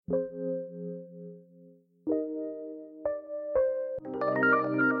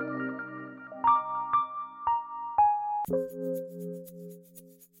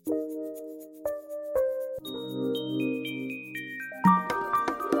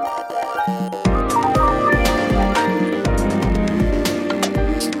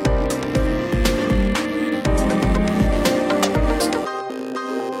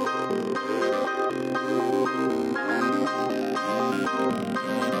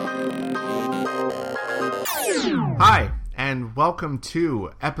Hi, and welcome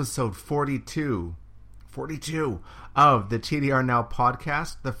to episode 42 of the TDR Now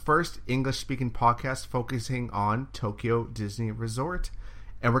podcast, the first English-speaking podcast focusing on Tokyo Disney Resort.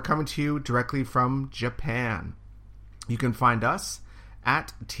 And we're coming to you directly from Japan. You can find us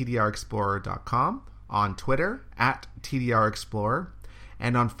at tdrexplorer.com, on Twitter at tdrexplorer,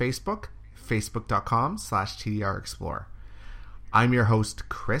 and on Facebook, facebook.com/tdrexplorer. I'm your host,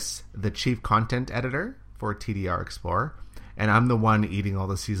 Chris, the chief content editor for TDR Explorer, and I'm the one eating all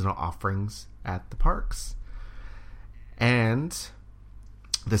the seasonal offerings at the parks. And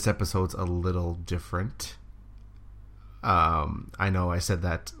this episode's a little different. I know I said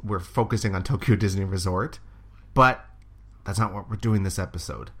that we're focusing on Tokyo Disney Resort, but that's not what we're doing this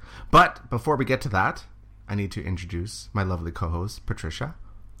episode. But before we get to that, I need to introduce my lovely co-host, Patricia.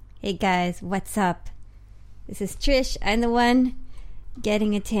 Hey guys, what's up? This is Trish. I'm the one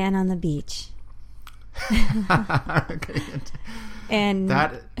getting a tan on the beach. And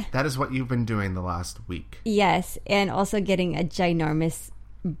that is what you've been doing the last week. Yes, and also getting a ginormous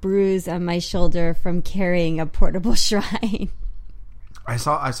bruise on my shoulder from carrying a portable shrine. I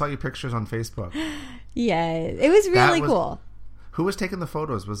saw your pictures on Facebook. Yeah, it was really cool. Who was taking the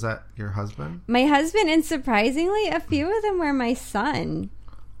photos? Was that your husband? My husband, and surprisingly, a few of them were my son.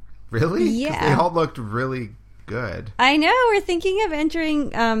 Really? Yeah. They all looked really good. I know. We're thinking of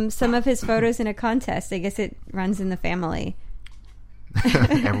entering some of his photos in a contest. I guess it runs in the family.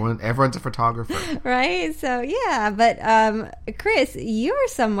 Everyone's a photographer, right? So yeah, but Chris, you are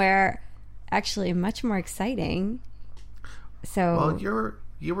somewhere actually much more exciting. So well,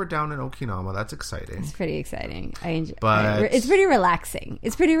 you were down in Okinawa. That's exciting. It's pretty exciting. I enjoy, but it's pretty relaxing.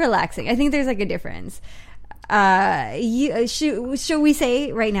 I think there's like a difference. Should we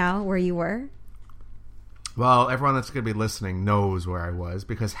say right now where you were? Well, everyone that's going to be listening knows where I was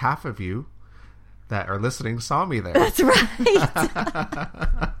because half of you that are listening saw me there. That's right.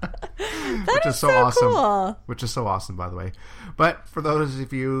 Which is so awesome. Cool. Which is so awesome, by the way. But for those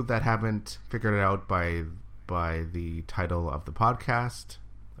of you that haven't figured it out by the title of the podcast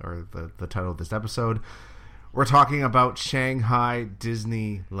or the title of this episode, we're talking about Shanghai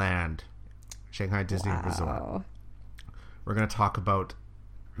Disneyland, Shanghai Disney Resort. We're going to talk about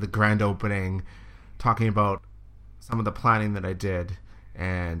the grand opening, talking about some of the planning that I did,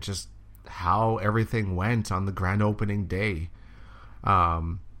 and just how everything went on the grand opening day.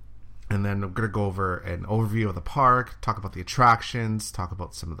 And then I'm going to go over an overview of the park, talk about the attractions, talk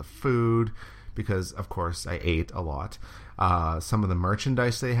about some of the food, because, of course, I ate a lot. Some of the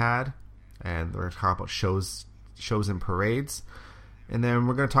merchandise they had, and we're going to talk about shows and parades. And then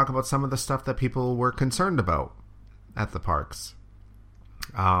we're going to talk about some of the stuff that people were concerned about at the parks.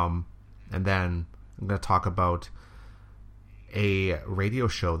 And then I'm going to talk about a radio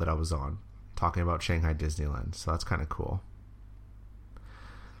show that I was on, talking about Shanghai Disneyland. So that's kind of cool.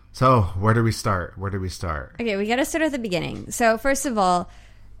 So where do we start? Okay, we got to start at the beginning. So first of all,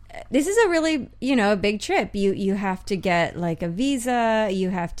 this is a really, a big trip. You have to get like a visa. You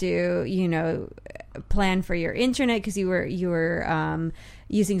have to, plan for your internet because you were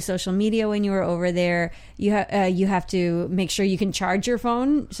using social media when you were over there. You have to make sure you can charge your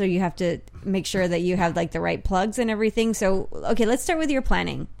phone. So you have to make sure that you have like the right plugs and everything. So, okay, let's start with your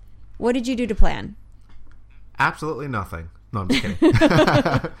planning. What did you do to plan? Absolutely nothing. No, I'm just kidding.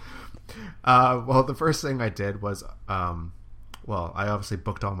 Well, the first thing I did was, I obviously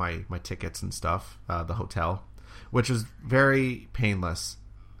booked all my tickets and stuff, the hotel, which was very painless.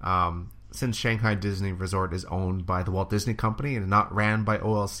 Since Shanghai Disney Resort is owned by the Walt Disney Company and not ran by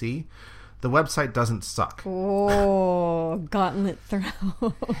OLC, the website doesn't suck. Oh, gauntlet throw.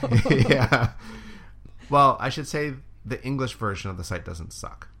 Yeah. Well, I should say the English version of the site doesn't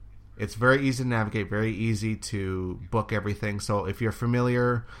suck. It's very easy to navigate, very easy to book everything. So if you're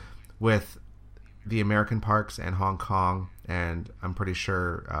familiar with the American parks and Hong Kong, and I'm pretty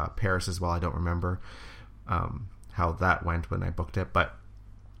sure Paris as well, I don't remember how that went when I booked it, but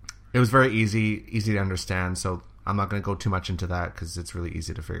it was very easy to understand. So I'm not going to go too much into that because it's really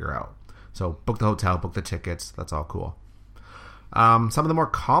easy to figure out. So book the hotel, book the tickets. That's all cool. Some of the more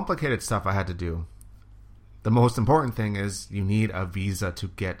complicated stuff I had to do the most important thing is you need a visa to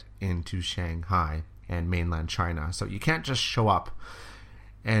get into Shanghai and mainland China. So you can't just show up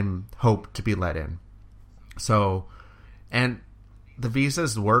and hope to be let in. So, and the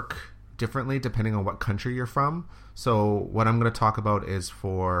visas work differently depending on what country you're from. So what I'm going to talk about is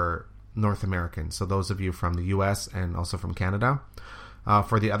for North Americans. So those of you from the US and also from Canada.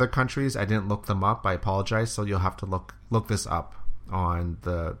 For the other countries, I didn't look them up. I apologize. So you'll have to look this up on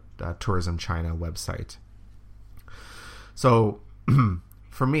the Tourism China website. So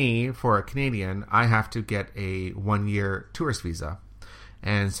for me, for a Canadian, I have to get a 1-year tourist visa.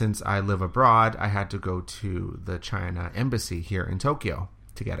 And since I live abroad, I had to go to the China embassy here in Tokyo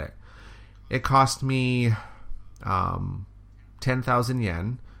to get it. It cost me 10,000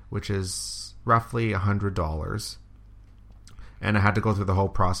 yen, which is roughly $100. And I had to go through the whole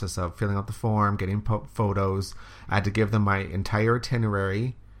process of filling out the form, getting photos. I had to give them my entire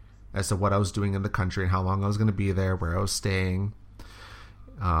itinerary as to what I was doing in the country and how long I was going to be there, where I was staying,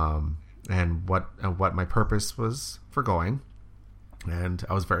 and what my purpose was for going. And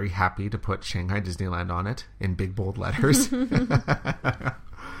I was very happy to put Shanghai Disneyland on it in big bold letters.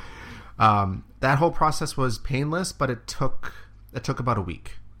 That whole process was painless, but it took about a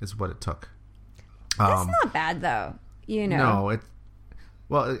week is what it took. That's not bad though, you know.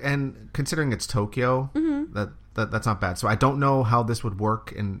 No, and considering it's Tokyo, that's not bad. So I don't know how this would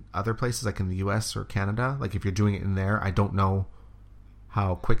work in other places, like in the US or Canada. Like if you're doing it in there, I don't know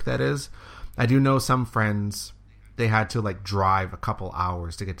how quick that is. I do know some friends, they had to like drive a couple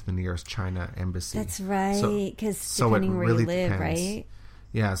hours to get to the nearest China embassy. That's right, because depending where you live, right?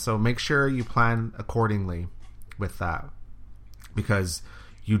 Yeah, so make sure you plan accordingly with that, because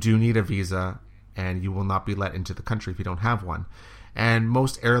you do need a visa and you will not be let into the country if you don't have one. And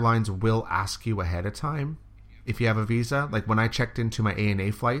most airlines will ask you ahead of time if you have a visa. Like when I checked into my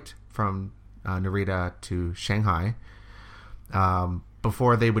ANA flight from Narita to Shanghai,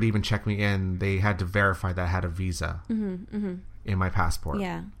 before they would even check me in, they had to verify that I had a visa in my passport.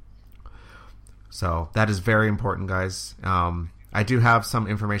 Yeah. So that is very important, guys. I do have some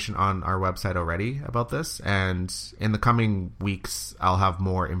information on our website already about this, and in the coming weeks, I'll have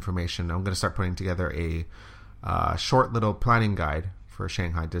more information. I'm going to start putting together a short little planning guide for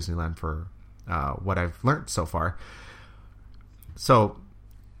Shanghai Disneyland for what I've learned so far. So,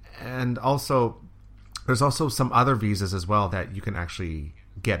 and also, there's also some other visas as well that you can actually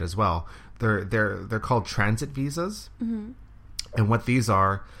get as well. They're called transit visas, and what these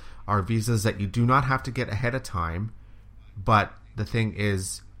are visas that you do not have to get ahead of time, but the thing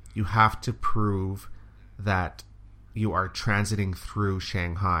is, you have to prove that you are transiting through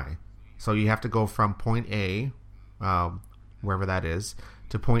Shanghai. So you have to go from point A, wherever that is,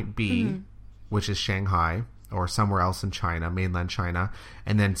 to point B, which is Shanghai, or somewhere else in China, mainland China,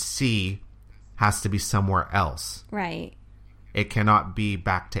 and then C has to be somewhere else. Right. It cannot be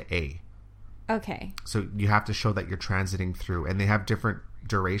back to A. Okay. So you have to show that you're transiting through, and they have different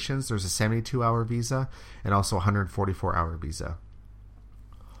durations. There's a 72-hour visa and also a 144-hour visa.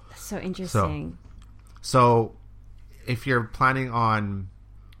 That's so interesting. So if you're planning on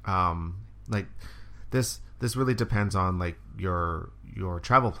like this really depends on like your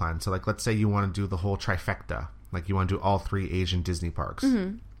travel plan. So like let's say you want to do the whole trifecta, like you want to do all 3 Asian Disney parks.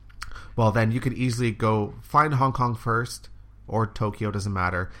 Well, then you could easily go fly to Hong Kong first, or Tokyo, doesn't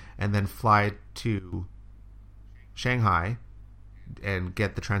matter, and then fly to Shanghai and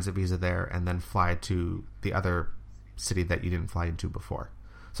get the transit visa there, and then fly to the other city that you didn't fly into before.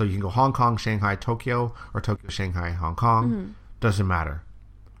 So you can go Hong Kong, Shanghai, Tokyo, or Tokyo, Shanghai, Hong Kong. Doesn't matter.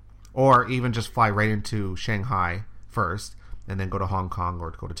 Or even just fly right into Shanghai first, and then go to Hong Kong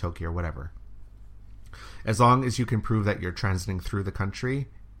or go to Tokyo or whatever. As long as you can prove that you're transiting through the country,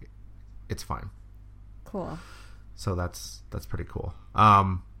 it's fine. Cool. So that's pretty cool.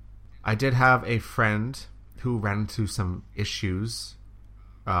 I did have a friend who ran into some issues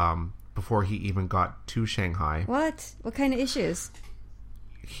before he even got to Shanghai. What kind of issues?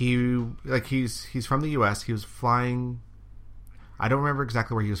 He's from the US. He was flying, I don't remember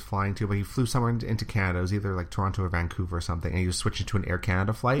exactly where he was flying to, but he flew somewhere into Canada. It was either like Toronto or Vancouver or something, and he was switching to an Air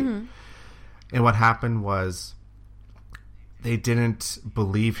Canada flight. And what happened was they didn't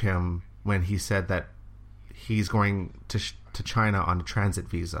believe him when he said that he's going to China on a transit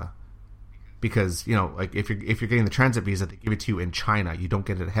visa, because like if you're getting the transit visa, they give it to you in China. You don't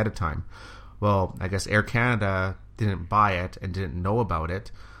get it ahead of time. Well, I guess Air Canada didn't buy it and didn't know about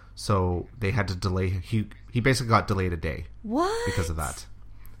it, so they had to delay. He basically got delayed a day. What? Because of that.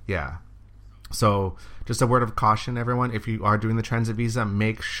 Yeah. So just a word of caution, everyone: if you are doing the transit visa,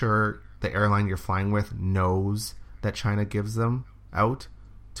 make sure the airline you're flying with knows that China gives them out,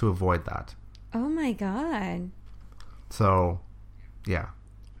 to avoid that. Oh my God. So, yeah,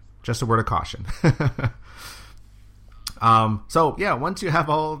 just a word of caution. So yeah, once you have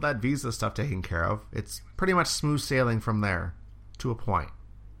all that visa stuff taken care of, it's pretty much smooth sailing from there to a point.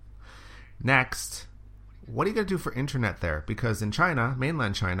 Next, what are you going to do for internet there? Because in China,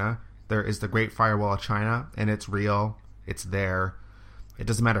 mainland China, there is the Great Firewall of China, and it's real. It's there. It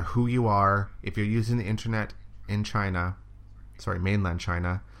doesn't matter who you are. If you're using the internet in China, mainland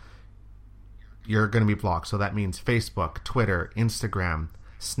China, you're going to be blocked. So that means Facebook, Twitter, Instagram,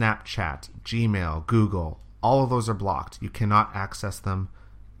 Snapchat, Gmail, Google, all of those are blocked. You cannot access them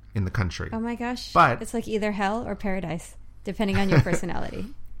in the country. Oh my gosh. But it's like either hell or paradise, depending on your personality.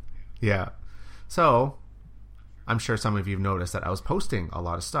 Yeah. So I'm sure some of you have noticed that I was posting a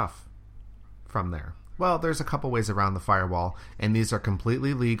lot of stuff from there. Well, there's a couple ways around the firewall, and these are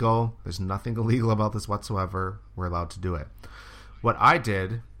completely legal. There's nothing illegal about this whatsoever. We're allowed to do it. What I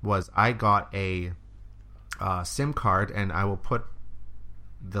did was I got a SIM card, and I will put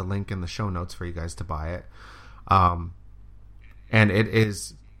the link in the show notes for you guys to buy it. And it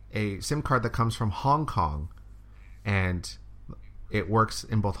is a SIM card that comes from Hong Kong, and it works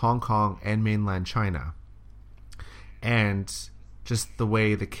in both Hong Kong and mainland China. And just the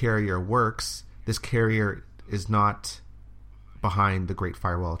way the carrier works, this carrier is not behind the Great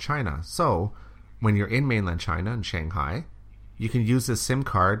Firewall of China. So when you're in mainland China in Shanghai, you can use this SIM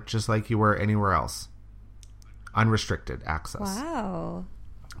card just like you were anywhere else. Unrestricted access. Wow.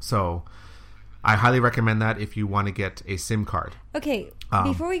 So I highly recommend that if you want to get a SIM card. Okay,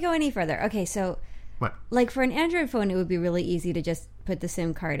 before we go any further, okay, so what? Like for an Android phone, it would be really easy to just put the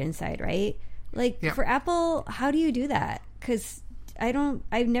SIM card inside, right? Like for Apple, how do you do that? Because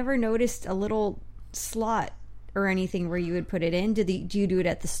I've never noticed a little slot or anything where you would put it in. Do you do it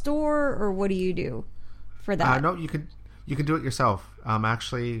at the store, or what do you do for that? No, you can do it yourself.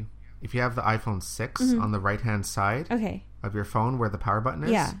 Actually, if you have the iPhone 6 on the right-hand side of your phone where the power button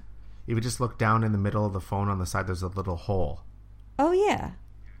is, if you just look down in the middle of the phone on the side, there's a little hole. Oh, yeah.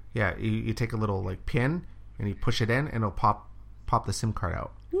 Yeah, you take a little pin and you push it in, and it'll pop the SIM card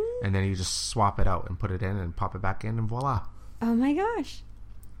out. And then you just swap it out and put it in and pop it back in, and voila. Oh my gosh.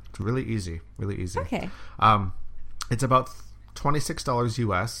 It's really easy. Really easy. Okay. It's about $26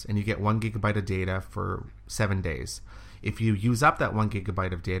 US, and you get 1 gigabyte of data for 7 days. If you use up that 1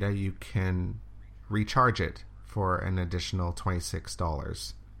 gigabyte of data, you can recharge it for an additional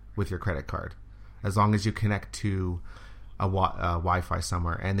 $26 with your credit card, as long as you connect to a Wi-Fi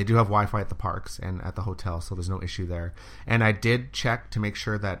somewhere. And they do have Wi-Fi at the parks and at the hotel, so there's no issue there. And I did check to make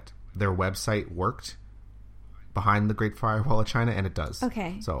sure that their website worked behind the Great Firewall of China, and it does.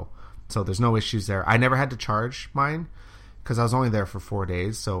 Okay. So there's no issues there. I never had to charge mine because I was only there for 4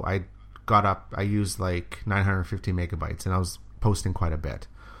 days, so I used 950 megabytes, and I was posting quite a bit.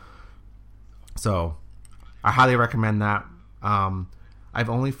 So I highly recommend that. I've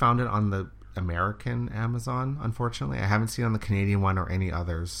only found it on the American Amazon, unfortunately. I haven't seen it on the Canadian one or any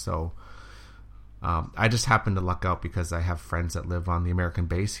others. So I just happened to luck out because I have friends that live on the American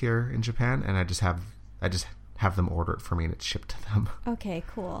base here in Japan, and I just have them order it for me and it's shipped to them. Okay,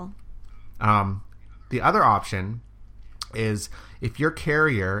 cool. The other option is if your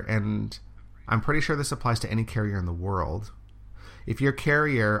carrier, and I'm pretty sure this applies to any carrier in the world, if your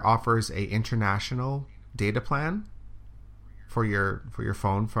carrier offers a international data plan for your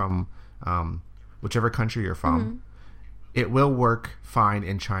phone from whichever country you're from, it will work fine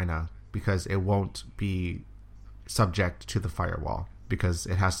in China because it won't be subject to the firewall, because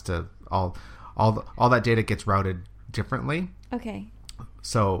it has to all that data gets routed differently. Okay.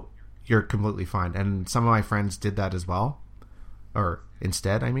 So you're completely fine. And some of my friends did that as well. Or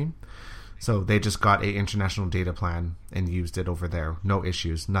instead, I mean. So they just got a international data plan and used it over there. No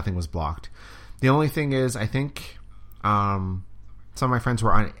issues. Nothing was blocked. The only thing is, I think some of my friends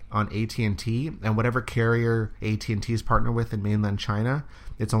were on AT&T, and whatever carrier AT&T is partnered with in mainland China,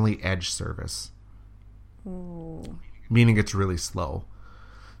 it's only Edge service. Ooh. Meaning it's really slow.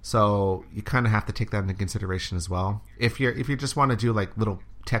 So you kind of have to take that into consideration as well. If you just want to do little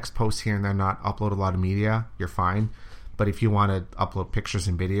text posts here and there, not upload a lot of media, you're fine. But if you want to upload pictures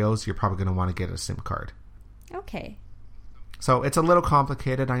and videos, you're probably going to want to get a SIM card. Okay. So it's a little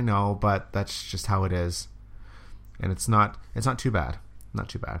complicated, I know, but that's just how it is. And it's not too bad. Not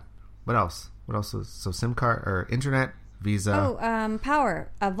too bad. What else? So SIM card or internet, Visa. Oh,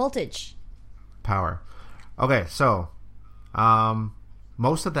 power, voltage. Power. Okay, so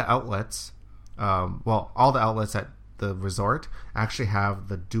most of the outlets, all the outlets at the resort actually have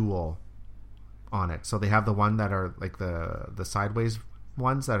the dual on it. So they have the one that are the sideways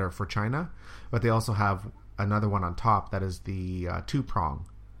ones that are for China, but they also have another one on top that is the 2-prong.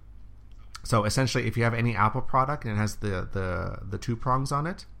 So essentially, if you have any Apple product and it has the two prongs on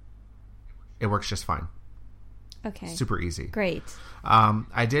it, it works just fine. Okay. Super easy. Great.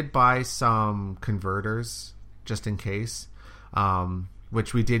 I did buy some converters just in case,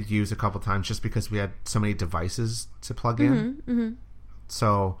 which we did use a couple times just because we had so many devices to plug in.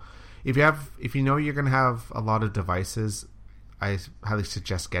 So if you know you're going to have a lot of devices, I highly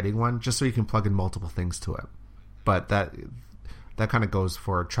suggest getting one just so you can plug in multiple things to it. But that kind of goes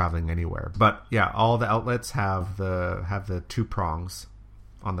for traveling anywhere. But yeah, all the outlets have the two prongs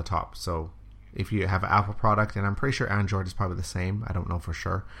on the top. So if you have an Apple product, and I'm pretty sure Android is probably the same, I don't know for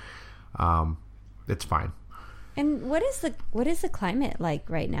sure, it's fine. And what is the climate like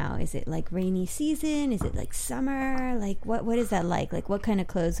right now? Is it like rainy season? Is it like summer? Like what is that like? Like what kind of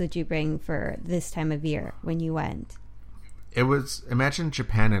clothes would you bring for this time of year when you went? It was, imagine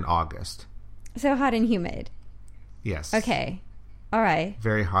Japan in August. So hot and humid. Yes. Okay. All right.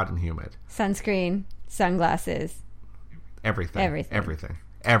 Very hot and humid. Sunscreen, sunglasses. Everything.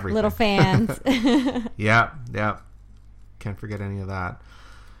 Little fans. Yeah. Can't forget any of that.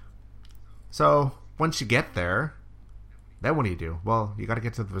 So once you get there, then what do? Well, you got to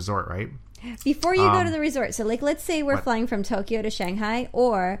get to the resort, right? Before you go to the resort, so like let's say we're flying from Tokyo to Shanghai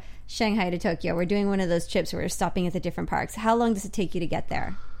or Shanghai to Tokyo. We're doing one of those trips where we're stopping at the different parks. How long does it take you to get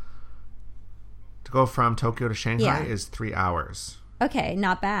there? To go from Tokyo to Shanghai is 3 hours. Okay,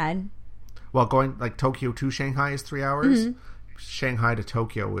 not bad. Well, going like Tokyo to Shanghai is 3 hours. Shanghai to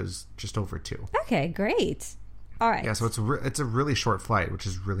Tokyo is just over 2. Okay, great. All right. Yeah, so it's a really short flight, which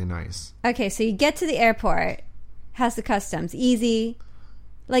is really nice. Okay, so you get to the airport. How's the customs? Easy?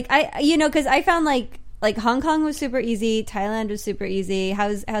 Like because I found like Hong Kong was super easy, Thailand was super easy.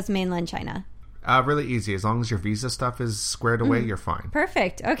 How's mainland China? Really easy. As long as your visa stuff is squared away, you're fine.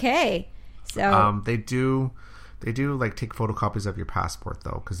 Perfect. Okay. So they do like take photocopies of your passport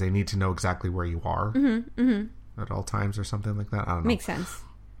though, because they need to know exactly where you are at all times or something like that. I don't know. Makes sense.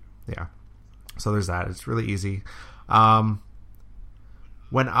 Yeah. So there's that. It's really easy.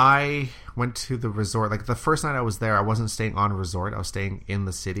 When I went to the resort, like the first night I was there, I wasn't staying on a resort. I was staying in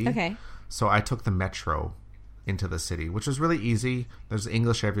the city. Okay. So I took the metro into the city, which was really easy. There's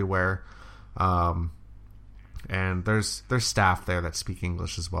English everywhere. And there's staff there that speak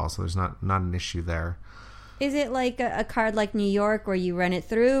English as well. So there's not an issue there. Is it like a card like New York where you run it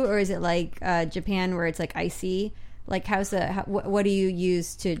through, or is it like Japan where it's like IC? Like what do you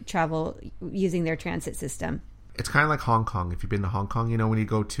use to travel using their transit system? It's kind of like Hong Kong. If you've been to Hong Kong, when you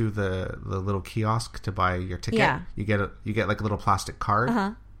go to the little kiosk to buy your ticket, you get like a little plastic card,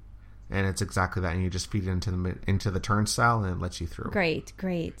 and it's exactly that. And you just feed it into the turnstile, and it lets you through. Great.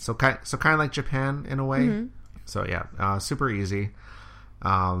 So kind of like Japan in a way. So yeah, super easy.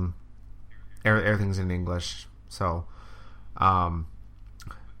 Everything's in English. So,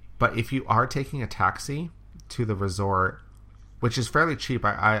 but if you are taking a taxi to the resort, which is fairly cheap.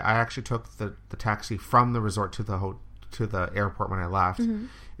 I actually took the taxi from the resort to the airport when I left.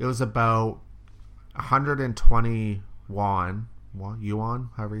 It was about 120 yuan,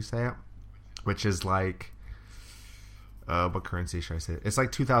 however you say it, which is like what currency should I say? It's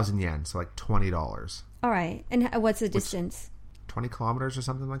like 2,000 yen, so like $20. All right, and what's the distance? 20 kilometers or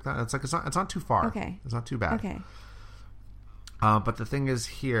something like that. It's not too far. Okay, it's not too bad. Okay, but the thing is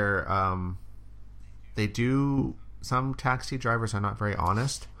here, they do. Some taxi drivers are not very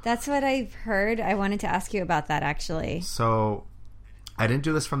honest. That's what I've heard. I wanted to ask you about that, actually. So, I didn't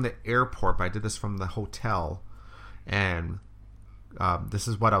do this from the airport, but I did this from the hotel. And this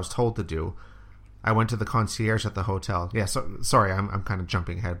is what I was told to do. I went to the concierge at the hotel. Yeah, so sorry, I'm kind of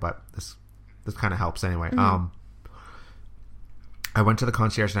jumping ahead, but this kind of helps anyway. I went to the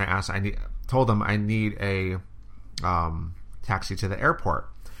concierge and told them I need a taxi to the airport.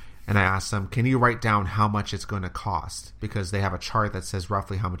 And I asked them, can you write down how much it's going to cost? Because they have a chart that says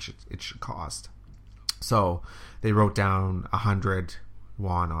roughly how much it should cost. So they wrote down 100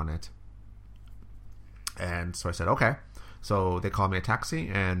 won on it. And so I said, okay. So they called me a taxi,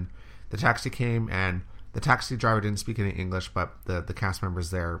 and the taxi came, and the taxi driver didn't speak any English, but the cast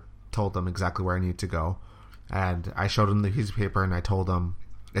members there told them exactly where I need to go. And I showed him the piece of paper, and I told him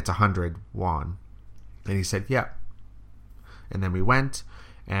it's 100 won. And he said, yeah. And then we went,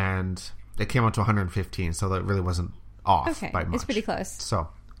 and it came out to 115, so that really wasn't off by much. It's pretty close. So,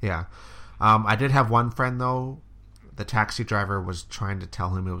 yeah. I did have one friend, though. The taxi driver was trying to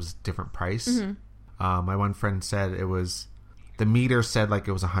tell him it was a different price. My one friend said the meter said like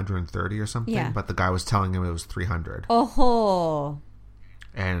it was 130 or something, but the guy was telling him it was 300. Oh.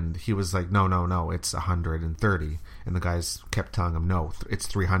 And he was like, no, it's 130. And the guys kept telling him, no, it's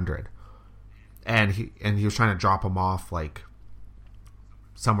 300. And he was trying to drop him off like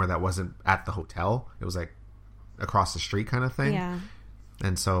somewhere that wasn't at the hotel. It was like across the street kind of thing. Yeah.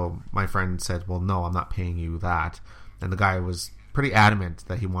 And so my friend said, well, no, I'm not paying you that. And the guy was pretty adamant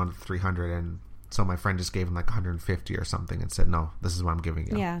that he wanted 300. And so my friend just gave him like 150 or something and said, no, this is what I'm giving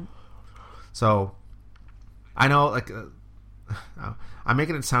you. Yeah. So I know, like, I'm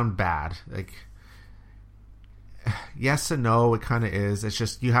making it sound bad. Like, yes and no, it kind of is. It's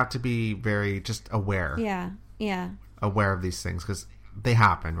just you have to be very just aware. Yeah. Yeah. Aware of these things because they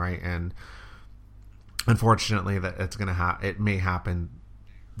happen, right? And unfortunately, that it's gonna it may happen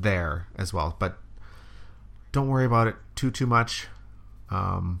there as well. But don't worry about it too much.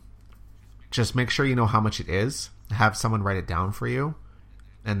 Just make sure you know how much it is. Have someone write it down for you,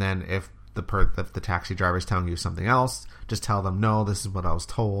 and then if the taxi driver is telling you something else, just tell them, no, this is what I was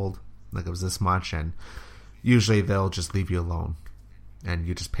told. Like, it was this much, and usually they'll just leave you alone, and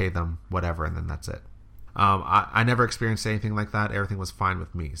you just pay them whatever, and then that's it. I never experienced anything like that. Everything was fine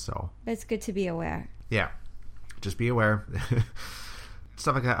with me, so It's good to be aware. yeah, just be aware.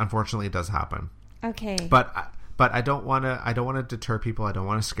 Stuff like that, unfortunately, does happen. Okay. But I don't want to deter people. I don't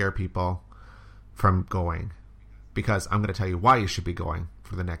want to scare people from going, because I'm going to tell you why you should be going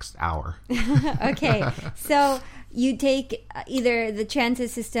for the next hour. Okay. So you take either the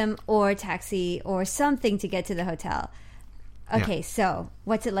transit system or taxi or something to get to the hotel. Okay. Yeah. So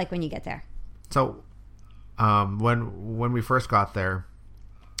what's it like when you get there? So when we first got there,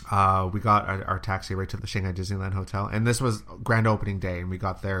 we got our taxi right to the Shanghai Disneyland Hotel, and this was grand opening day, and we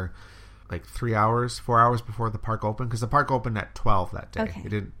got there like 4 hours before the park opened, because the park opened at 12 that day. Okay. It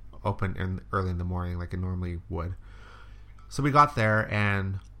didn't open early in the morning like it normally would. So we got there,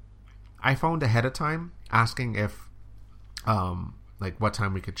 and I phoned ahead of time asking if like what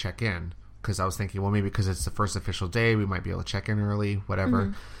time we could check in, because I was thinking, well, maybe because it's the first official day, we might be able to check in early, whatever.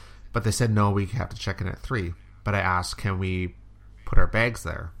 Mm-hmm. But they said, no, we have to check in at 3. But I asked, can we put our bags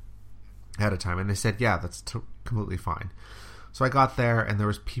there ahead of time? And they said, yeah, that's completely fine. So I got there, and there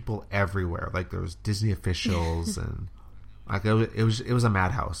was people everywhere. Like, there was Disney officials, and like it was a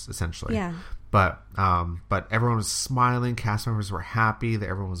madhouse, essentially. Yeah. But everyone was smiling. Cast members were happy. That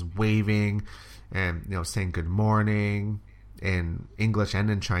everyone was waving, and saying good morning in English and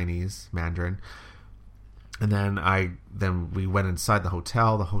in Chinese, Mandarin. And then we went inside the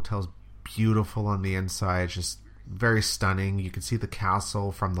hotel. The hotel's beautiful on the inside, just very stunning. You can see the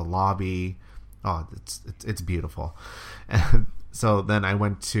castle from the lobby. Oh, it's beautiful. And so then I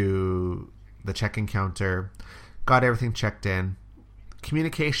went to the check-in counter, got everything checked in.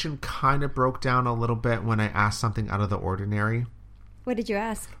 Communication kind of broke down a little bit when I asked something out of the ordinary. What did you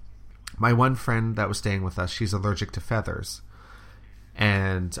ask? My one friend that was staying with us, she's allergic to feathers.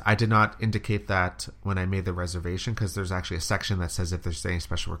 And I did not indicate that when I made the reservation, because there's actually a section that says if there's any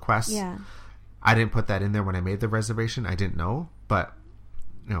special requests. Yeah. I didn't put that in there when I made the reservation. I didn't know. But,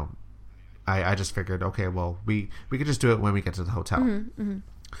 I just figured, okay, well, we could just do it when we get to the hotel. Mm-hmm, mm-hmm.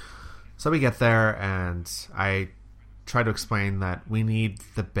 So we get there, and I try to explain that we need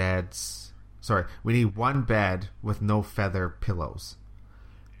we need one bed with no feather pillows.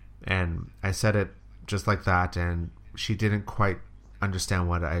 And I said it just like that, and she didn't quite understand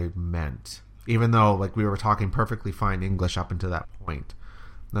what I meant, even though like we were talking perfectly fine English up until that point.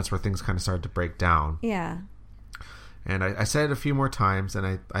 And that's where things kind of started to break down. Yeah. And I said it a few more times,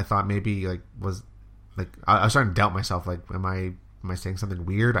 and I thought maybe I was starting to doubt myself, like am I saying something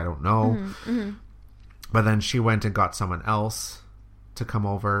weird? I don't know. Mm-hmm, mm-hmm. But then she went and got someone else to come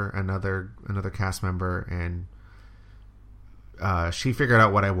over, another cast member, and she figured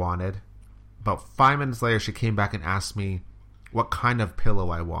out what I wanted. About 5 minutes later, she came back and asked me what kind of pillow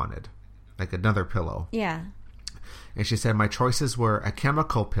I wanted, like another pillow. Yeah. And she said my choices were a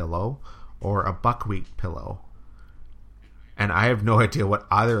chemical pillow or a buckwheat pillow. And I have no idea what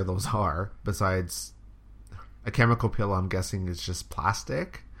either of those are, besides a chemical pillow. I'm guessing is just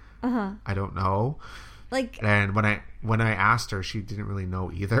plastic. Uh-huh. I don't know. And when I asked her, she didn't really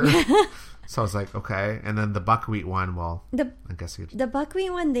know either. So I was like, okay. And then the buckwheat one, well, I guess the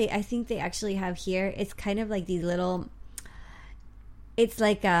buckwheat one, I think they actually have here. It's kind of like these little. It's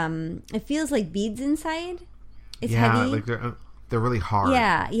like it feels like beads inside. It's heavy. Like they're really hard.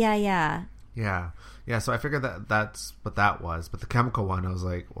 Yeah. So I figured that's what that was. But the chemical one, I was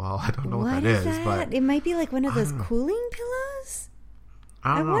like, well, I don't know what that is. But it might be like one of those cooling pillows.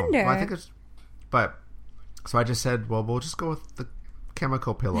 I wonder. Well, I think it's. But so I just said, well, we'll just go with the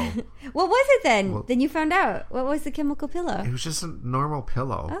chemical pillow. What was it then? Well, then you found out. What was the chemical pillow? It was just a normal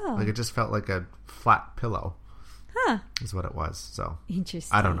pillow. Oh. Like it just felt like a flat pillow. Huh. Is what it was. So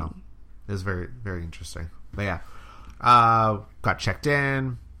interesting. I don't know. It was very, very interesting. But yeah. Got checked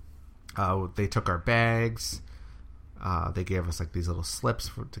in. They took our bags. They gave us like these little slips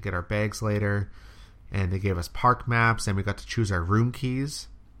to get our bags later, and they gave us park maps, and we got to choose our room keys.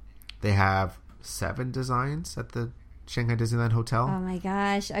 They have 7 designs at the Shanghai Disneyland Hotel. Oh my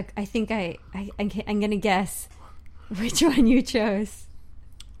gosh! I think I'm gonna guess which one you chose.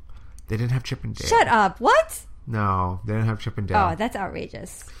 They didn't have Chip and Dale. Shut up! What? No, they didn't have Chip and Dale. Oh, that's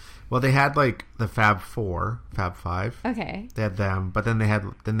outrageous. Well, they had like the Fab 4, Fab 5. Okay. They had them, but then they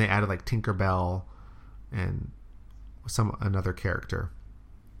added like Tinkerbell and another character.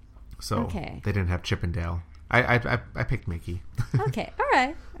 So okay. They didn't have Chip and Dale. I picked Mickey. Okay. All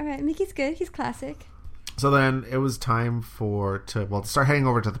right. Mickey's good. He's classic. So then it was time to start heading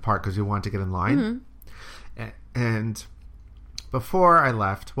over to the park because we wanted to get in line. Mm-hmm. And before I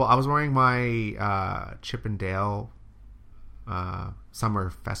left, I was wearing my Chip and Dale summer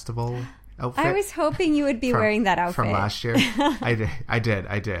festival outfit. I was hoping you would be wearing that outfit from last year. I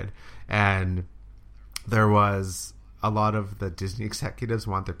did, and there was a lot of the Disney executives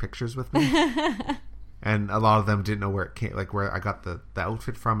want their pictures with me, and a lot of them didn't know where it came, like where I got the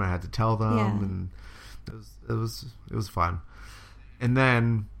outfit from. I had to tell them, and it was fun. And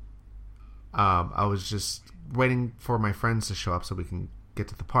then I was just waiting for my friends to show up so we can get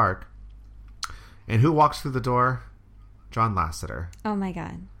to the park. And who walks through the door? John Lasseter. Oh my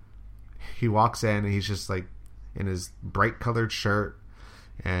god. He walks in and he's just like in his bright colored shirt,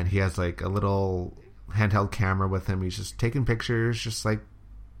 and he has like a little handheld camera with him. He's just taking pictures, just like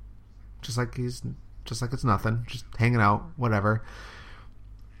it's nothing, just hanging out, whatever.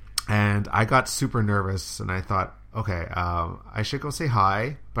 And I got super nervous, and I thought, okay, I should go say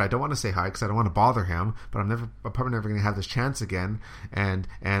hi, but I don't want to say hi because I don't want to bother him. But I'm probably never going to have this chance again. And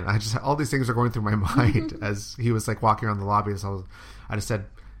I just, all these things are going through my mind as he was like walking around the lobby. So I just said,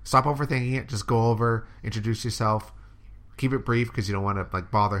 stop overthinking it. Just go over, introduce yourself, keep it brief because you don't want to like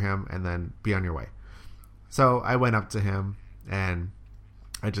bother him, and then be on your way. So I went up to him and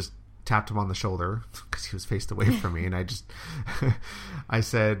I just tapped him on the shoulder because he was faced away from me, and I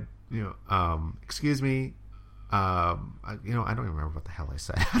said, excuse me. I don't even remember what the hell I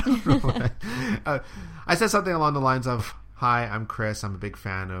said. I don't know I said something along the lines of, "Hi, I'm Chris. I'm a big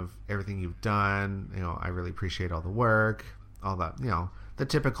fan of everything you've done. I really appreciate all the work, all that. The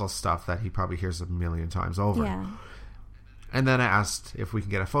typical stuff that he probably hears a million times over." Yeah. And then I asked if we can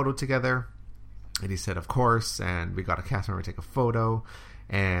get a photo together, and he said, "Of course." And we got a cast member to take a photo,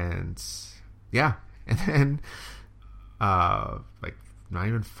 and yeah, and then like not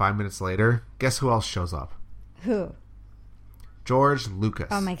even 5 minutes later, guess who else shows up? Who? George Lucas.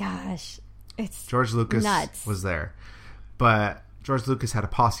 Oh my gosh. It's George Lucas nuts. was there. But George Lucas had a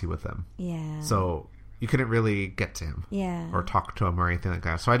posse with him. Yeah. So you couldn't really get to him. Yeah. Or talk to him or anything like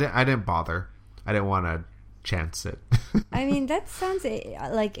that. So I didn't bother. I didn't want to chance it. I mean, that sounds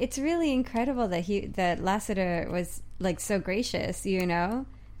like it's really incredible that Lasseter was like so gracious,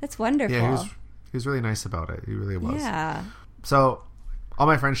 That's wonderful. Yeah, he was really nice about it. He really was. Yeah. So all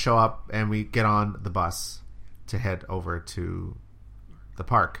my friends show up and we get on the bus to head over to the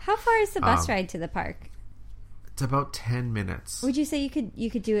park. How far is the bus ride to the park? It's about 10 minutes. Would you say you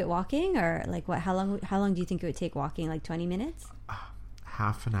could do it walking, or like what? How long do you think it would take walking? Like 20 minutes?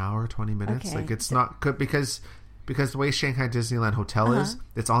 Half an hour, 20 minutes. Okay. Like it's not good because the way Shanghai Disneyland Hotel is,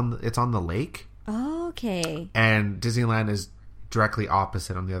 it's on the lake. Oh, okay. And Disneyland is directly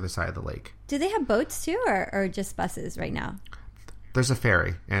opposite on the other side of the lake. Do they have boats too, or just buses right now? There's a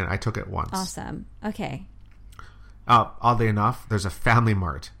ferry, and I took it once. Awesome. Okay. Oddly enough, there's a Family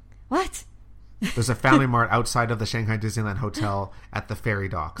Mart. What? There's a Family Mart outside of the Shanghai Disneyland Hotel at the ferry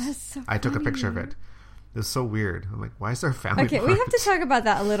docks. That's so I took a funny. picture of it. It was so weird. I'm like, why is there a Family Mart? Okay, we have to talk about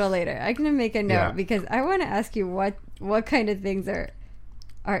that a little later. I'm going to make a note because I want to ask you what kind of things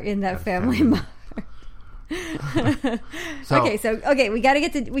are in that Family Mart. Okay, we got to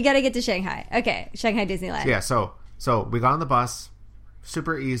get to Shanghai. Okay, Shanghai Disneyland. Yeah, so we got on the bus,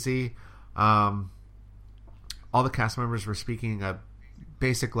 super easy. All the cast members were speaking a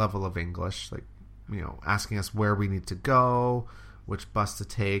basic level of English, like asking us where we need to go, which bus to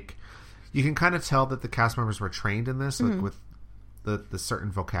take. You can kind of tell that the cast members were trained in this, like with the certain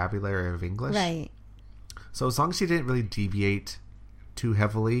vocabulary of English. Right. So as long as you didn't really deviate too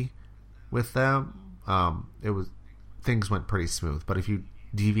heavily with them, things went pretty smooth. But if you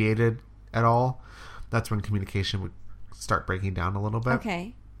deviated at all, that's when communication would start breaking down a little bit.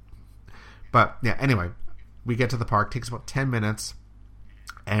 Okay. But yeah, anyway, we get to the park. Takes about 10 minutes,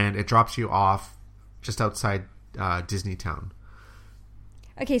 and it drops you off just outside Disney Town.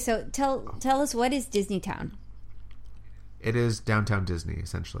 Okay, so tell us, what is Disney Town? It is downtown Disney,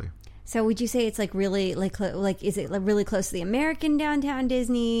 essentially. So would you say it's like really like is it like really close to the American downtown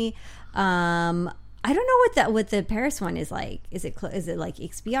Disney? I don't know what the Paris one is like. Is it like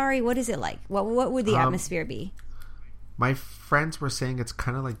Xpiari? What is it like? What would the atmosphere be? My friends were saying it's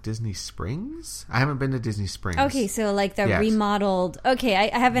kind of like Disney Springs. I haven't been to Disney Springs. Okay, so like the remodeled. Okay,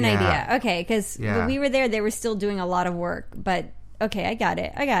 I have an idea. Okay, because when we were there, they were still doing a lot of work. But okay, I got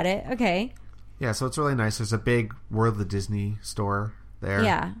it. Okay. Yeah, so it's really nice. There's a big World of Disney store there.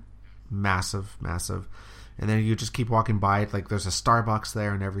 Yeah. Massive. And then you just keep walking by it. Like there's a Starbucks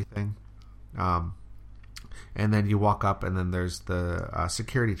there and everything. And then you walk up, and then there's the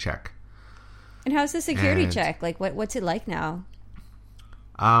security check. And how's the security check? Like, what's it like now?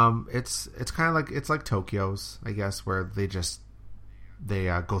 It's kind of like it's like Tokyo's, I guess, where they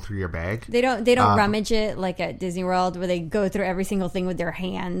go through your bag. They don't rummage it like at Disney World, where they go through every single thing with their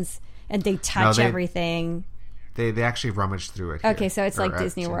hands and they touch everything. They actually rummage through it. Here, okay, so it's like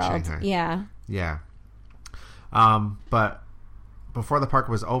Disney World. Shanghai. Yeah. But before the park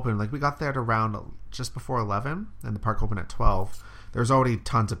was open, like we got there at around just before 11, and the park opened at 12. There's already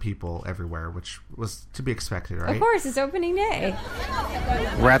tons of people everywhere, which was to be expected, right? Of course, it's opening day.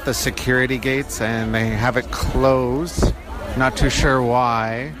 We're at the security gates, and they have it closed. Not too sure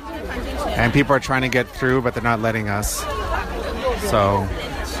why. And people are trying to get through, but they're not letting us. So,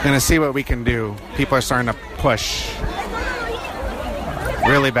 going to see what we can do. People are starting to push.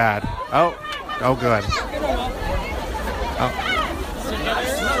 Really bad. Oh, good. Oh.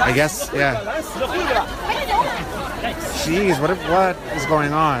 I guess, yeah. Jeez, what is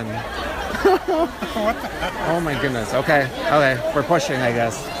going on? Oh my goodness. Okay, we're pushing, I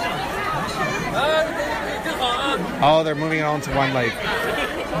guess. Oh, they're moving on to one lake.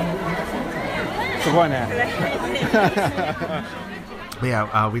 So go on now.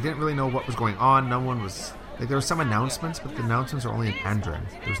 Yeah, we didn't really know what was going on. No one was like there were some announcements, but the announcements were only in Mandarin.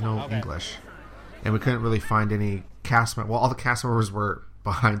 There was no English, and we couldn't really find any cast members. Well, all the cast members were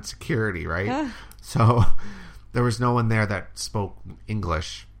behind security, right? So there was no one there that spoke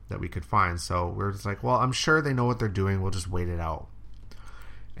English that we could find. So we were just like, well, I'm sure they know what they're doing. We'll just wait it out.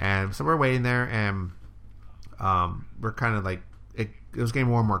 And so we're waiting there, and we're kind of like it was getting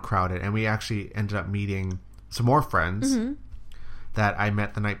more and more crowded, and we actually ended up meeting some more friends that I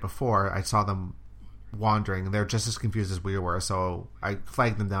met the night before. I saw them wandering, and they're just as confused as we were. So I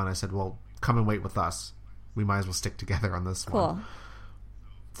flagged them down. I said, well, come and wait with us. We might as well stick together on this one.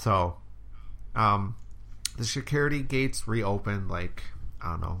 So the security gates reopened like,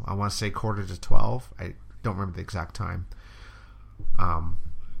 I don't know, I want to say 11:45. I don't remember the exact time.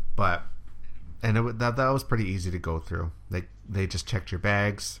 But that was pretty easy to go through. They just checked your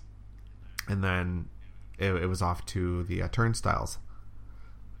bags, and then it was off to the turnstiles,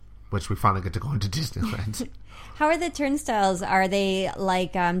 which we finally get to go into Disneyland. How are the turnstiles? Are they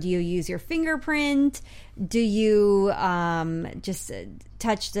like, do you use your fingerprint? Do you just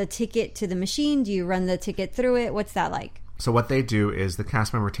touch the ticket to the machine? Do you run the ticket through it? What's that like? So what they do is the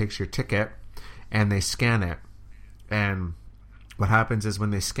cast member takes your ticket and they scan it. And what happens is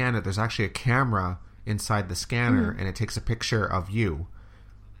when they scan it, there's actually a camera inside the scanner, and it takes a picture of you.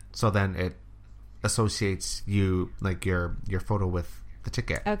 So then it associates you, like your photo with the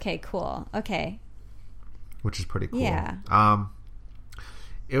ticket. Okay, cool. Okay. Which is pretty cool. Yeah.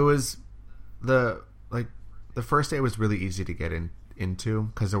 It was the first day was really easy to get into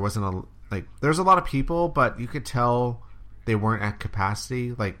because there wasn't there's a lot of people, but you could tell they weren't at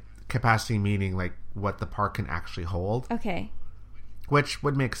capacity. Like capacity meaning like what the park can actually hold. Okay. Which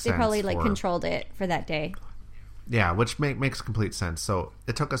would make sense. They probably controlled it for that day. Yeah, which makes complete sense. So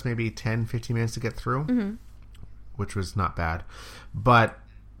it took us maybe 10, 15 minutes to get through, which was not bad. But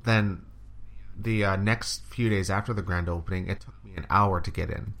then the next few days after the grand opening, it took me an hour to get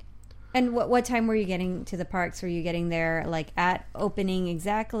in. And what time were you getting to the parks? Were you getting there like at opening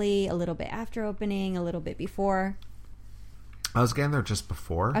exactly, a little bit after opening, a little bit before? I was getting there just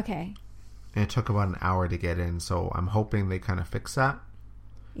before. Okay. And it took about an hour to get in, so I'm hoping they kind of fix that.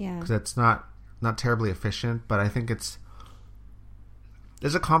 Yeah. Because it's not terribly efficient, but I think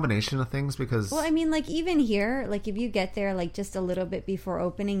there's a combination of things because... Well, I mean, like even here, like if you get there like just a little bit before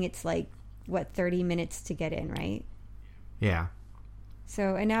opening, it's like, 30 minutes to get in, right? Yeah.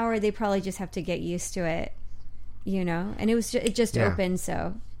 So an hour, they probably just have to get used to it, And it just opened,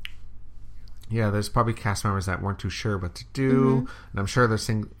 so... Yeah, there's probably cast members that weren't too sure what to do, and I'm sure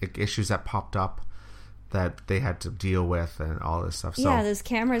there's issues that popped up that they had to deal with and all this stuff. So, yeah, those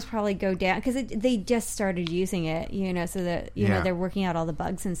cameras probably go down because they just started using it, so that know they're working out all the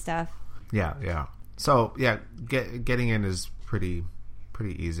bugs and stuff. Yeah. So yeah, getting in is pretty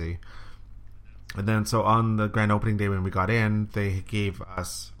easy. And then so on the grand opening day when we got in, they gave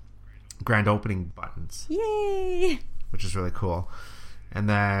us grand opening buttons. Yay! Which is really cool. And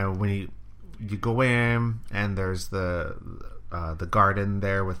then when you go in, and there's the garden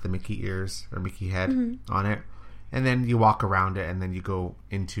there with the Mickey ears or Mickey head on it, and then you walk around it, and then you go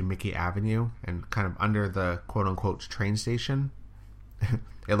into Mickey Avenue, and kind of under the quote unquote train station.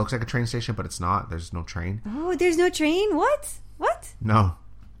 It looks like a train station, but it's not. There's no train. Oh, there's no train? What? No,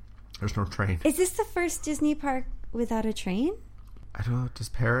 there's no train. Is this the first Disney park without a train? I don't know. Does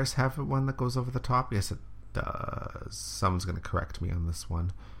Paris have one that goes over the top? Yes, it does. Someone's going to correct me on this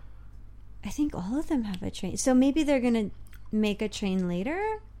one. I think all of them have a train. So maybe they're going to make a train later?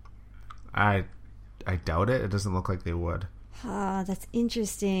 I doubt it. It doesn't look like they would. Ah, that's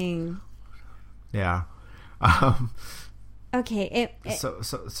interesting. Yeah. Okay.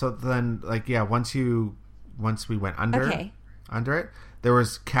 So then, like, yeah, once we went under it, there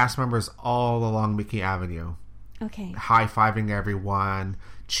was cast members all along Mickey Avenue. Okay. High-fiving everyone,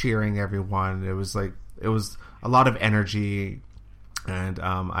 cheering everyone. It was a lot of energy, and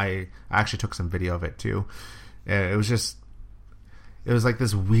I actually took some video of it too. It was like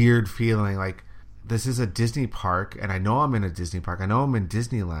this weird feeling, like this is a Disney park, and I know I'm in a Disney park. I know I'm in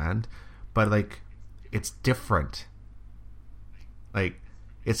Disneyland, but like it's different. Like,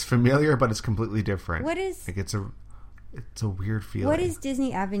 it's familiar, but it's completely different. What is... Like, it's a weird feeling. What is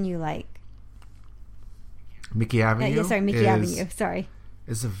Disney Avenue like? Mickey Avenue? Mickey Avenue. Sorry.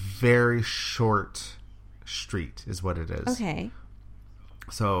 It's a very short street, is what it is. Okay.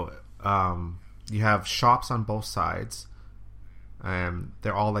 So, you have shops on both sides.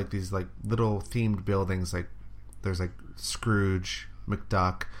 They're all, like, these, like, little themed buildings. Like, there's, like, Scrooge,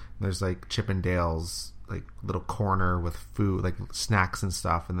 McDuck. There's, like, Chip and Dale's, like, little corner with food, like snacks and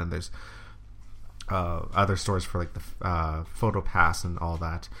stuff, and then there's other stores for like the Photo Pass and all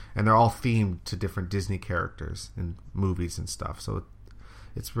that, and they're all themed to different Disney characters and movies and stuff. So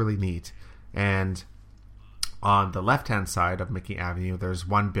it's really neat. And on the left hand side of Mickey Avenue, there's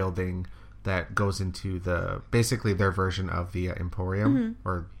one building that goes into basically their version of the Emporium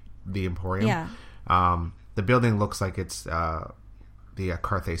or the Emporium. Yeah. The building looks like it's the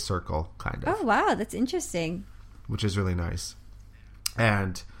Carthay Circle, kind of. Oh, wow. That's interesting. Which is really nice.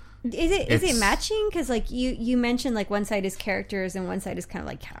 And is it matching? Because, like, you mentioned, like, one side is characters and one side is kind of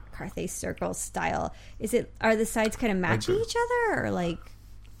like Carthay Circle style. Are the sides kind of matching each other? Or, like,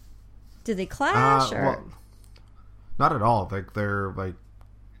 do they clash? Well, not at all. Like, they're, like,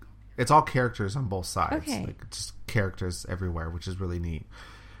 it's all characters on both sides. Okay. Like, just characters everywhere, which is really neat.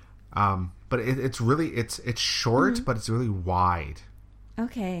 But it's short, but it's really wide.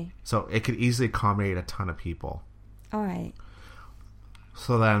 Okay. So it could easily accommodate a ton of people. All right.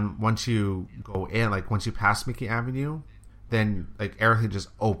 So then once you go in, like once you pass Mickey Avenue, then like everything just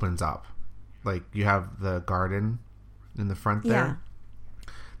opens up. Like you have the garden in the front there.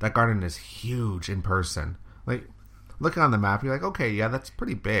 Yeah. That garden is huge in person. Like looking on the map, you're like, okay, yeah, that's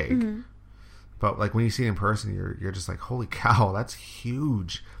pretty big. Mm-hmm. But like when you see it in person, you're just like, holy cow, that's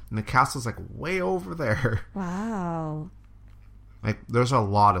huge. And the castle's like way over there. Wow. Like there's a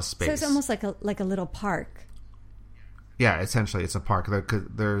lot of space. So it's almost like a little park. Yeah, essentially it's a park.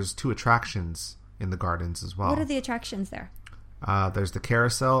 There's 2 attractions in the gardens as well. What are the attractions there? There's the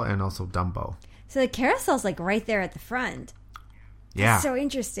carousel and also Dumbo. So the carousel's like right there at the front. Yeah. That's so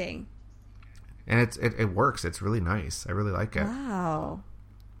interesting. And it works. It's really nice. I really like it. Wow.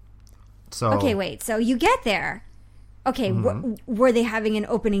 So okay, wait. So you get there. Okay, were they having an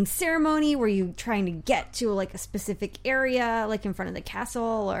opening ceremony? Were you trying to get to like a specific area, like in front of the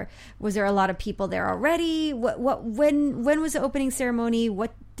castle, or was there a lot of people there already? When was the opening ceremony?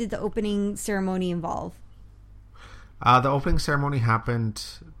 What did the opening ceremony involve? The opening ceremony happened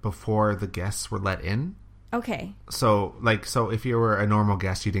before the guests were let in. Okay. So if you were a normal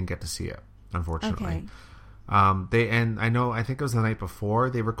guest, you didn't get to see it, unfortunately. Okay. I think it was the night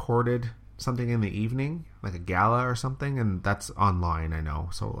before they recorded something in the evening, like a gala or something, and that's online, I know.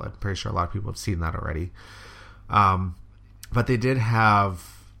 So I'm pretty sure a lot of people have seen that already. But they did have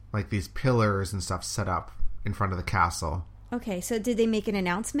like these pillars and stuff set up in front of the castle. Okay, so did they make an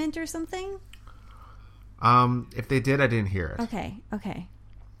announcement or something? If they did, I didn't hear it. Okay.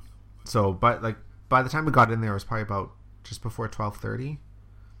 So, but like by the time we got in there, it was probably about just before 12:30.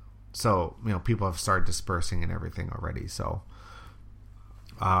 So, people have started dispersing and everything already. So,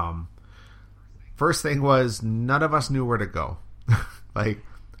 first thing was none of us knew where to go. Like,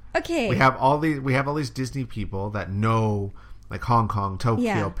 okay, we have all these Disney people that know like Hong Kong,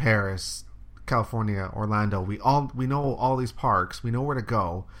 Tokyo, Paris, California, Orlando. We know all these parks. We know where to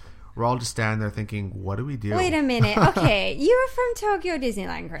go. We're all just standing there thinking, what do we do? Wait a minute. Okay, you were from Tokyo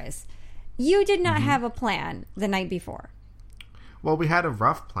Disneyland, Chris. You did not have a plan the night before. Well, we had a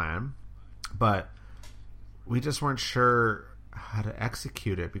rough plan, but we just weren't sure how to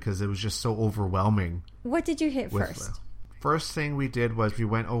execute it because it was just so overwhelming. What did you hit first? First thing we did was we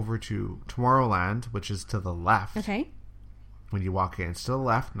went over to Tomorrowland, which is to the left. Okay. When you walk in, it's to the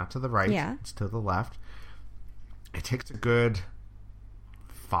left, not to the right. Yeah. It's to the left. It takes a good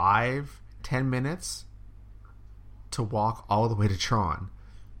 5-10 minutes to walk all the way to Tron.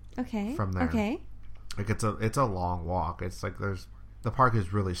 Okay. From there. Okay. Like it's a long walk. It's like the park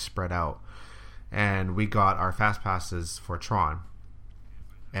is really spread out. And we got our fast passes for Tron.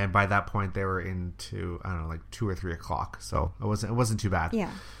 And by that point they were into, I don't know, like 2 or 3 o'clock. So it wasn't too bad.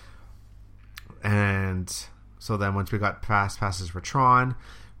 Yeah. And so then once we got fast passes for Tron,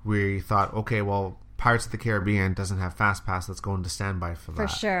 we thought, okay, well, Pirates of the Caribbean doesn't have fast pass. Let's go into standby for that.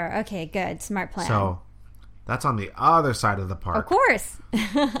 For sure. Okay, good. Smart plan. So that's on the other side of the park. Of course.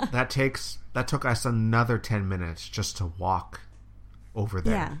 That took us another 10 minutes just to walk over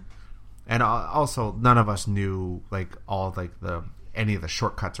there. Yeah. And also, none of us knew any of the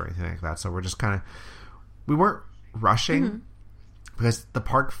shortcuts or anything like that. So we're just we weren't rushing because the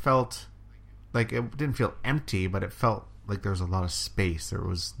park felt like it didn't feel empty, but it felt like there was a lot of space. There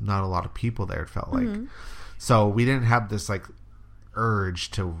was not a lot of people there, it felt like. So we didn't have this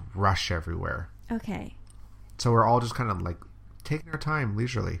urge to rush everywhere. Okay. So we're all just taking our time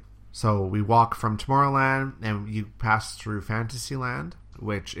leisurely. So we walk from Tomorrowland and you pass through Fantasyland,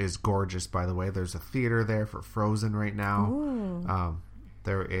 which is gorgeous, by the way. There's a theater there for Frozen right now.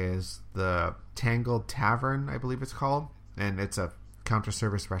 There is the Tangled Tavern, I believe it's called, and it's a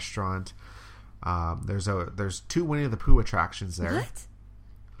counter-service restaurant. There's 2 Winnie the Pooh attractions there.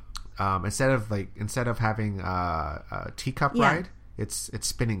 What? Instead of having a teacup ride, it's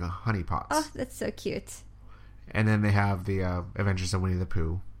spinning a honey pot. Oh, that's so cute. And then they have the Adventures of Winnie the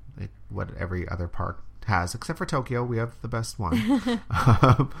Pooh, like what every other park has, except for Tokyo. We have the best one.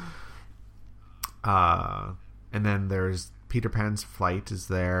 And then there's Peter Pan's Flight is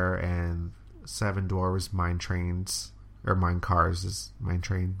there, and Seven Dwarfs Mine Trains or Mine Cars is Mine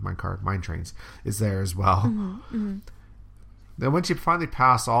Trains is there as well. Then once you finally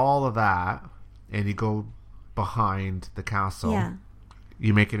pass all of that and you go behind the castle,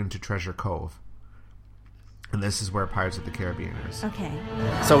 you make it into Treasure Cove. And this is where Pirates of the Caribbean is. Okay.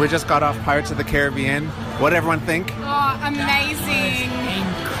 So we just got off Pirates of the Caribbean. What did everyone think? Oh, amazing.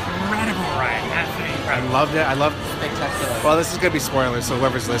 Incredible ride. Absolutely incredible. I loved it. I loved Spectacular. Well, this is going to be spoilers, so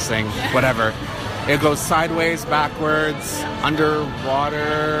whoever's listening, whatever. It goes sideways, backwards,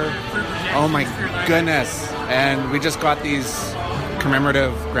 underwater. Oh my goodness. And we just got these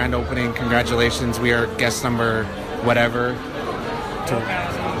commemorative grand opening. Congratulations. We are guest number whatever.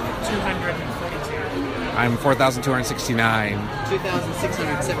 4,242. I'm 4,269.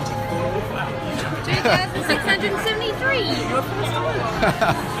 2,674. 2,673.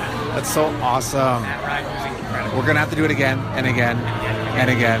 That's so awesome. That ride was incredible. We're going to have to do it again and again and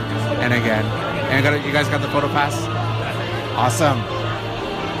again and again. And you guys got the photo pass? Awesome.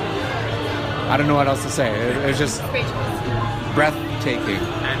 I don't know what else to say. It was just breathtaking.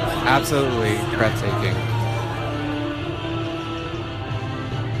 Absolutely breathtaking.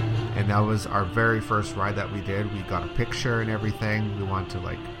 And that was our very first ride that we did. We got a picture and everything. We want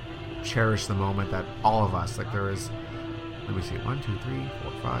to cherish the moment that all of us, there was, let me see, 1, 2, 3,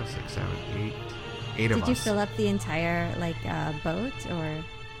 4, 5, 6, 7, 8 of us. Did you fill up the entire boat or?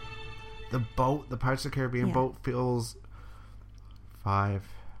 The boat, the Pirates of the Caribbean boat fills 5,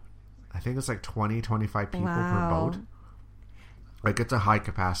 I think it's 20, 25 people per boat. It's a high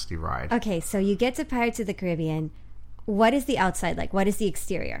capacity ride. Okay, so you get to Pirates of the Caribbean. What is the outside like? What is the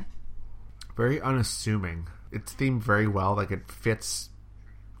exterior? Very unassuming. It's themed very well. It fits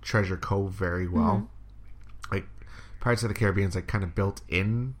Treasure Cove very well. Pirates of the Caribbean is kind of built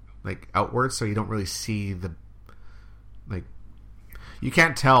in outwards, so you don't really see the you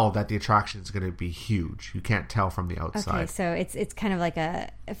can't tell that the attraction is going to be huge. You can't tell from the outside. Okay, so it's kind of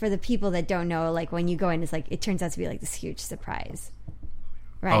for the people that don't know, when you go in, it's it turns out to be this huge surprise,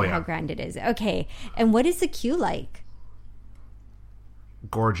 right? Oh, yeah. How grand it is. Okay, and what is the queue like?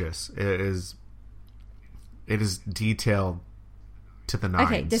 Gorgeous. It is detailed to the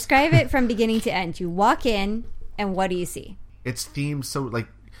nines. Okay, describe it from beginning to end. You walk in, and what do you see? It's themed so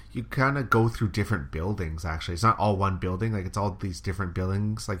you kind of go through different buildings. Actually, it's not all one building. It's all these different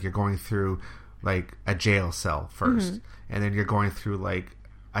buildings. You're going through a jail cell first, and then you're going through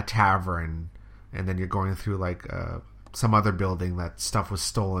a tavern, and then you're going through some other building that stuff was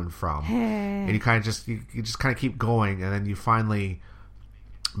stolen from, and you kind of just you just kind of keep going, and then you finally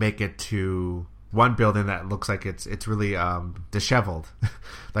make it to one building that looks like it's really disheveled.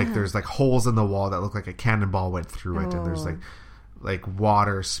 There's holes in the wall that look like a cannonball went through it, and there's like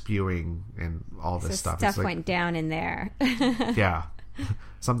water spewing and all this So stuff. stuff It's like, went down in there. yeah,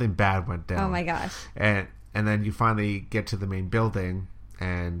 something bad went down. Oh my gosh. And then you finally get to the main building,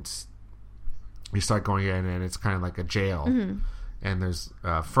 and you start going in, and it's kind of like a jail. And there's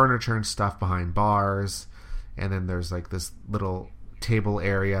furniture and stuff behind bars, and then there's like this little table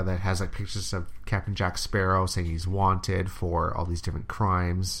area that has like pictures of Captain Jack Sparrow saying he's wanted for all these different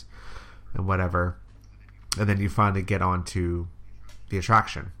crimes and whatever. And then you finally get onto the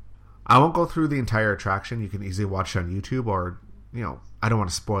attraction. I won't go through the entire attraction. You can easily watch it on YouTube, or I don't want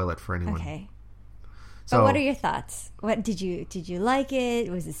to spoil it for anyone. Okay. So But what are your thoughts? What did you like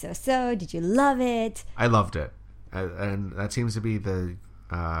it? Was it so? Did you love it? I loved it, and that seems to be the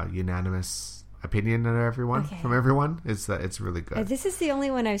unanimous opinion of everyone. Okay. From everyone is that it's really good. This is the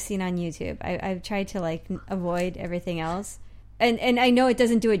only one I've seen on YouTube. I've tried to like avoid everything else, and I know it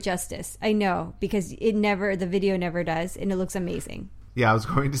doesn't do it justice. I know, because the video never does, and it looks amazing. Yeah, I was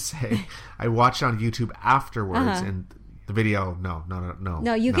going to say I watched it on YouTube afterwards, and the video. No.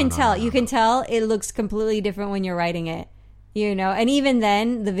 No, you can tell. You can tell it looks completely different when you're writing it. And even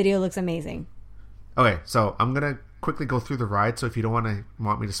then, the video looks amazing. Okay, so I'm gonna quickly go through the ride. So if you don't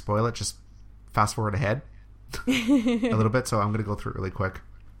want me to spoil it, just fast forward ahead a little bit. So I'm gonna go through it really quick.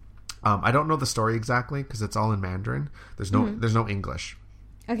 I don't know the story exactly because it's all in Mandarin. There's no English.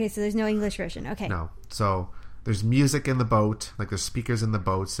 Okay, so there's no English version. Okay. No. So there's music in the boat, like there's speakers in the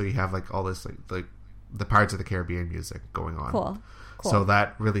boat, so you have like all this like the Pirates of the Caribbean music going on. Cool. So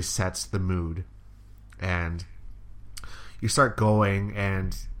that really sets the mood. And you start going,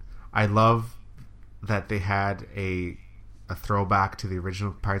 and I love that they had a throwback to the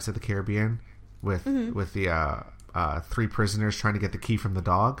original Pirates of the Caribbean with the three prisoners trying to get the key from the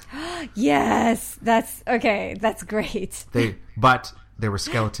dog. Yes, that's okay. That's great. But they were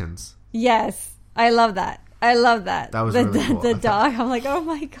skeletons. Yes, I love that. That was the, really cool. The dog. I'm like, oh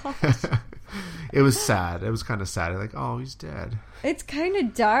my gosh. It was sad. It was kind of sad. Like, oh, he's dead. It's kind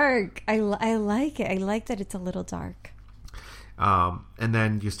of dark. I like it. I like that it's a little dark. And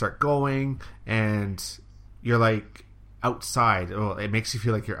then you start going, and you're like outside. Well, it makes you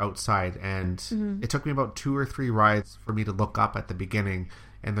feel like you're outside. And it took me about 2 or 3 rides for me to look up at the beginning.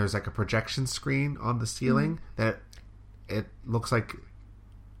 And there's like a projection screen on the ceiling that it looks like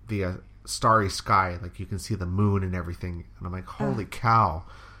the starry sky. Like you can see the moon and everything. And I'm like, holy cow.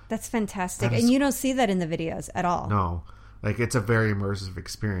 That's fantastic. And you don't see that in the videos at all. No. Like, it's a very immersive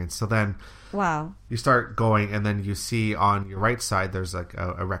experience. So then Wow. you start going, and then you see on your right side there's like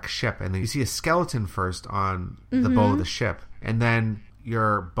a wrecked ship, and then you see a skeleton first on the bow of the ship, and then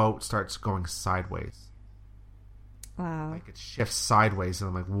your boat starts going sideways. Wow. Like, it shifts sideways, and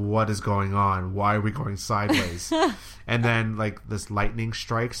I'm like, what is going on? Why are we going sideways? And then like this lightning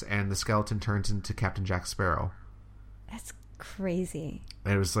strikes, and the skeleton turns into Captain Jack Sparrow. That's crazy.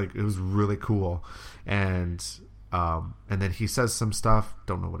 And it was really cool. And then he says some stuff,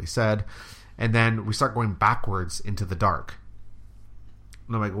 don't know what he said, and then we start going backwards into the dark,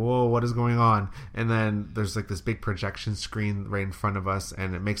 and I'm like, whoa, what is going on? And then there's like this big projection screen right in front of us,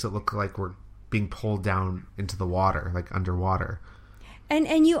 and it makes it look like we're being pulled down into the water, like underwater.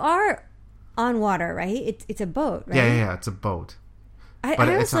 And you are on water, right? It's a boat, right? Yeah, it's a boat.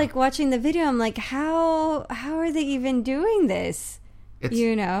 I was like watching the video, I'm like, how are they even doing this? It's,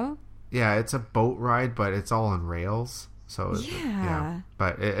 yeah, it's a boat ride, but it's all on rails. So Yeah.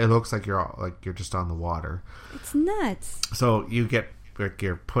 But it looks like you're just on the water. It's nuts. So you get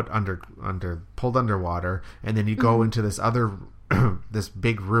you're put pulled underwater, and then you go into this other this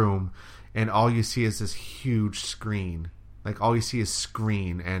big room, and all you see is this huge screen. Like all you see is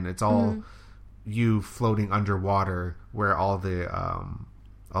screen, and it's all you floating underwater, where all the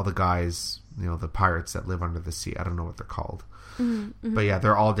guys, the pirates that live under the sea. I don't know what they're called. But yeah,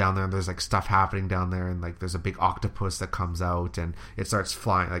 they're all down there, and there's like stuff happening down there, and like there's a big octopus that comes out, and it starts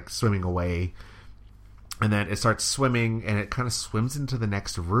flying, like swimming away, and then it starts swimming, and it kind of swims into the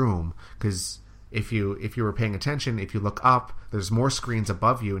next room, because if you were paying attention, if you look up, there's more screens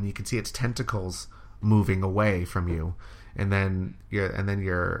above you, and you can see its tentacles moving away from you, and then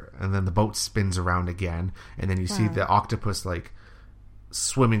the boat spins around again, and then you see the octopus like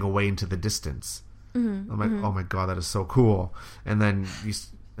swimming away into the distance. I'm like, oh my god, that is so cool. And then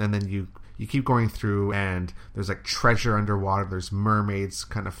you keep going through, and there's like treasure underwater. There's mermaids,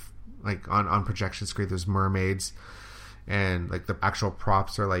 kind of like on projection screen. There's mermaids, and like the actual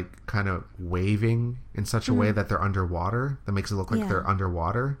props are like kind of waving in such a way that they're underwater. That makes it look like they're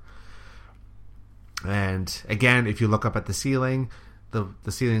underwater. And again, if you look up at the ceiling, the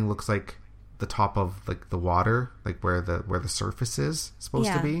ceiling looks like the top of like the water, like where the surface is supposed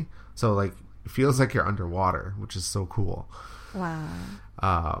to be. So like, it feels like you're underwater, which is so cool.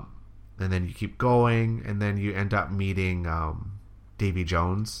 Wow. And then you keep going, and then you end up meeting Davy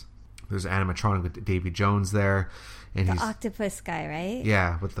Jones. There's an animatronic with Davy Jones there, and The he's octopus guy, right?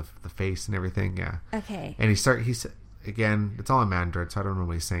 yeah, with the face and everything. Yeah. Okay. And he's again, it's all in Mandarin, so I don't know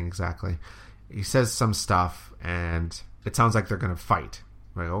what he's saying exactly. He says some stuff, and it sounds like they're gonna fight.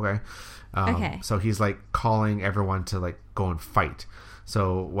 Like, okay. Okay. So he's like calling everyone to like go and fight.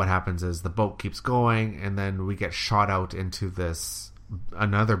 So what happens is the boat keeps going, and then we get shot out into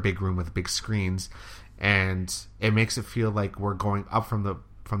another big room with big screens, and it makes it feel like we're going up from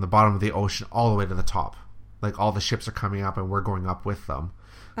the bottom of the ocean all the way to the top. Like all the ships are coming up, and we're going up with them.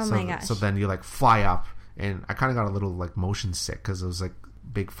 Oh my gosh. So then you like fly up, and I kind of got a little like motion sick because it was like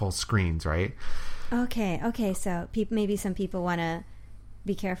big full screens, right? Okay. So maybe some people want to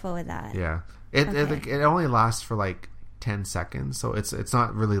be careful with that. Yeah. It only lasts for like 10 seconds, so it's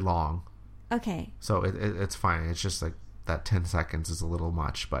not really long. Okay. So it's fine. It's just like that 10 seconds is a little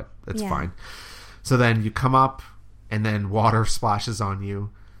much, but it's Yeah. fine. So then you come up, and then water splashes on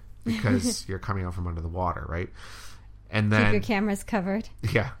you because you're coming out from under the water, right? And Keep then your cameras covered.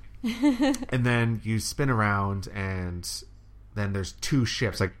 yeah. And then you spin around, and then there's two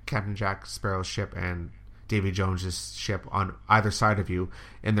ships, like Captain Jack Sparrow's ship and Davy Jones's ship on either side of you,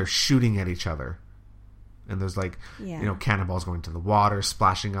 and they're shooting at each other. And there's like, Yeah. cannonballs going to the water,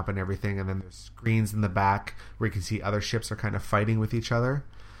 splashing up and everything. And then there's screens in the back where you can see other ships are kind of fighting with each other.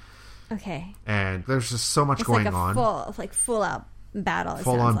 Okay. And there's just so much It's going like a on. full out battle. it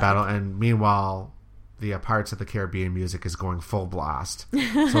Full sounds on like. battle. And meanwhile, the Pirates of the Caribbean music is going full blast.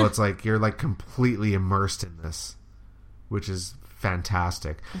 So it's like you're like completely immersed in this, which is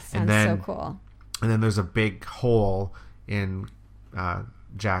fantastic. That sounds And then so cool. And then there's a big hole in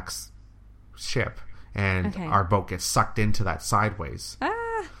Jack's ship, and Okay. our boat gets sucked into that sideways.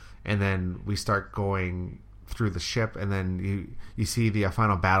 Ah. And then we start going through the ship, and then you see the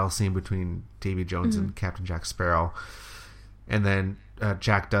final battle scene between Davy Jones Mm-hmm. and Captain Jack Sparrow. And then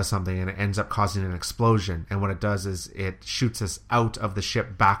Jack does something, and it ends up causing an explosion. And what it does is it shoots us out of the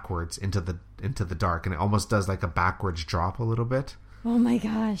ship backwards into the dark, and it almost does like a backwards drop a little bit. Oh my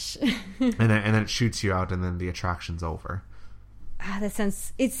gosh. And then it shoots you out, and then the attraction's over.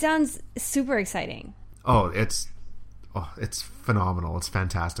 It sounds super exciting. It's phenomenal. It's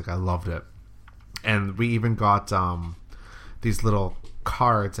fantastic. I loved it. And we even got these little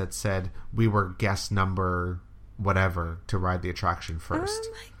cards that said we were guest number whatever to ride the attraction first.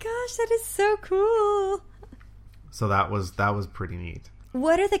 Oh my gosh, that is so cool. So that was pretty neat.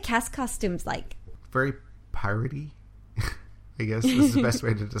 What are the cast costumes like? Very piratey, I guess is the best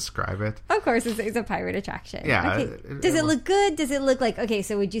way to describe it. Of course, it's a pirate attraction. Yeah, Okay. Does it look good? Does it look like... Okay,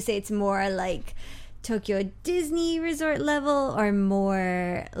 so would you say it's more like Tokyo Disney Resort level, or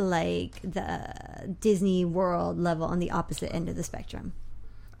more like the Disney World level on the opposite end of the spectrum?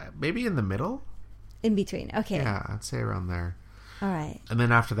 Maybe in the middle? In between. Okay. Yeah, I'd say around there. All right. And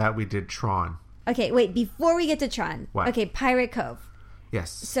then after that, we did Tron. Okay, wait. Before we get to Tron. What? Okay, Pirate Cove. Yes.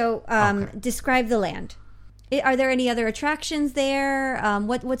 So, Okay. describe the land. Are there any other attractions there?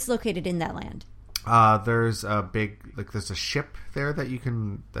 What's located in that land? There's a big, there's a ship there that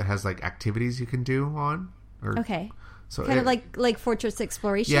has like activities you can do on. Okay. So Kind of like Fortress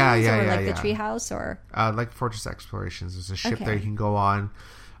Explorations, Yeah, or yeah, like yeah. the Treehouse, or like Fortress Explorations. There's a ship Okay. there you can go on.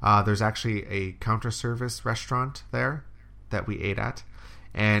 There's actually a counter service restaurant there that we ate at,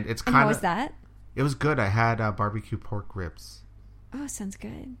 and it's and kind how of was that? It was good. I had barbecue pork ribs, Oh, sounds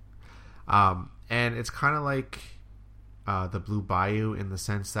good. and it's kind of like the Blue Bayou in the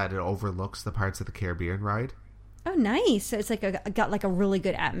sense that it overlooks the Pirates of the Caribbean ride. Oh, nice. So it's like got like a really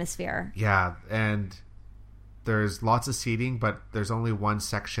good atmosphere. Yeah, and there's lots of seating, but there's only one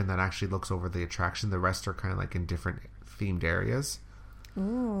section that actually looks over the attraction. The rest are kind of like in different themed areas.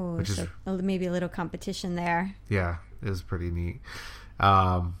 Ooh, Which is- so maybe a little competition there. Yeah, it was pretty neat.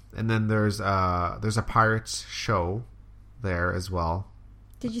 And then there's a pirates show there as well.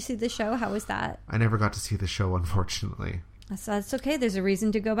 Did you see the show? How was that? I never got to see the show, unfortunately. So that's okay. There's a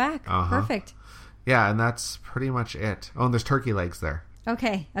reason to go back. Uh-huh. Perfect. Yeah, and that's pretty much it. Oh, and there's turkey legs there.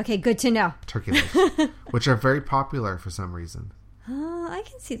 Okay. Good to know. Turkey legs, which are very popular for some reason. I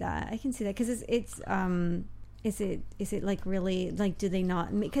can see that. Because is it like really, like, do they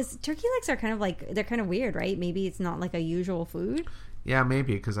not, because turkey legs are kind of like, they're kind of weird, right? Maybe it's not like a usual food. Yeah,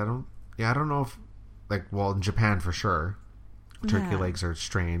 maybe, because I don't know if, in Japan for sure, turkey Yeah. legs are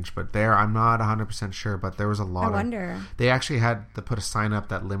strange, but there I'm not 100% sure, but there was a lot I of... wonder. They actually had to put a sign up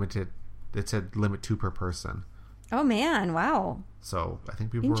that said limit 2 per person. Oh man, wow. So I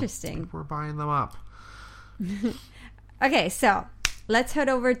think people Interesting. were buying them up. Okay, so let's head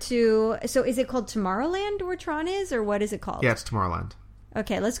over to. So, is it called Tomorrowland where Tron is, or what is it called? Yeah, it's Tomorrowland.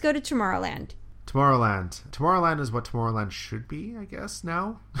 Okay, let's go to Tomorrowland. Tomorrowland is what Tomorrowland should be, I guess.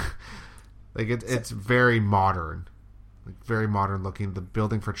 Now, like it's very modern, like very modern looking. The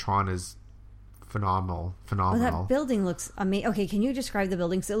building for Tron is phenomenal. Oh, that building looks amazing. Okay, can you describe the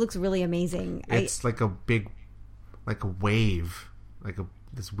building? 'Cause it looks really amazing. It's like a big, like a wave,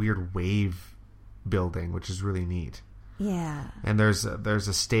 this weird wave building, which is really neat. Yeah. And there's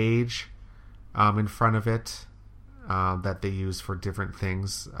a stage in front of it that they use for different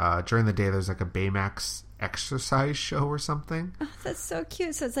things. During the day, there's like a Baymax exercise show or something. Oh, that's so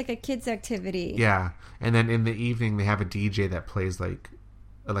cute. So it's like a kids' activity. Yeah. And then in the evening, they have a DJ that plays like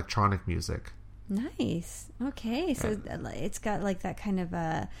electronic music. Nice. Okay, so it's got like that kind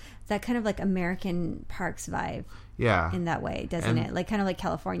of like American Parks vibe. Yeah. In that way, doesn't it? Like kind of like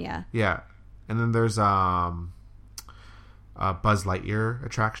California. Yeah. And then there's a Buzz Lightyear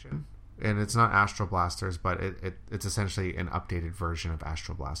attraction, and it's not Astro Blasters, but it's essentially an updated version of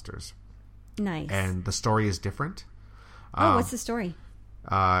Astro Blasters. Nice. And the story is different. What's the story?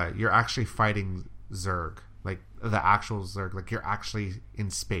 You're actually fighting Zurg, like the actual Zurg, like you're actually in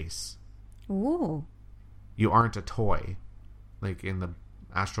space. Ooh. You aren't a toy, like in the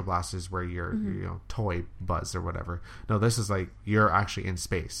Astro Blasters where you're toy Buzz or whatever. No, this is like you're actually in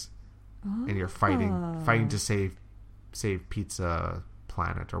space, and you're fighting to save Pizza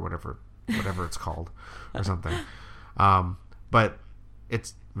Planet or whatever it's called or something. But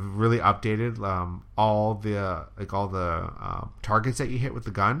it's really updated. All the targets that you hit with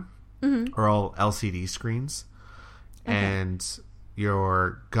the gun are all LCD screens, and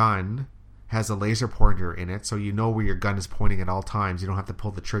your gun has a laser pointer in it, so you know where your gun is pointing at all times. You don't have to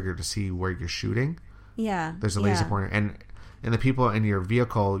pull the trigger to see where you're shooting. Yeah. There's a laser pointer. And the people in your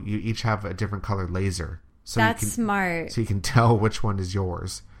vehicle, you each have a different colored laser. So that's smart. So you can tell which one is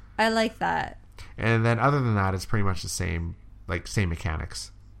yours. I like that. And then other than that, it's pretty much the same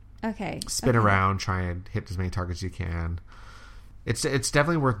mechanics. Okay. Spin around, try and hit as many targets as you can. It's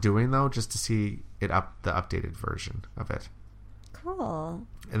definitely worth doing, though, just to see the updated version of it. Cool.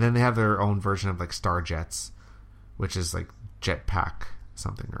 And then they have their own version of like Star Jets, which is like jetpack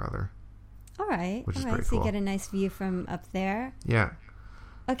something or other. All right. Which is pretty pretty cool. cool. So you get a nice view from up there. Yeah.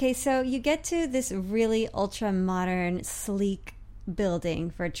 Okay, so you get to this really ultra modern, sleek building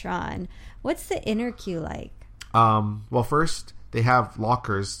for Tron. What's the inner queue like? Well, first they have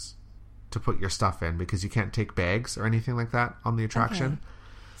lockers to put your stuff in because you can't take bags or anything like that on the attraction. Okay.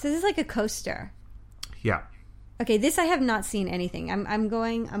 So this is like a coaster. Yeah. Okay, this I have not seen anything.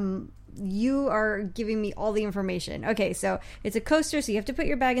 You are giving me all the information. Okay, so it's a coaster, so you have to put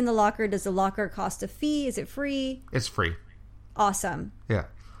your bag in the locker. Does the locker cost a fee? Is it free? It's free. Awesome. Yeah.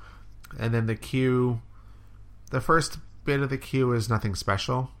 And then the queue, the first bit of the queue is nothing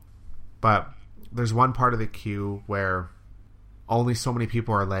special, but there's one part of the queue where only so many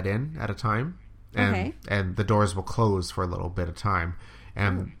people are let in at a time, and the doors will close for a little bit of time,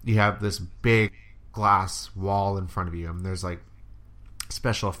 and you have this big glass wall in front of you, and there's like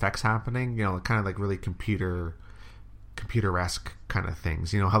special effects happening, kind of like really computer-esque kind of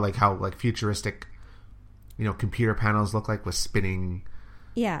things, how futuristic computer panels look like with spinning,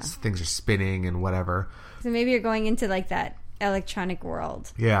 things are spinning and whatever. So maybe you're going into like that electronic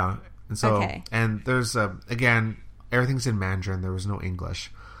world. Yeah. And so and there's again, everything's in Mandarin. There was no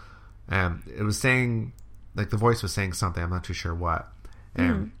English. It was saying, like, the voice was saying something, I'm not too sure what,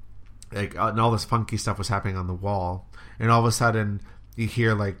 and and all this funky stuff was happening on the wall, and all of a sudden you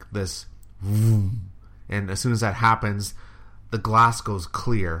hear like this vroom, and as soon as that happens, the glass goes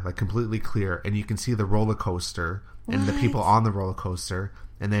clear, like completely clear, and you can see the roller coaster and the people on the roller coaster,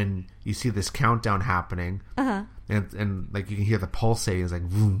 and then you see this countdown happening, and like you can hear the pulsating. It's like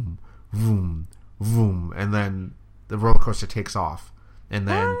vroom, vroom, vroom, and then the roller coaster takes off, and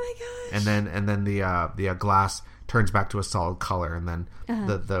then oh my gosh. and then the glass turns back to a solid color, and then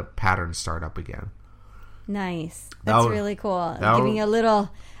the patterns start up again. Nice. That's really cool. Giving you a little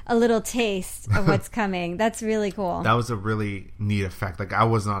taste of what's coming. That's really cool. That was a really neat effect. Like, I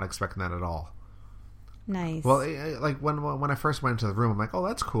was not expecting that at all. Nice. Well, like when I first went into the room, I'm like, oh,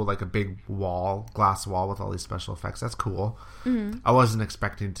 that's cool. Like a big glass wall with all these special effects. That's cool. Mm-hmm. I wasn't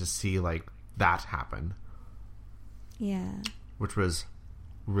expecting to see like that happen. Yeah. Which was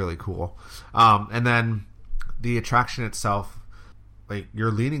really cool. And then the attraction itself, like,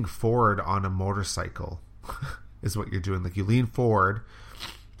 you're leaning forward on a motorcycle is what you're doing. Like, you lean forward,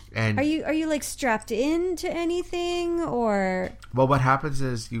 and are you like strapped into anything, or? Well, what happens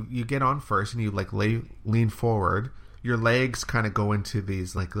is you get on first, and you like lean forward. Your legs kind of go into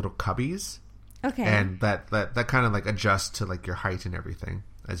these like little cubbies, Okay. And that kind of like adjusts to like your height and everything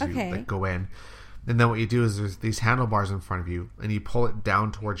as you Okay. like go in. And then what you do is there's these handlebars in front of you, and you pull it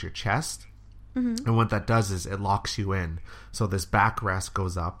down towards your chest. Mm-hmm. And what that does is it locks you in. So this backrest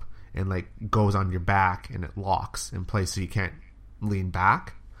goes up and like goes on your back, and it locks in place so you can't lean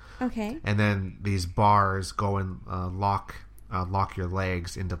back. Okay. And then these bars go and lock your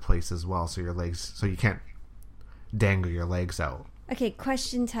legs into place as well, so you can't dangle your legs out. Okay,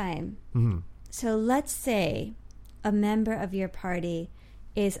 question time. Mm-hmm. So let's say a member of your party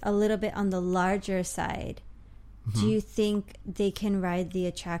is a little bit on the larger side. Do you think they can ride the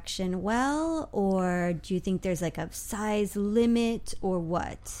attraction well, or do you think there's like a size limit, or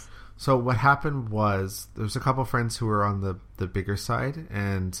what? So what happened was there's a couple friends who were on the bigger side,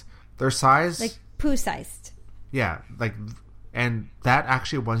 and their size, Like poo sized. yeah, like, and that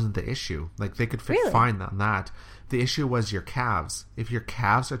actually wasn't the issue. Like they could fit Really? fine on that. The issue was your calves. If your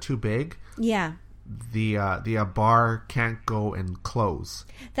calves are too big, Yeah. the bar can't go and close.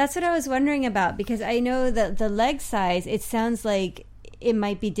 That's what I was wondering about, because I know that the leg size, it sounds like it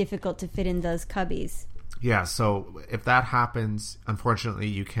might be difficult to fit in those cubbies. Yeah, so if that happens, unfortunately,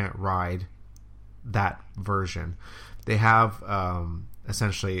 you can't ride that version. They have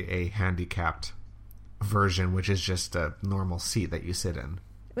essentially a handicapped version, which is just a normal seat that you sit in.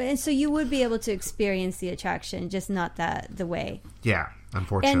 And so you would be able to experience the attraction, just not the way. Yeah,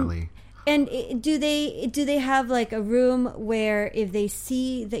 unfortunately. And do they have like a room where if they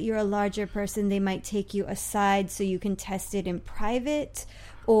see that you're a larger person, they might take you aside so you can test it in private,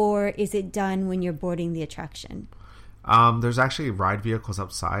 or is it done when you're boarding the attraction? There's actually ride vehicles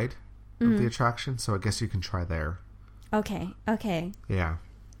outside of the attraction, so I guess you can try there. Okay, Yeah.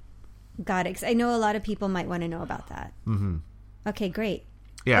 got it. 'Cause I know a lot of people might want to know about that. Mm-hmm. Okay, great.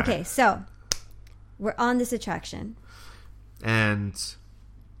 Yeah. Okay, so we're on this attraction. And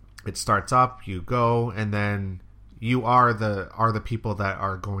it starts up, you go, and then you are the people that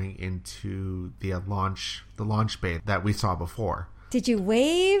are going into the launch bay that we saw before. Did you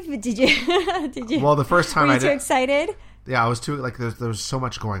wave? Did you? Well, the first time Were I you too did, excited? yeah, I was too like there's so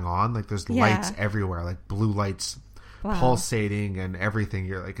much going on. Like there's Yeah. lights everywhere, like blue lights Wow. pulsating and everything.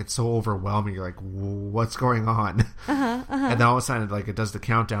 You're like, it's so overwhelming. You're like, what's going on? And then all of a sudden, like it does the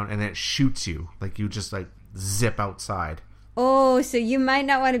countdown and it shoots you. Like you just like zip outside. Oh, so you might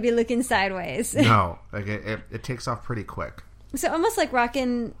not want to be looking sideways. No, like it takes off pretty quick. So almost like rock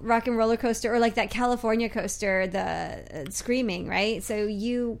and roller coaster, or like that California coaster, the Screaming, right? So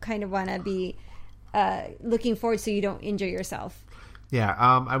you kind of want to be looking forward so you don't injure yourself. Yeah,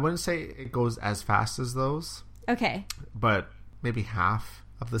 I wouldn't say it goes as fast as those, Okay. but maybe half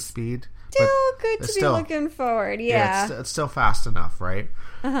of the speed. Still But good to it's be still- looking forward. Yeah. it's still fast enough, right?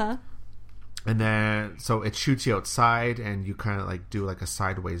 Uh-huh. And then so it shoots you outside, and you kind of like do like a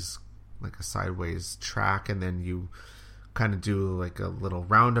sideways track, and then you kind of do like a little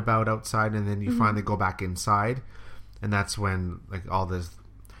roundabout outside, and then you finally go back inside, and that's when like all this.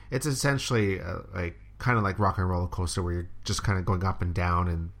 It's essentially like kind of like Rock and Roller Coaster, where you're just kind of going up and down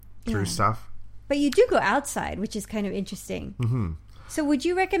and through Yeah. stuff. But you do go outside, which is kind of interesting. Mm-hmm. So would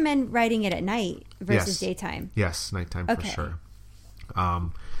you recommend riding it at night versus Yes. daytime? Yes, nighttime Okay. for sure.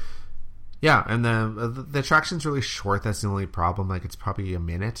 Yeah, and then the attraction's really short. That's the only problem. Like it's probably a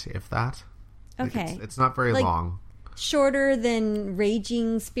minute, if that. Like, Okay. it's not very Like- long. Shorter than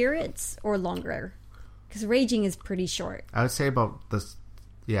Raging Spirits or longer? Because Raging is pretty short. I would say about this.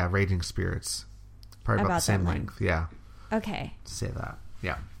 Yeah, Raging Spirits, probably about About the same that length. Yeah, Okay. to say that.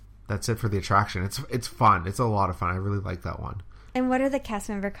 Yeah, that's it for the attraction. It's fun. It's a lot of fun. I really like that one. And what are the cast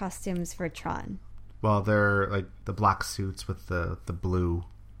member costumes for Tron? Well, they're like the black suits with the blue,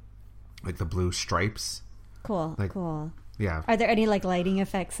 like the blue stripes. Cool. Like- Cool. Yeah, Are there any like lighting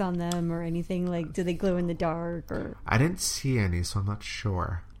effects on them or anything? Like, do they glow in the dark or? I didn't see any, so I'm not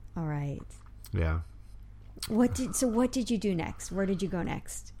sure. All right. Yeah. What did you do next? Where did you go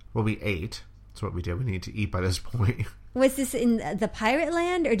next? Well, we ate. That's what we did. We need to eat by this point. Was this in the Pirate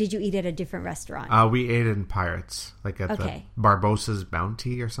Land, or did you eat at a different restaurant? We ate in Pirates, like at Okay. the Barbossa's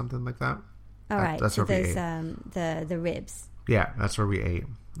Bounty or something like that. All right. That's So where we there's ate. the ribs. Yeah, that's where we ate.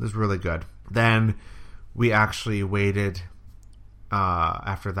 It was really good. Then we actually waited.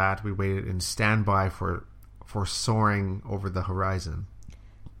 After that, we waited in standby for soaring over the horizon.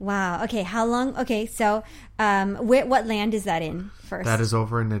 Wow. Okay. How long? Okay. So, what land is that in first? That is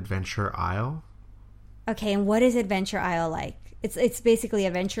over in Adventure Isle. Okay. And what is Adventure Isle like? It's basically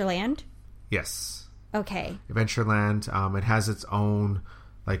Adventureland. Yes, Okay. Adventureland. It has its own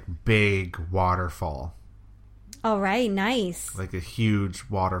like big waterfall, All right. Nice. like a huge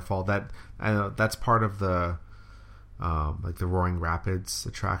waterfall. That's part of the like the Roaring Rapids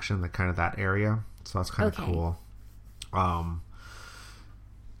attraction, like kind of that area. So that's kind of Okay. cool.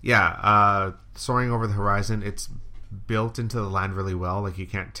 Soaring over the horizon, it's built into the land really well. Like you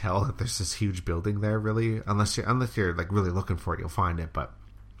can't tell that there's this huge building there, really, unless you're like really looking for it, you'll find it. But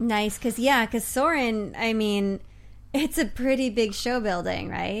Nice, because Soarin', I mean, it's a pretty big show building,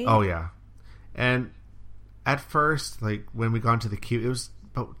 right? oh yeah, and at first, like when we got into the queue, it was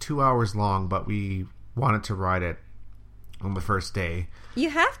about 2 hours long, but we wanted to ride it on the first day, You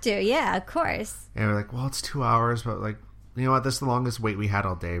have to, yeah, of course. and we're like, well, it's 2 hours, but like, you know what, this is the longest wait we had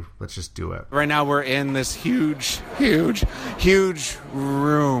all day. Let's just do it. Right now we're in this huge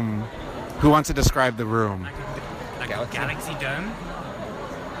room. Who wants to describe the room? Like a galaxy dome,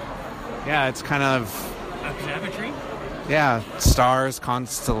 Yeah, it's kind of, observatory. yeah, stars,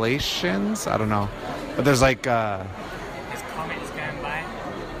 constellations. I don't know. But there's like There's comets going by.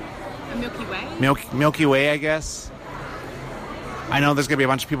 A Milky Way. Milky Way, I guess. I know there's going to be a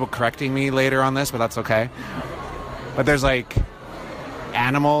bunch of people correcting me later on this, but that's okay. But there's like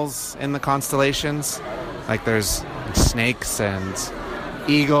animals in the constellations. Like there's snakes and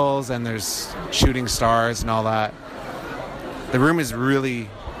eagles, and there's shooting stars and all that. The room is really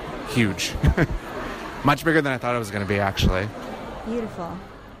huge. Much bigger than I thought it was going to be, actually. Beautiful.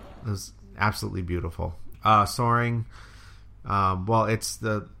 It was absolutely beautiful. Soaring, well, it's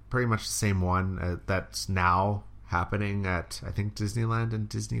the pretty much the same one that's now happening at, I think, Disneyland and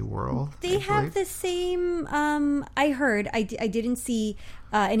Disney World. They have the same, I heard, I didn't see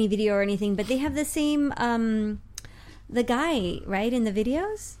any video or anything, but they have the same, the guy, right, in the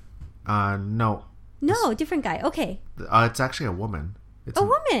videos? No, No, different guy. Okay. it's actually a woman. It's A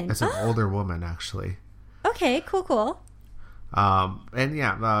woman? It's an Ah. older woman, actually. Okay, cool. And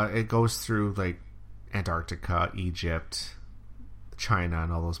yeah, it goes through like Antarctica, Egypt, China,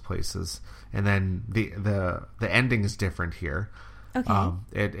 and all those places. And then the ending is different here. Okay.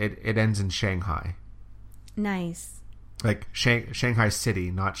 It ends in Shanghai, Nice. like Shanghai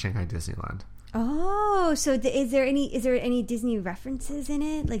City, not Shanghai Disneyland. Oh, so is there any Disney references in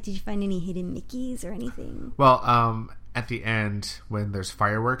it? Like, did you find any hidden Mickeys or anything? Well, at the end when there's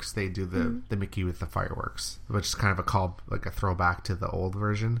fireworks, they do Mm-hmm. the Mickey with the fireworks, which is kind of like a throwback to the old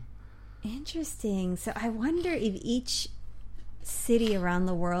version. Interesting. So I wonder if each city around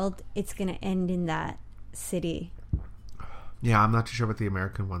the world, it's going to end in that city. Yeah, I'm not too sure what the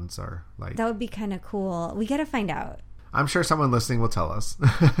American ones are like. That would be kind of cool. We got to find out. I'm sure someone listening will tell us.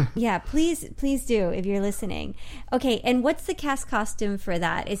 Yeah, please do if you're listening. Okay, and what's the cast costume for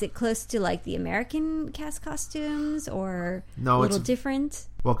that? Is it close to like the American cast costumes or No, a little it's- different?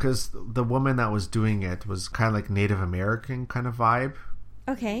 Well, because the woman that was doing it was kind of like Native American kind of vibe.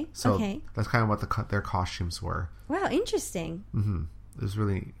 Okay, So okay. that's kind of what their costumes were. Wow, interesting. It was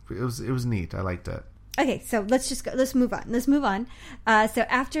really, it was neat. I liked it. Okay, so let's move on. So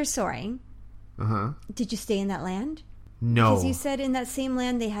after Soaring, did you stay in that land? No, Because you said in that same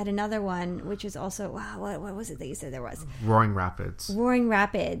land they had another one, which was also, wow, what was it that you said there was? Roaring Rapids. Roaring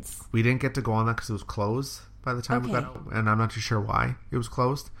Rapids. We didn't get to go on that because it was closed by the time we got Okay. out, and I'm not too sure why it was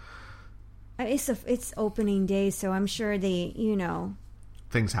closed. It's opening day, so I'm sure they,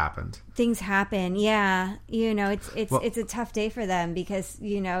 Things happened. things happen. Yeah, Well- it's a tough day for them because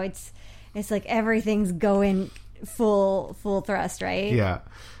it's like everything's going full thrust, right? Yeah.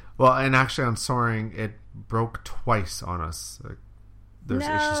 Well, and actually on Soaring, it broke twice on us. Like, there's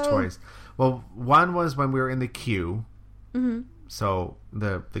issues No. twice. Well, one was when we were in the queue. So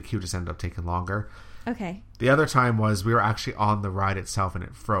the queue just ended up taking longer. Okay. The other time was we were actually on the ride itself and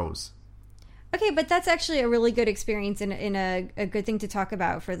it froze. Okay, but that's actually a really good experience and a good thing to talk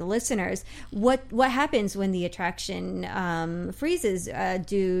about for the listeners. What happens when the attraction freezes?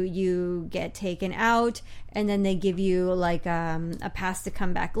 Do you get taken out and then they give you like a pass to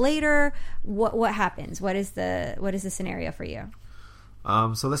come back later? What happens? What is the scenario for you?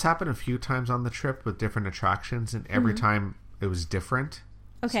 So this happened a few times on the trip with different attractions, and every time it was different.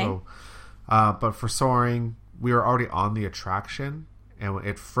 Okay. So, but for Soaring, we were already on the attraction, and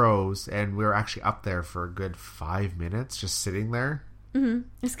it froze, and we were actually up there for a good 5 minutes, just sitting there.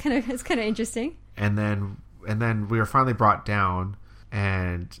 It's kind of interesting. And then we were finally brought down,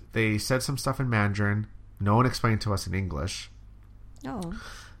 and they said some stuff in Mandarin. No one explained to us in English. Oh,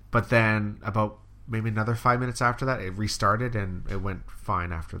 But then about maybe another 5 minutes after that, it restarted, and it went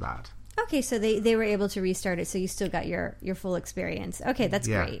fine after that. okay. So they were able to restart it, so you still got your full experience. Okay, that's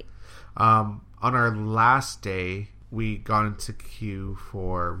Yeah. great. On our last day, we got into queue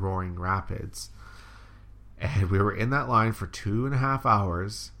for Roaring Rapids, and we were in that line for 2.5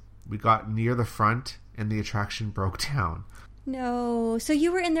 hours. We got near the front, and the attraction broke down. No. So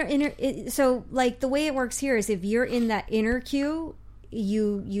you were in their inner... So, like, the way it works here is if you're in that inner queue,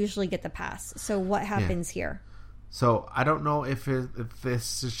 you usually get the pass. So what happens here? So I don't know if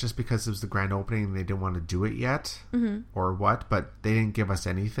this is just because it was the grand opening and they didn't want to do it yet or what, but they didn't give us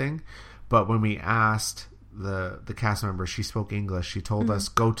anything. But when we asked the cast member, she spoke English. She told us,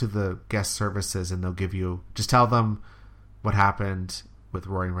 go to the guest services and they'll give you... Just tell them what happened with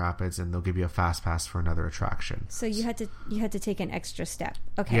Roaring Rapids and they'll give you a fast pass for another attraction. So you had to take an extra step.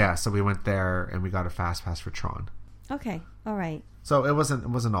 Okay. Yeah, so we went there and we got a fast pass for Tron. Okay. All right. So it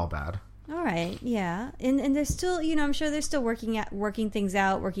wasn't all bad. All right, yeah, and they're still, you know, I'm sure they're still working things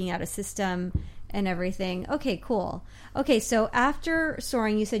out, working out a system and everything. Okay, cool. Okay, so after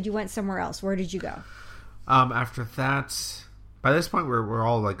Soaring, you said you went somewhere else. Where did you go? After that, by this point, we're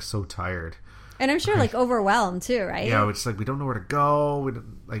all like so tired, and I'm sure like overwhelmed too, right? Yeah, it's like we don't know where to go. We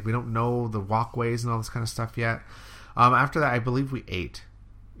don't know the walkways and all this kind of stuff yet. After that, I believe we ate.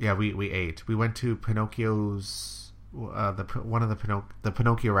 Yeah, we ate. We went to Pinocchio's. The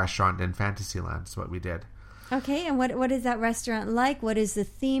Pinocchio restaurant in Fantasyland is what we did. Okay, and what is that restaurant like? What is the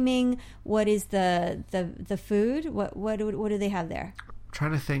theming? What is the food? What do they have there? I'm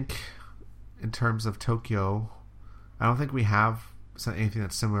trying to think in terms of Tokyo. I don't think we have anything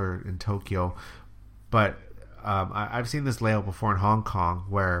that's similar in Tokyo, but I've seen this layout before in Hong Kong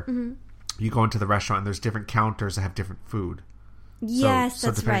where you go into the restaurant and there's different counters that have different food. Yes,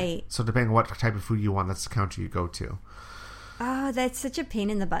 that's right. So depending on what type of food you want, that's the counter you go to. Oh, that's such a pain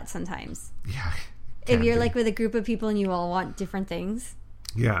in the butt sometimes. Yeah. If you're like with a group of people and you all want different things.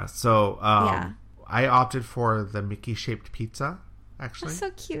 Yeah. So I opted for the Mickey-shaped pizza, actually. Oh, so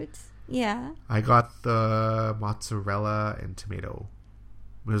cute. Yeah. I got the mozzarella and tomato.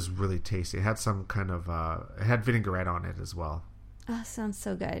 It was really tasty. It had some kind of... it had vinaigrette on it as well. Oh, sounds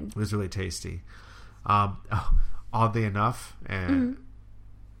so good. It was really tasty. Oddly enough, and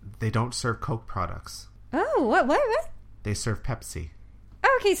they don't serve Coke products. Oh, what? They serve Pepsi.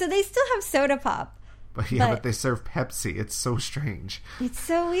 Okay, so they still have soda pop. But they serve Pepsi. It's so strange. It's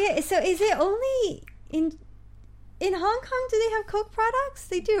so weird. So is it only in Hong Kong do they have Coke products?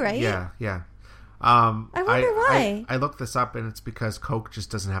 They do, right? Yeah. I wonder why. I looked this up, and it's because Coke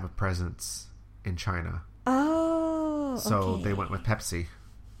just doesn't have a presence in China. Oh, so okay. they went with Pepsi.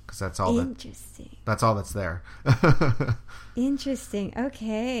 Because that's all. Interesting. That's all that's there. Interesting.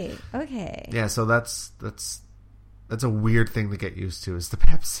 Okay. Yeah. So that's a weird thing to get used to is the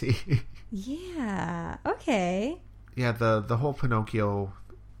Pepsi. Yeah. Okay. Yeah. The whole Pinocchio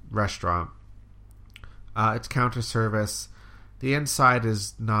restaurant. It's counter service. The inside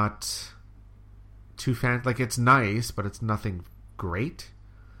is not too fancy. Like it's nice, but it's nothing great.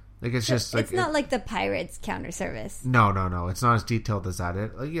 Like it's just like it's not like the Pirates counter service. No. It's not as detailed as that.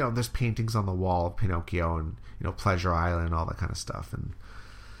 There's paintings on the wall of Pinocchio and Pleasure Island and all that kind of stuff, and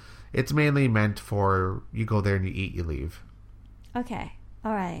it's mainly meant for you go there and you eat, you leave. Okay,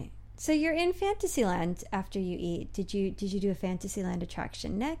 all right. So you're in Fantasyland after you eat. Did you do a Fantasyland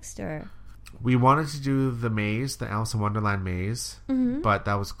attraction next, or? We wanted to do the maze, the Alice in Wonderland maze, but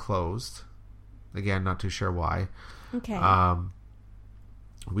that was closed. Again, not too sure why. Okay.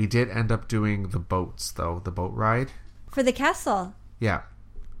 We did end up doing the boats, though. The boat ride. For the castle? Yeah.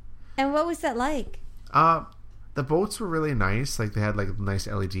 And what was that like? The boats were really nice. Like, they had, like, nice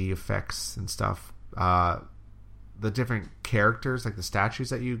LED effects and stuff. The different characters, like the statues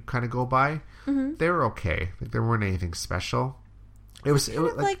that you kind of go by, they were okay. Like, there weren't anything special. It was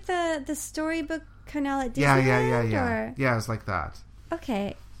like the storybook canal at Yeah. Disneyland? Yeah, it was like that.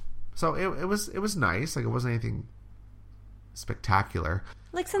 Okay. So it was nice. Like, it wasn't anything spectacular.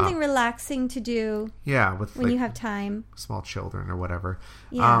 Like something relaxing to do. Yeah, with when you have time. Small children or whatever.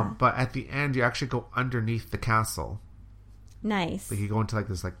 Yeah. But at the end, you actually go underneath the castle. Nice. Like you go into like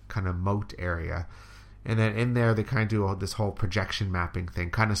this like kind of moat area, and then in there they kind of do this whole projection mapping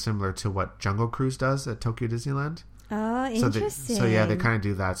thing, kind of similar to what Jungle Cruise does at Tokyo Disneyland. Oh, interesting. So yeah, they kind of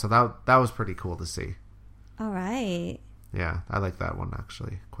do that. So that was pretty cool to see. All right. Yeah, I like that one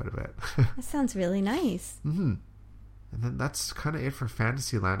actually quite a bit. That sounds really nice. Mm-hmm. And then that's kind of it for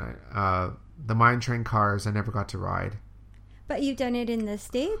Fantasyland. The mine train cars, I never got to ride. But you've done it in the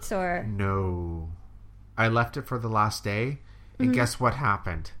States, or? No. I left it for the last day, and guess what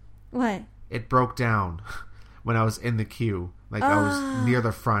happened? What? It broke down when I was in the queue. Like, I was near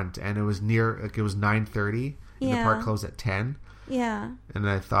the front, and it was near, like, it was 9:30, and the park closed at 10. Yeah. And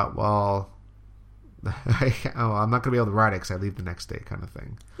I thought, well, I'm not going to be able to ride it because I leave the next day kind of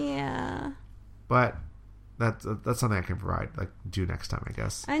thing. Yeah. But... That's something I can provide, like, do next time, I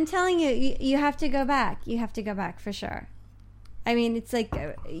guess. I'm telling you, you have to go back. You have to go back for sure. I mean, it's like,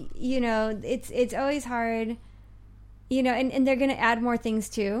 it's always hard, You know, and they're going to add more things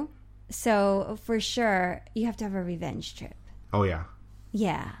too. So for sure, you have to have a revenge trip. Oh yeah,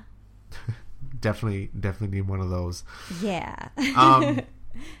 Yeah. definitely need one of those. Yeah. Um,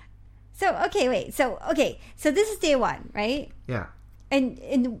 So, okay, wait. So this is day one, right? yeah.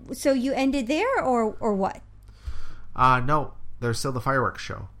 And so you ended there or what? No, there's still the fireworks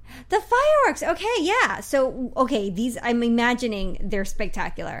show. The fireworks. Okay, yeah. So, okay, these, I'm imagining they're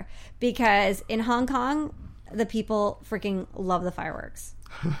spectacular because in Hong Kong, the people freaking love the fireworks.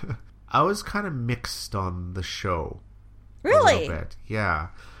 I was kind of mixed on the show. Really? A little bit, yeah.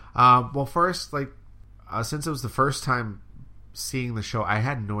 Well, first, like, since it was the first time seeing the show, I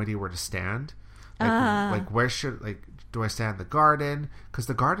had no idea where to stand. Like where should, like, do I stand in the garden? Because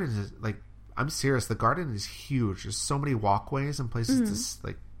the garden is, like, I'm serious, the garden is huge. There's so many walkways and places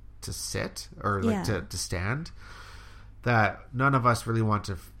to sit or like to stand that none of us really want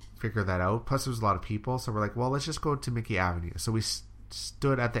to figure that out. Plus, there was a lot of people, so we're like, well, let's just go to Mickey Avenue. So we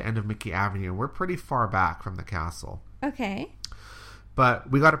stood at the end of Mickey Avenue. We're pretty far back from the castle. Okay.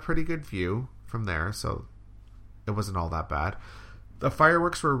 But we got a pretty good view from there, so it wasn't all that bad. The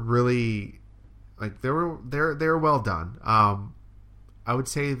fireworks were really, like, they were well done. I would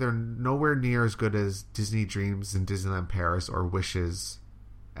say they're nowhere near as good as Disney Dreams in Disneyland Paris or Wishes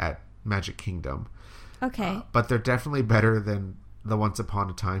at Magic Kingdom. Okay. But they're definitely better than the Once Upon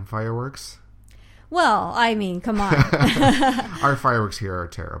a Time fireworks. Well, I mean, come on. Our fireworks here are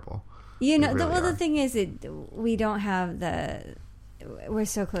terrible. You know, They really the are. thing is we don't have we're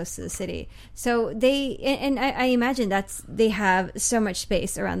so close to the city. So I imagine they have so much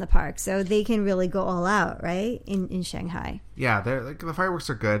space around the park, so they can really go all out, right? In Shanghai. Yeah, they're like, the fireworks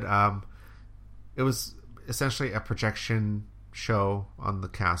are good. It was essentially a projection show on the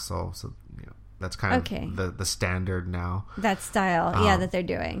castle, so you know that's kind of the standard now. That style, that they're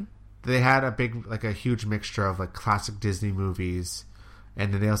doing. They had a huge mixture of like classic Disney movies,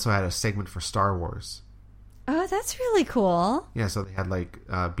 and then they also had a segment for Star Wars. Oh, that's really cool. Yeah, so they had like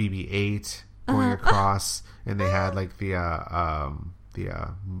BB-8 going across, and they had like the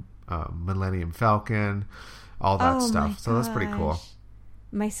Millennium Falcon, all that stuff. So that's pretty cool.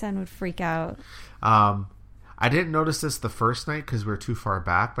 My son would freak out. I didn't notice this the first night because we were too far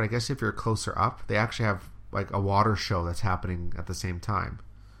back, but I guess if you're closer up, they actually have like a water show that's happening at the same time.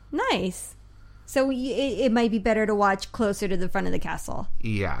 Nice. So it might be better to watch closer to the front of the castle.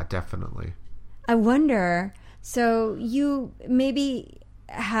 Yeah, definitely. I wonder, so you maybe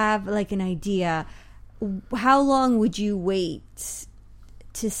have like an idea, how long would you wait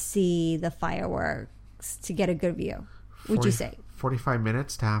to see the fireworks to get a good view? Would you say 45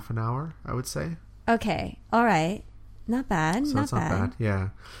 minutes to half an hour, I would say. Okay, all right, not bad. So not that's bad. not bad. Yeah.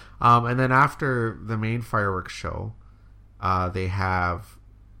 And then after the main fireworks show, they have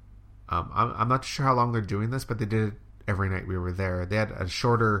I'm not sure how long they're doing this, but they did it every night we were there. They had a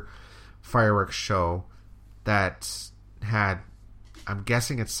shorter fireworks show that had, I'm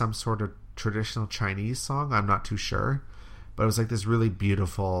guessing it's some sort of traditional Chinese song. I'm not too sure, but it was like this really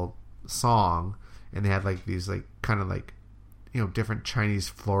beautiful song, and they had like these like kind of like, you know, different Chinese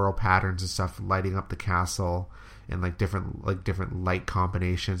floral patterns and stuff lighting up the castle, and like different light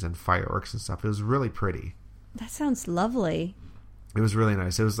combinations and fireworks and stuff. It was really pretty. That sounds lovely. It was really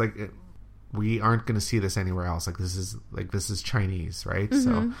nice. It was like, we aren't going to see this anywhere else. Like this is Chinese, right?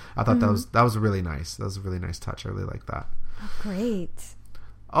 Mm-hmm. So I thought that was really nice. That was a really nice touch. I really like that. Oh, great.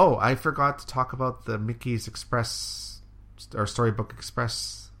 Oh, I forgot to talk about the Mickey's Express or Storybook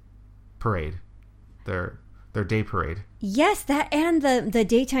Express parade. Their day parade. Yes, that and the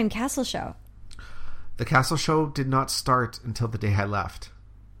daytime castle show. The castle show did not start until the day I left.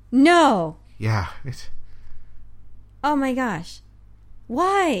 No. Yeah. Oh my gosh.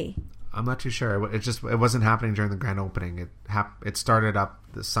 Why? I'm not too sure. It wasn't happening during the grand opening. It started up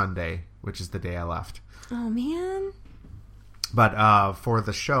the Sunday, which is the day I left. Oh man. But for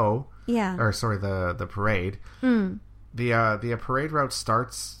the show, the parade, the parade route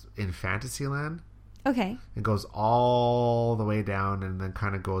starts in Fantasyland. Okay. It goes all the way down and then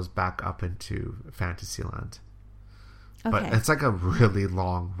kind of goes back up into Fantasyland. Okay. But it's like a really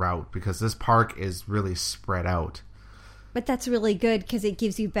long route because this park is really spread out. But that's really good because it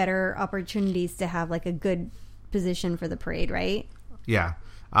gives you better opportunities to have like a good position for the parade, right? Yeah.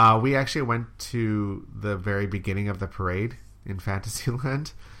 We actually went to the very beginning of the parade in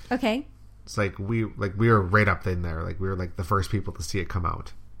Fantasyland. Okay. It's like we were right up in there. Like we were like the first people to see it come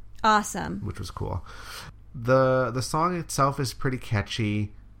out. Awesome. Which was cool. The song itself is pretty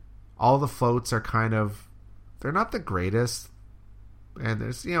catchy. All the floats are they're not the greatest. And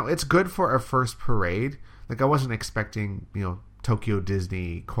there's, you know, it's good for a first parade. Like I wasn't expecting, you know, Tokyo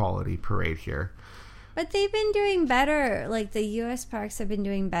Disney quality parade here. But they've been doing better. Like, the U.S. parks have been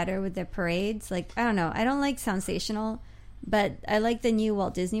doing better with their parades. Like, I don't know. I don't like Sensational, but I like the new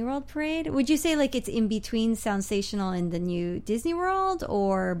Walt Disney World parade. Would you say, like, it's in between Sensational and the new Disney World,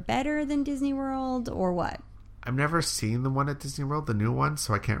 or better than Disney World, or what? I've never seen the one at Disney World, the new one,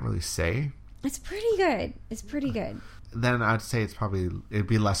 so I can't really say. It's pretty good. It's pretty good. Then I'd say it'd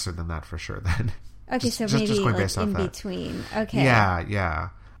be lesser than that for sure then. Okay, so maybe going like based off in that. between. Okay. Yeah.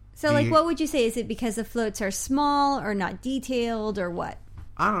 So, like, what would you say? Is it because the floats are small or not detailed or what?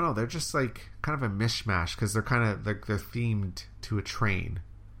 I don't know. They're just like kind of a mishmash because they're kind of they're themed to a train,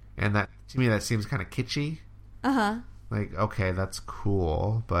 and that to me that seems kind of kitschy. Like, okay, that's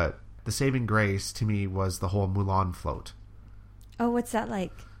cool, but the saving grace to me was the whole Mulan float. Oh, what's that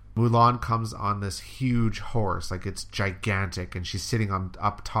like? Mulan comes on this huge horse, like it's gigantic, and she's sitting on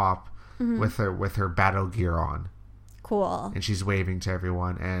up top with her battle gear on. Cool. And she's waving to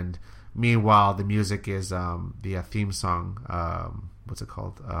everyone. And meanwhile, the music is the theme song. What's it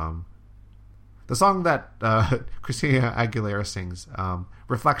called? The song that Christina Aguilera sings,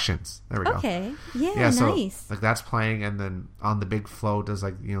 "Reflections." There we go. Okay. Yeah. Nice. So, like, that's playing, and then on the big float is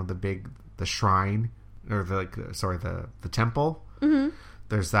like the shrine or the temple. Mm-hmm.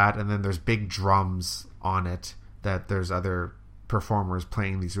 There's that, and then there's big drums on it. That there's other performers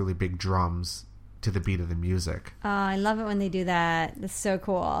playing these really big drums to the beat of the music. Oh, I love it when they do that. That's so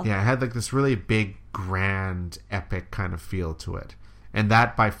cool. Yeah, it had like this really big, grand, epic kind of feel to it. And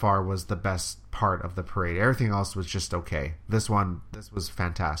that by far was the best part of the parade. Everything else was just okay. This was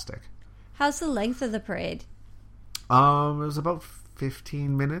fantastic. How's the length of the parade? It was about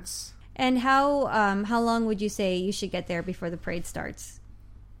 15 minutes. And how long would you say you should get there before the parade starts?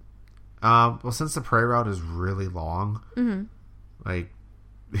 Well, since the parade route is really long, like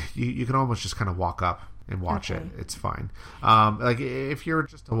you can almost just kind of walk up and watch it. It's fine. Like if you're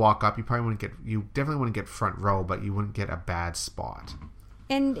just to walk up, you definitely wouldn't get front row, but you wouldn't get a bad spot.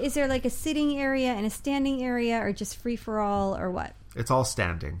 And is there like a sitting area and a standing area, or just free for all, or what? It's all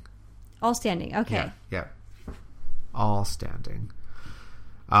standing. All standing. Okay. Yeah. All standing.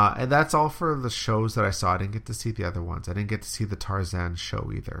 And that's all for the shows that I saw. I didn't get to see the other ones. I didn't get to see the Tarzan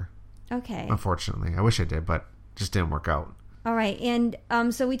show either. Okay. Unfortunately, I wish I did, but just didn't work out. All right, and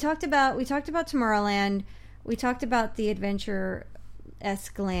so we talked about Tomorrowland, we talked about the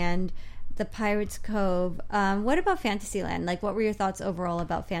Adventure-esque Land, the Pirates Cove. What about Fantasyland? Like, what were your thoughts overall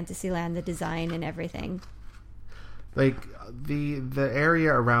about Fantasyland, the design and everything? Like the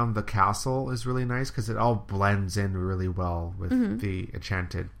area around the castle is really nice because it all blends in really well with the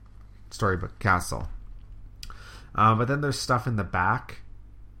Enchanted Storybook Castle. But then there's stuff in the back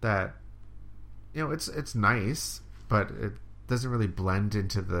that it's nice, but it doesn't really blend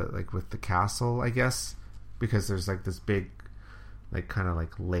into with the castle, I guess, because there's like this big kind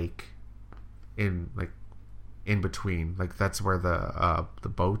of lake in between, like that's where the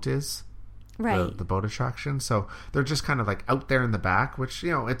boat is, right? The boat attraction. So they're just kind of out there in the back, which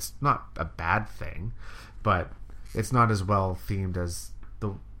it's not a bad thing, but it's not as well themed as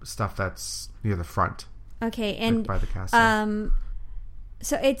the stuff that's near the front. Okay, and by the castle.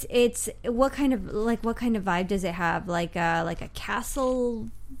 So it's what kind of vibe does it have? Like a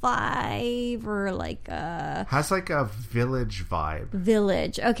castle vibe, or has like a village vibe.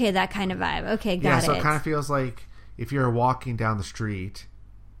 Village, okay, that kind of vibe. Okay, got it. Yeah, so it kind of feels like if you're walking down the street,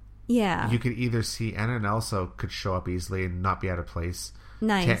 you could either see Anna and Elsa could show up easily and not be out of place.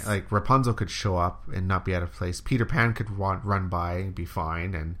 Nice. Like Rapunzel could show up and not be out of place. Peter Pan could run by and be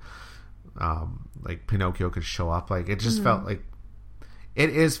fine, and like Pinocchio could show up. Like it just felt like.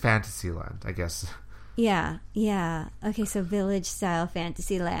 It is Fantasyland, I guess. Yeah. Okay, so village-style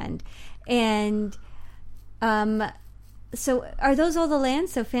Fantasyland. And so are those all the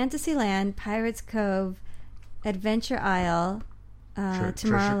lands? So Fantasyland, Pirates Cove, Adventure Isle,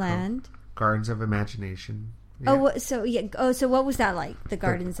 Tomorrowland. Gardens of Imagination. Yeah. So what was that like, the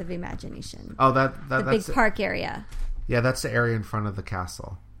Gardens of Imagination? Oh, that's the big park area. Yeah, that's the area in front of the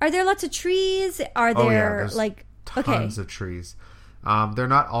castle. Are there lots of trees? Are there, tons of trees. They're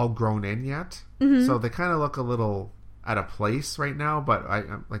not all grown in yet, so they kind of look a little out of place right now. But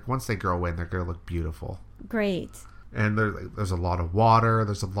once they grow in, they're going to look beautiful. Great. And there's a lot of water.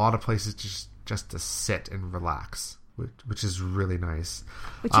 There's a lot of places just to sit and relax, which is really nice.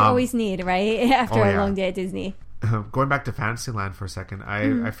 Which you always need, right? After a long day at Disney. Going back to Fantasyland for a second,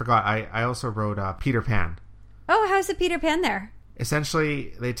 I forgot. I also wrote Peter Pan. Oh, how's the Peter Pan there?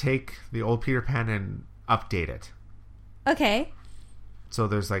 Essentially, they take the old Peter Pan and update it. Okay. So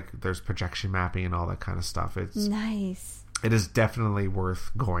there's projection mapping and all that kind of stuff. It's nice. It is definitely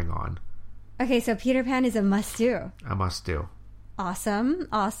worth going on. Okay, so Peter Pan is a must-do. A must-do. Awesome.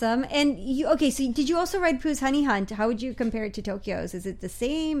 And so did you also ride Pooh's Honey Hunt? How would you compare it to Tokyo's? Is it the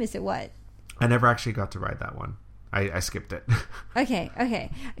same? Is it what? I never actually got to ride that one. I skipped it. Okay.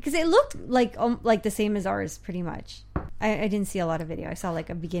 Because it looked like the same as ours, pretty much. I didn't see a lot of video. I saw like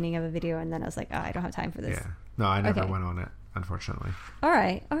a beginning of a video, and then I was like, I don't have time for this. Yeah. No, I never went on it, unfortunately. All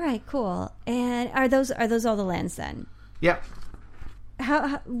right, cool. And are those all the lands then? Yep.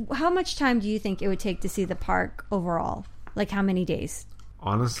 How much time do you think it would take to see the park overall? Like how many days?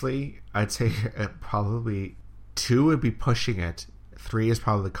 Honestly, I'd say probably 2 would be pushing it. 3 is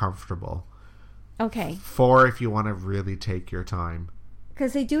probably comfortable. Okay. 4 if you want to really take your time.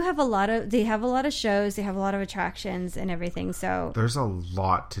 Because they have a lot of shows, they have a lot of attractions and everything. So there's a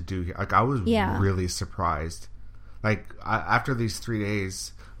lot to do here. Like I was really surprised. Like after these 3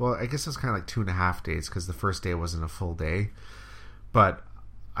 days, well, I guess it was kind of like 2.5 days because the first day wasn't a full day. But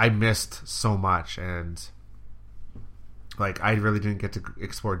I missed so much, and like I really didn't get to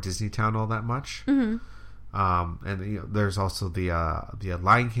explore Disney Town all that much. Mm-hmm. And there's also the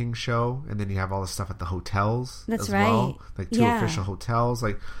Lion King show, and then you have all the stuff at the hotels. That's as right. Well. Like 2 official hotels.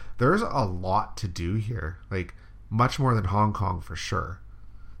 Like there's a lot to do here. Like much more than Hong Kong for sure.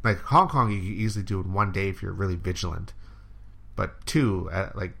 Like Hong Kong, you can easily do in 1 day if you're really vigilant. But 2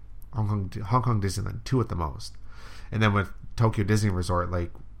 at like Hong Kong Disneyland, 2 at the most. And then with Tokyo Disney Resort,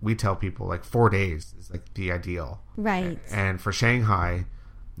 like we tell people, like 4 days is like the ideal. Right. And for Shanghai,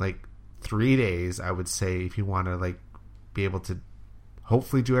 like 3 days, I would say, if you want to like be able to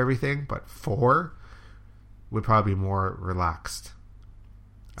hopefully do everything, but 4 would probably be more relaxed.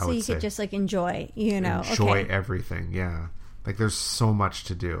 So you could just like enjoy everything. Yeah, like there's so much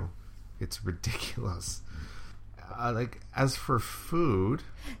to do. It's ridiculous. Like as for food,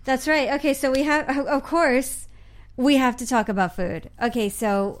 that's right. Okay, so we have, of course, we have to talk about food. Okay,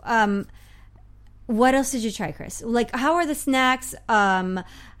 so what else did you try, Chris? Like, how are the snacks?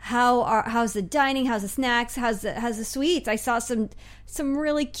 How's the dining? How's the snacks? How's the sweets? I saw some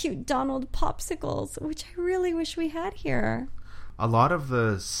really cute Donald popsicles, which I really wish we had here. A lot of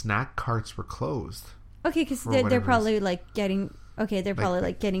the snack carts were closed. Okay, because they're probably like getting. Okay, they're probably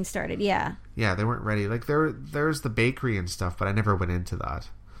like getting started. Yeah. Yeah, they weren't ready. Like there's the bakery and stuff, but I never went into that.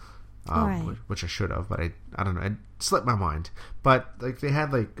 Right. Which I should have, but I don't know. It slipped my mind. But like they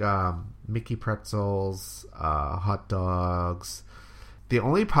had like Mickey pretzels, hot dogs. The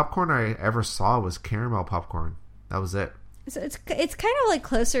only popcorn I ever saw was caramel popcorn. That was it. So it's kind of like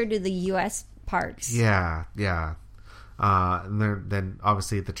closer to the U.S. parts. Yeah. And then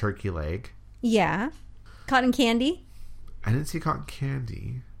obviously the turkey leg. Yeah. Cotton candy. I didn't see cotton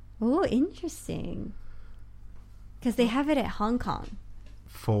candy. Oh, interesting. Because they have it at Hong Kong.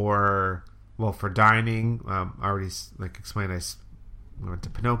 For dining, I already like explained. We went to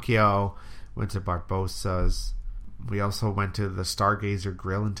Pinocchio, went to Barbosa's. We also went to the Stargazer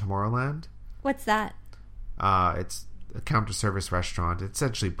Grill in Tomorrowland. What's that? It's a counter service restaurant. It's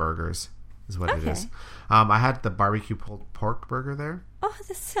essentially burgers, is what it is. I had the barbecue pulled pork burger there. Oh,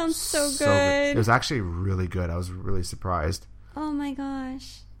 this sounds so good. It was actually really good. I was really surprised. Oh my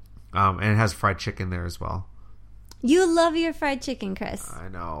gosh. And it has fried chicken there as well. You love your fried chicken, Chris. I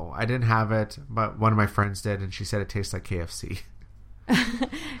know. I didn't have it, but one of my friends did, and she said it tastes like KFC.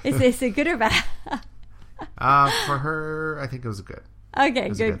 Is it good or bad? For her, I think it was good. Okay,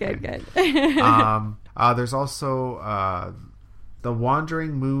 good. There's also the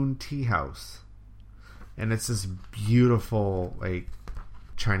Wandering Moon Tea House, and it's this beautiful like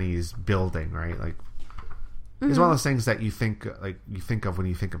Chinese building, right? Like it's one of those things that you think of when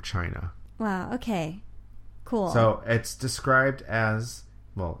you think of China. Wow. Okay. Cool. So it's described as,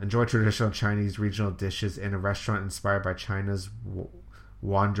 enjoy traditional Chinese regional dishes in a restaurant inspired by China's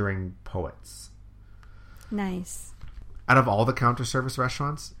wandering poets. Nice. Out of all the counter service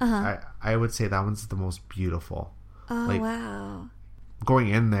restaurants, I would say that one's the most beautiful. Oh, wow. Going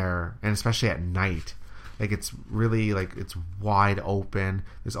in there, and especially at night, like it's really like it's wide open.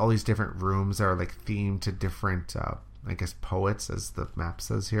 There's all these different rooms that are like themed to different I guess poets, as the map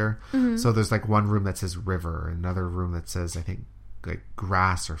says here. Mm-hmm. So there's like one room that says river, another room that says I think like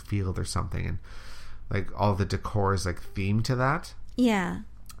grass or field or something, and like all the decor is like themed to that. Yeah.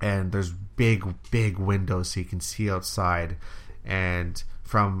 And there's big windows so you can see outside, and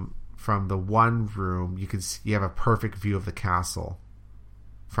from the one room you have a perfect view of the castle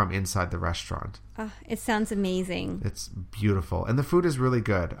from inside the restaurant. Oh, it sounds amazing. It's beautiful, and the food is really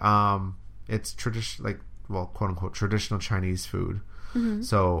good. It's traditional, quote unquote traditional Chinese food. Mm-hmm.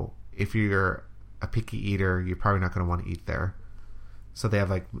 So if you're a picky eater, you're probably not going to want to eat there. So they have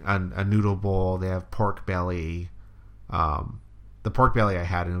like a noodle bowl. They have pork belly. the pork belly I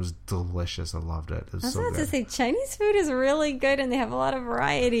had, and it was delicious. I loved it. It was I was so about to good. say, Chinese food is really good, and they have a lot of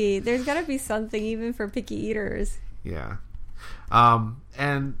variety. There's got to be something even for picky eaters. Yeah.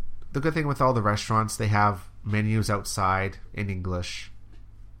 And the good thing with all the restaurants, they have menus outside in English,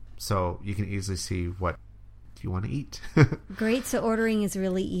 so you can easily see what you want to eat. Great, so ordering is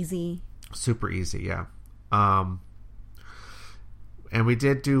really easy. Super easy, yeah. And we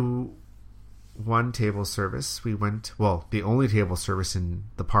did do one table service. We went, well, the only table service in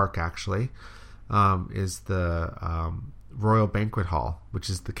the park actually is the Royal Banquet Hall, which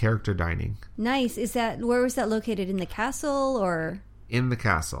is the character dining. Nice. Where was that located? In the castle or? In the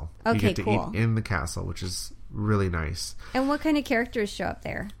castle. Okay, you get to cool. eat in the castle, which is really nice. And what kind of characters show up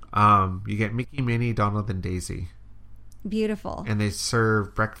there? You get Mickey, Minnie, Donald, and Daisy. Beautiful. And they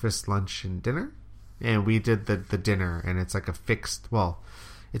serve breakfast, lunch, and dinner. And we did the dinner, and it's like a fixed, well,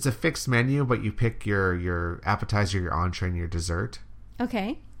 it's a fixed menu, but you pick your appetizer, your entree, and your dessert.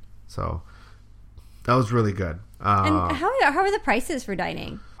 Okay. So that was really good. And how are the prices for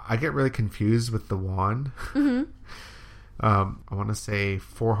dining? I get really confused with the won. Mm-hmm. I want to say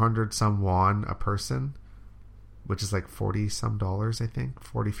 400 some won a person, which is like 40 some dollars, I think.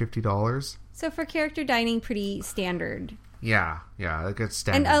 $40-$50. So for character dining, pretty standard. Yeah, like it's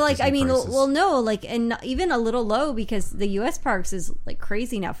standard. And Disney I mean, prices. well, no, like, and even a little low because the U.S. parks is like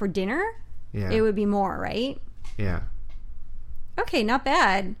crazy now. For dinner, Yeah. it would be more, right? Yeah. Okay, not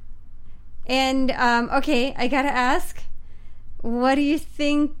bad. And okay, I gotta ask, what do you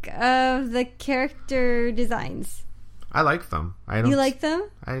think of the character designs? I like them. You like them?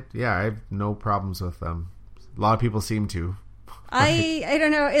 I have no problems with them. A lot of people seem to. I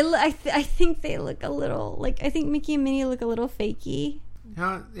don't know. I think they look a little like, I think Mickey and Minnie look a little fakey.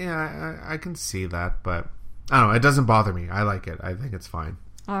 Yeah, I can see that, but I don't know. It doesn't bother me. I like it. I think it's fine.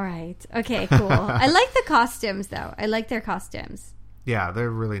 All right. Okay, cool. I like the costumes though. I like their costumes. Yeah, they're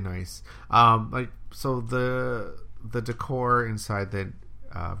really nice. So the decor inside the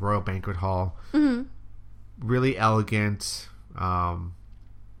Royal Banquet Hall, Mm-hmm. really elegant.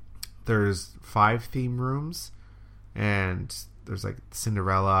 There's 5 theme rooms, and there's like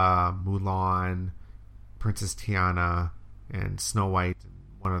Cinderella, Mulan, Princess Tiana, and Snow White, and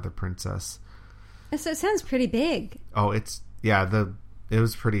one other princess. So it sounds pretty big. Oh, it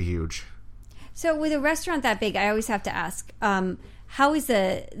was pretty huge. So with a restaurant that big, I always have to ask, how is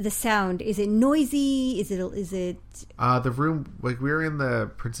the sound? Is it noisy? Is it? The room, like we were in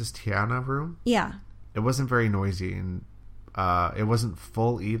the Princess Tiana room. Yeah. It wasn't very noisy, and it wasn't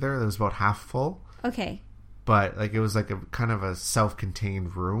full either. It was about half full. Okay. But like it was like a kind of a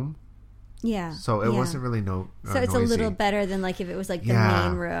self-contained room, Yeah. so it wasn't really So it's noisy. a little better than like if it was like the Yeah.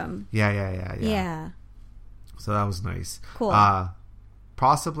 main room. Yeah. So that was nice. Cool.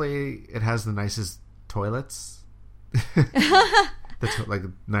 Possibly it has the nicest toilets,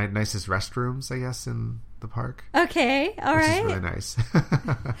 nicest restrooms, I guess, in the park. Okay. All which right. is really nice.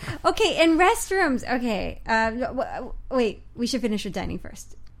 Okay, and restrooms. Okay. Wait, we should finish with dining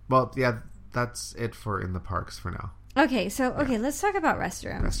first. Well, yeah, that's it for in the parks for now. Okay, so let's talk about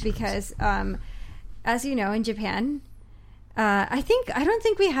restrooms. Because as you know, in Japan, I don't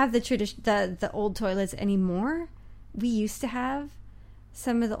think we have the old toilets anymore. We used to have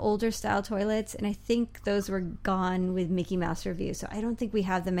some of the older style toilets, and I think those were gone with Mickey Mouse Revue. So I don't think we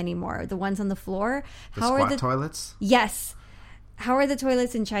have them anymore. The ones on the floor. The squat toilets? Yes. How are the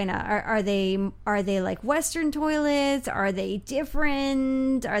toilets in China? Are they like Western toilets? Are they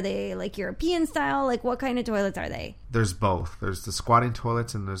different? Are they like European style? Like what kind of toilets are they? There's both. There's the squatting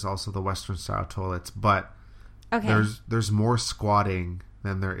toilets and there's also the Western style toilets, but there's more squatting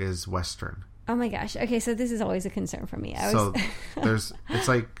than there is Western. Oh my gosh. Okay, so this is always a concern for me. It's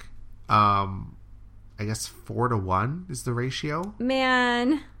like I guess 4-to-1 is the ratio.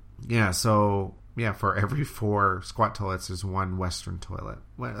 Man. Yeah, so yeah, for every 4 squat toilets, there's 1 Western toilet.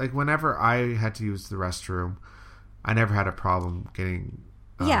 Whenever I had to use the restroom, I never had a problem getting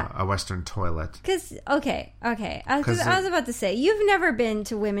a Western toilet. Because, okay. I was about to say, you've never been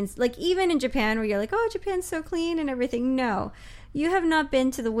to women's, like even in Japan where you're like, oh, Japan's so clean and everything. No, you have not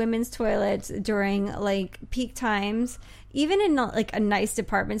been to the women's toilets during like peak times. Even in like a nice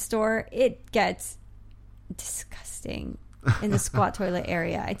department store, it gets disgusting. In the squat toilet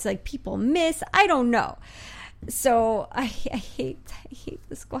area, it's like people miss. I don't know. So I hate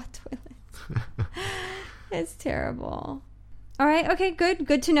the squat toilet. It's terrible. All right. Okay.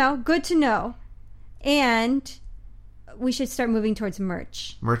 Good to know. And we should start moving towards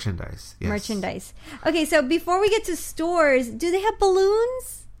Merchandise. Yes. Merchandise. Okay. So before we get to stores, do they have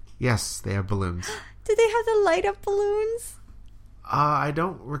balloons? Yes, they have balloons. Do they have the light up balloons? I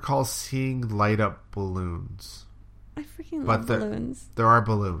don't recall seeing light up balloons. I freaking But love balloons. There are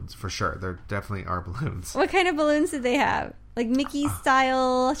balloons for sure. There definitely are balloons. What kind of balloons did they have? Like Mickey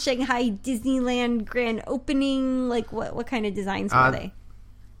style Shanghai Disneyland grand opening? Like what kind of designs were they?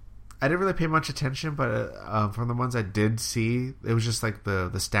 I didn't really pay much attention, but from the ones I did see, it was just like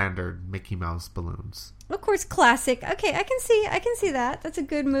the standard Mickey Mouse balloons. Of course, classic. Okay, I can see that. That's a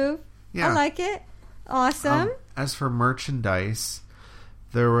good move. Yeah. I like it. Awesome. As for merchandise,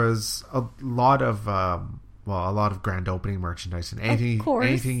 there was a lot of grand opening merchandise, and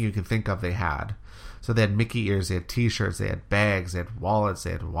anything you can think of they had. So they had Mickey ears, they had T-shirts, they had bags, they had wallets,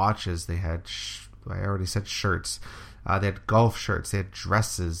 they had watches, they had I already said shirts. They had golf shirts, they had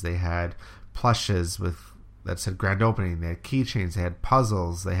dresses, they had plushes that said grand opening, they had keychains, they had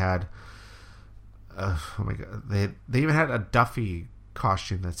puzzles, they had oh my god, they even had a Duffy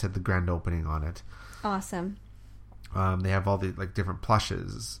costume that said the grand opening on it. Awesome. They have all the like different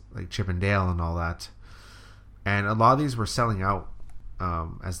plushes, like Chip and Dale and all that. And a lot of these were selling out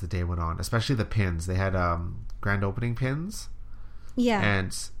as the day went on, especially the pins. They had grand opening pins. Yeah.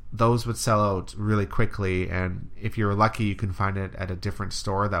 And those would sell out really quickly, and if you were lucky, you can find it at a different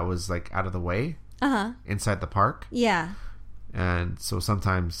store that was like out of the way inside the park. Yeah. And so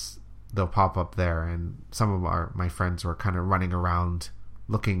sometimes they'll pop up there, and some of my friends were kind of running around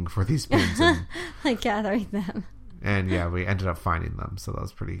looking for these pins. And, like gathering them. And yeah, we ended up finding them, so that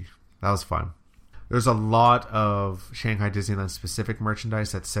was fun. There's a lot of Shanghai Disneyland specific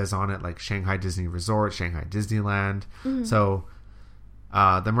merchandise that says on it like Shanghai Disney Resort, Shanghai Disneyland. Mm-hmm. So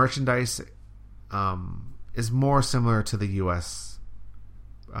the merchandise is more similar to the U.S.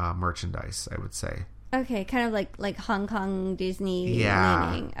 Merchandise, I would say. Okay, kind of like Hong Kong Disney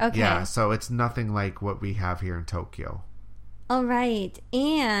leaning. Okay. Yeah, so it's nothing like what we have here in Tokyo. All right.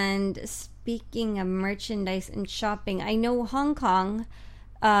 And speaking of merchandise and shopping, I know Hong Kong,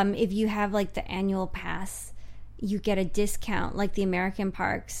 if you have like the annual pass, you get a discount like the American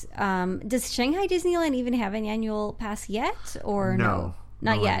parks. Does Shanghai Disneyland even have an annual pass yet? Or no?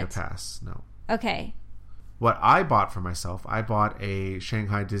 Not no yet. Annual pass, no. Okay. What I bought for myself, I bought a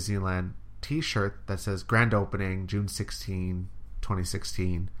Shanghai Disneyland t-shirt that says grand opening June 16,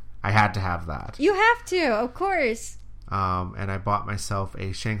 2016. I had to have that. You have to, of course. And I bought myself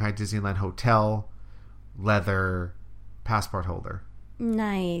a Shanghai Disneyland Hotel leather passport holder.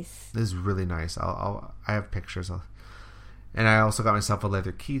 Nice. This is really nice. I have pictures of, and I also got myself a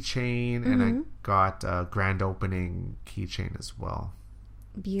leather keychain, and I got a grand opening keychain as well.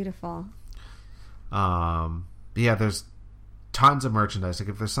 Beautiful. Yeah, there's tons of merchandise. Like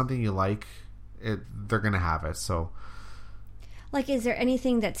if there's something you like, they're gonna have it. So, like, is there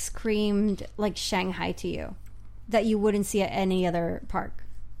anything that screamed like Shanghai to you that you wouldn't see at any other park?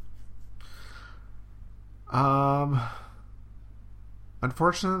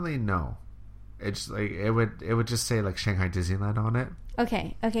 Unfortunately, no. It's like it would just say like Shanghai Disneyland on it.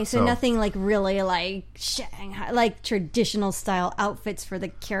 Okay. So nothing like really like Shanghai, like traditional style outfits for the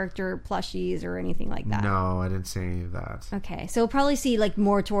character plushies or anything like that. No, I didn't see any of that. Okay, so we'll probably see like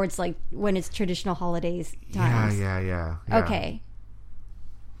more towards like when it's traditional holidays times. Yeah. Okay.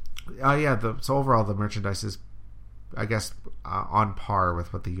 So overall, the merchandise is, I guess, on par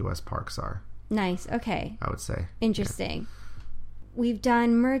with what the U.S. parks are. Nice. Okay. I would say. Interesting. Yeah. We've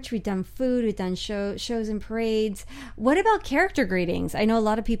done merch, we've done food, we've done shows and parades. What about character greetings? I know a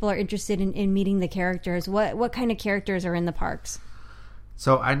lot of people are interested in meeting the characters. What kind of characters are in the parks?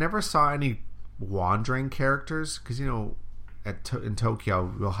 So I never saw any wandering characters because, you know, in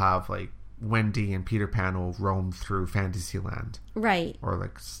Tokyo, we'll have like Wendy and Peter Pan will roam through Fantasyland. Right. Or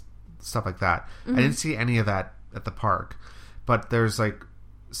like stuff like that. Mm-hmm. I didn't see any of that at the park. But there's like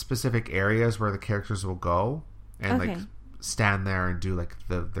specific areas where the characters will go and like stand there and do like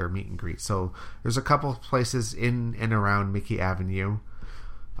their meet and greet. So there's a couple of places in and around Mickey Avenue.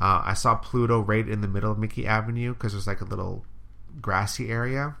 I saw Pluto right in the middle of Mickey Avenue because there's like a little grassy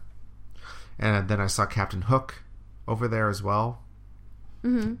area. And then I saw Captain Hook over there as well.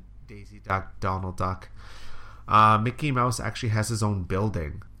 Mm-hmm. Daisy Duck, Donald Duck. Mickey Mouse actually has his own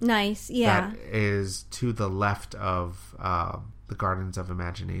building. Nice, yeah. That is to the left of the Gardens of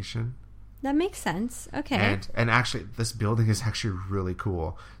Imagination. That makes sense. Okay. And actually, this building is actually really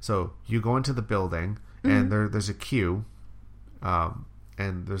cool. So you go into the building, and there's a queue,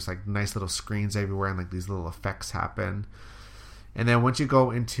 and there's like nice little screens everywhere, and like these little effects happen. And then once you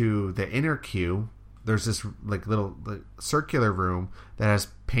go into the inner queue, there's this like little circular room that has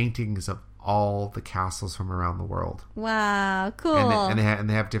paintings of all the castles from around the world. Wow, cool. And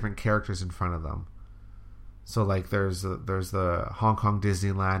they have different characters in front of them. So like there's the Hong Kong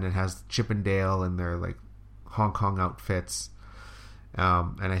Disneyland. It has Chip and Dale in their like Hong Kong outfits,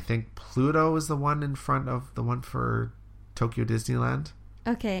 And I think Pluto is the one in front of the one for Tokyo Disneyland.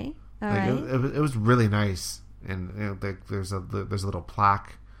 Okay. All Like, right. it was really nice, and there's a little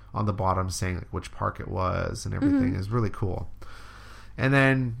plaque on the bottom saying like which park it was and everything. Is really cool. And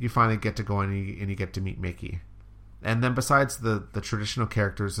then you finally get to go and you get to meet Mickey. And then besides the traditional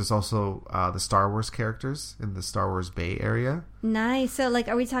characters, there's also the Star Wars characters in the Star Wars Bay area. Nice. So, like,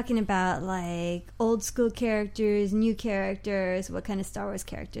 are we talking about, like, old school characters, new characters? What kind of Star Wars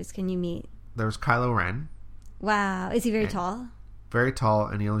characters can you meet? There's Kylo Ren, Wow. Is he very tall? very tall,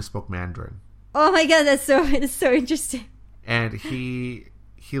 and he only spoke Mandarin. Oh, my God. That's so interesting. And he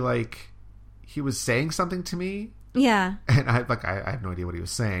was saying something to me, Yeah. and I have no idea what he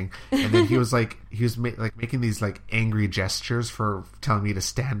was saying. And then he was making these like angry gestures for telling me to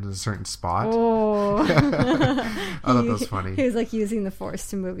stand in a certain spot. Oh. I thought that was funny. He was, like, using the Force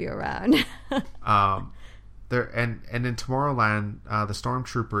to move you around. There and in Tomorrowland, the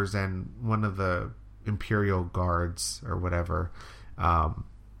stormtroopers and one of the Imperial guards or whatever,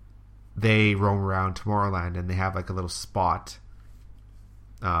 they roam around Tomorrowland, and they have like a little spot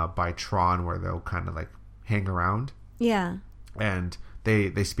by Tron where they'll kind of like hang around, Yeah. and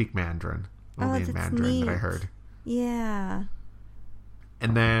they speak Mandarin, only in that's Mandarin that I neat. heard. Yeah.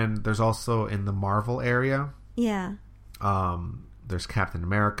 And then there's also in the Marvel area, Yeah. there's Captain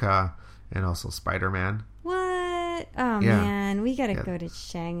America and also Spider-Man. What? Oh, Yeah. man. We got to Yeah. go to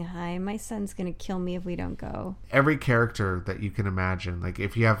Shanghai. My son's going to kill me if we don't go. Every character that you can imagine, like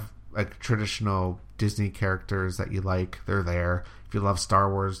if you have like traditional Disney characters that you like, they're there. If you love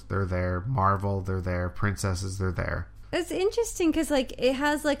Star Wars, they're there. Marvel, they're there. Princesses, they're there. It's interesting because, like, it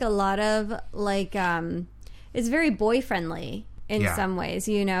has, like, a lot of, like, it's very boy-friendly in Yeah. some ways,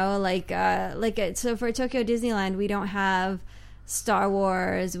 you know? So for Tokyo Disneyland, we don't have Star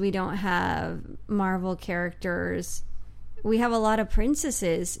Wars. We don't have Marvel characters. We have a lot of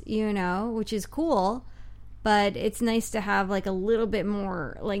princesses, you know, which is cool. But it's nice to have, like, a little bit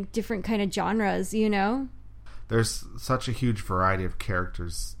more, like, different kind of genres, you know? There's such a huge variety of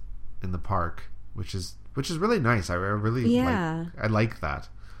characters in the park, which is really nice. I really Yeah. I like that.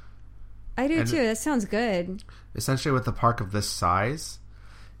 I do, And- too. That sounds good. Essentially, with the park of this size,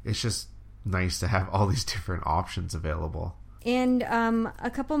 it's just nice to have all these different options available. And a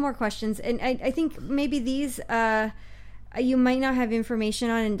couple more questions. And I think maybe these you might not have information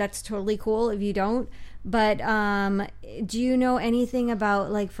on, and that's totally cool if you don't. But do you know anything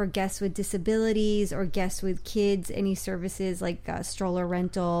about, like, for guests with disabilities or guests with kids, any services like stroller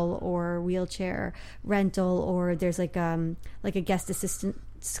rental or wheelchair rental, or there's like a guest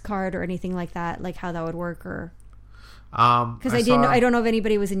assistance card or anything like that, like how that would work? Or because I don't know if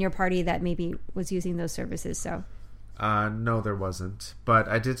anybody was in your party that maybe was using those services. So No, there wasn't. But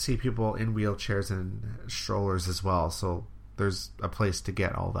I did see people in wheelchairs and strollers as well. So there's a place to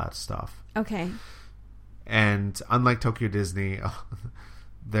get all that stuff. okay. And unlike Tokyo Disney,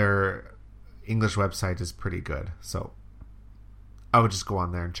 their English website is pretty good. So I would just go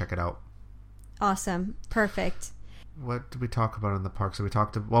on there and check it out. Awesome. Perfect. What did we talk about in the park? So we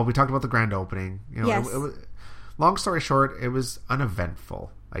talked about the grand opening. You know, Yes. it was, long story short, it was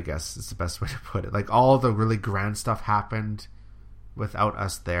uneventful, I guess is the best way to put it. Like all the really grand stuff happened without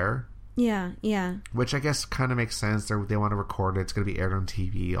us there. Yeah, yeah. Which I guess kind of makes sense. They want to record it. It's going to be aired on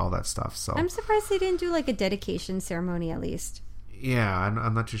TV, all that stuff. So I'm surprised they didn't do, like, a dedication ceremony at least. yeah,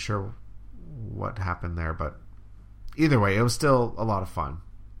 I'm not too sure what happened there, but either way, it was still a lot of fun.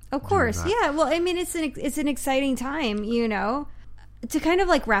 Of course, that. yeah. Well, I mean, it's an exciting time, you know. To kind of,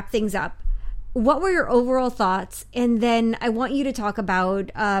 like, wrap things up, what were your overall thoughts? And then I want you to talk about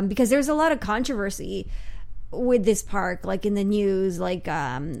because there's a lot of controversy with this park, like in the news, like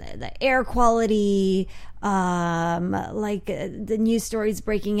the air quality, the news stories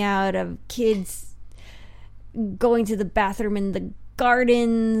breaking out of kids going to the bathroom in the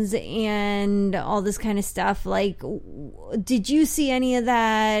gardens and all this kind of stuff. Like, did you see any of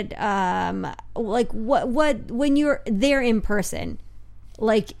that? Like, what when you're there in person?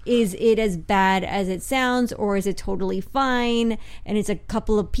 Like, is it as bad as it sounds, or is it totally fine? And it's a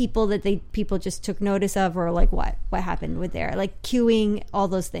couple of people that people just took notice of, or like what happened with there, like queuing, all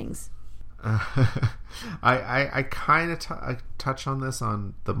those things. I kind of touch on this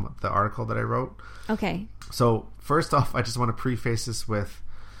on the article that I wrote. Okay. So first off, I just want to preface this with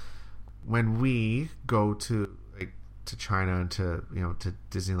when we go to China and to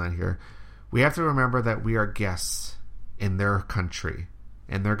Disneyland here, we have to remember that we are guests in their country.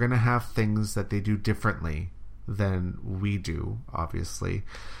 And they're going to have things that they do differently than we do, obviously.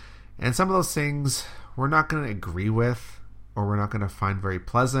 And some of those things we're not going to agree with, or we're not going to find very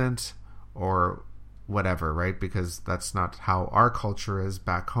pleasant, or whatever, right? Because that's not how our culture is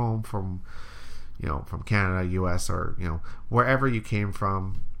back home from Canada, US, or, wherever you came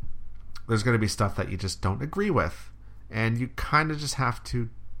from. There's going to be stuff that you just don't agree with. And you kind of just have to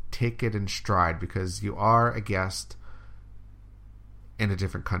take it in stride because you are a guest in a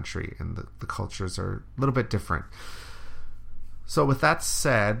different country and the cultures are a little bit different. So with that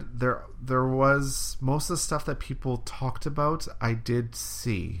said, there was most of the stuff that people talked about I did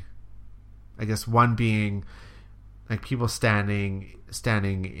see. I guess one being like people standing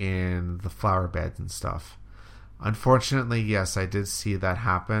in the flower beds and stuff. Unfortunately, yes, I did see that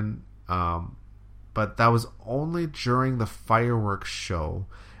happen. But that was only during the fireworks show.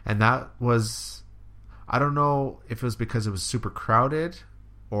 And that was, I don't know if it was because it was super crowded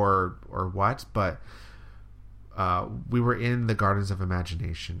or what, but we were in the Gardens of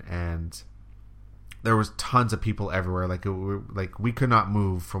Imagination and there was tons of people everywhere. Like we could not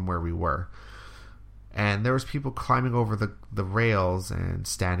move from where we were. And there was people climbing over the rails and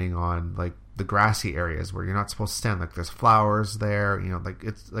standing on like the grassy areas where you're not supposed to stand. Like there's flowers there,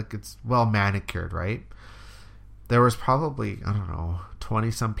 it's well manicured, right? There was probably, I don't know,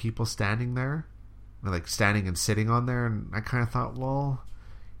 20 some people standing there, like standing and sitting on there. And I kind of thought, well,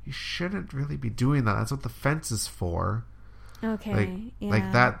 you shouldn't really be doing that. That's what the fence is for. Okay.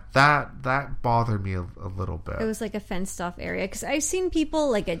 Like that bothered me a little bit. It was like a fenced off area because I've seen people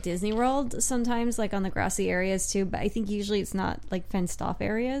like at Disney World sometimes like on the grassy areas too, but I think usually it's not like fenced off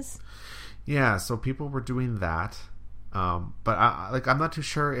areas. Yeah, so people were doing that, but I'm not too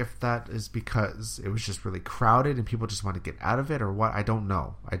sure if that is because it was just really crowded and people just want to get out of it or what. I don't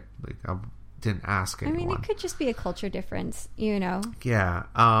know. I didn't ask anyone. I mean, it could just be a culture difference, Yeah.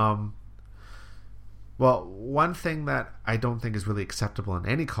 Well, one thing that I don't think is really acceptable in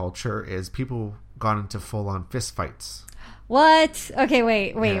any culture is people got into full-on fist fights. What? Okay,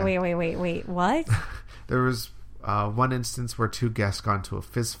 wait. What? There was one instance where two guests got into a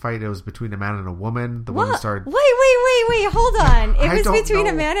fist fight. It was between a man and a woman. The woman started... Wait, hold on. It was between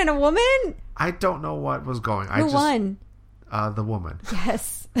a man and a woman? I don't know what was going on. Who won? The woman.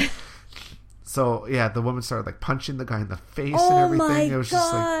 Yes. So yeah, the woman started like punching the guy in the face and everything. It was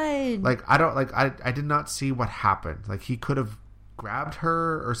just like I did not see what happened. Like he could have grabbed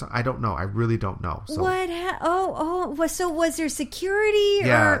her or something. I don't know. I really don't know. So, so was there security?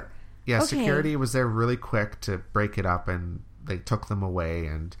 Yeah, okay. Security was there really quick to break it up, and they took them away,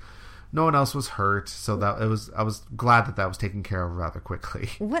 and no one else was hurt. So I was glad that was taken care of rather quickly.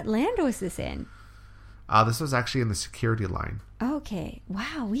 What land was this in? This was actually in the security line. Okay.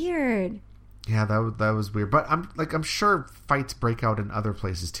 Wow. Weird. Yeah, that was weird, but I'm sure fights break out in other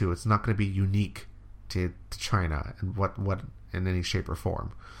places too. It's not going to be unique to China and what in any shape or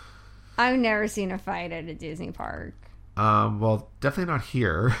form. I've never seen a fight at a Disney park. Well, definitely not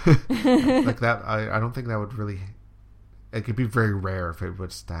here. Like that, I don't think that would really. It could be very rare if it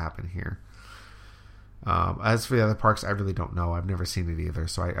was to happen here. As for the other parks, I really don't know. I've never seen it either,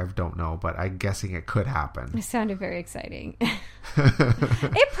 so I don't know. But I'm guessing it could happen. It sounded very exciting.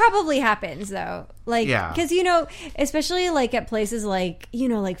 It probably happens though, like because especially like at places like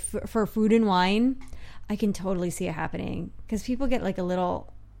like for food and wine, I can totally see it happening because people get like a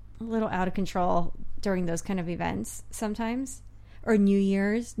little out of control during those kind of events sometimes. Or New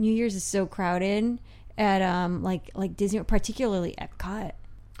Year's is so crowded at like Disney, particularly Epcot.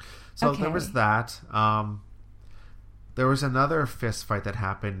 So there was that. There was another fist fight that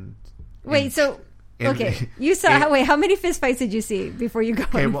happened. You saw. How many fist fights did you see before you go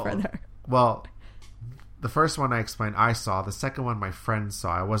any further? Well, the first one I explained, I saw. The second one, my friend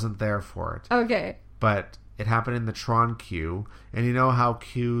saw. I wasn't there for it. Okay. But it happened in the Tron queue, and you know how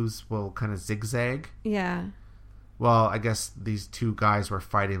queues will kind of zigzag? Yeah. Well, I guess these two guys were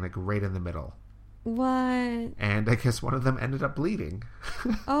fighting like right in the middle. What? And I guess one of them ended up bleeding.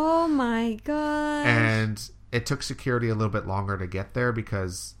 Oh my god! And it took security a little bit longer to get there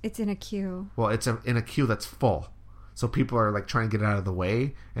because it's in a queue. Well, it's in a queue that's full, so people are like trying to get out of the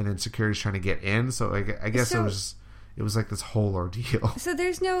way, and then security's trying to get in. So I guess it was like this whole ordeal. So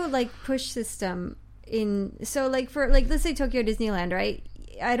there's no like push system in. So like for like let's say Tokyo Disneyland, right?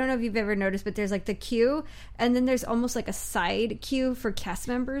 I don't know if you've ever noticed, but there's like the queue, and then there's almost like a side queue for cast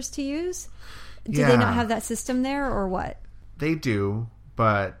members to use. Do they not have that system there, or what? They do,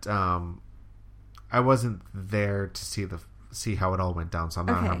 but I wasn't there to see how it all went down, so I'm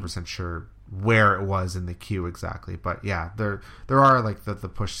not 100% sure where it was in the queue exactly. But yeah, there are like the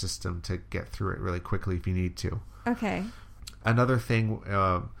push system to get through it really quickly if you need to. Okay. Another thing,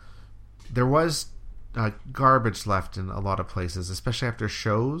 there was garbage left in a lot of places, especially after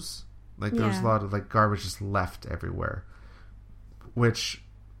shows. Like there was a lot of like garbage just left everywhere, which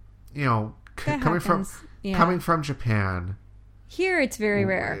happens. Yeah. coming from Japan, Here it's very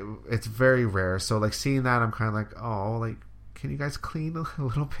rare. it's very rare. So like seeing that, I'm kind of like, oh, like can you guys clean a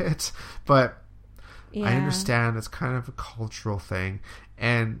little bit? But Yeah. I understand it's kind of a cultural thing,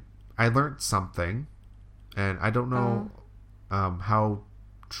 and I learned something, and I don't know how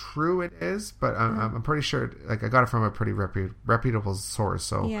true it is, but I'm pretty sure. Like I got it from a pretty reputable source,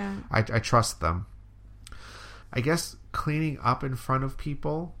 so Yeah. I trust them. I guess cleaning up in front of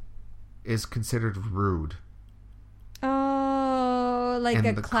people is considered rude. Oh, like And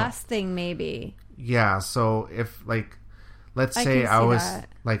a the class thing, maybe. Yeah, so if like let's I say can I see was that.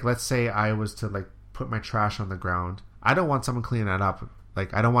 like let's say I was to like put my trash on the ground. I don't want someone cleaning that up.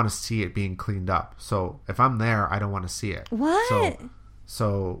 Like I don't want to see it being cleaned up. So if I'm there, I don't want to see it. What?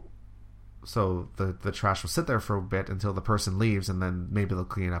 So the trash will sit there for a bit until the person leaves, and then maybe they'll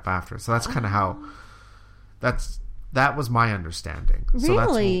clean it up after. So that's kind of how that was my understanding.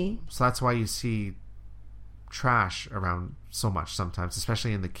 Really? So that's why you see trash around so much sometimes,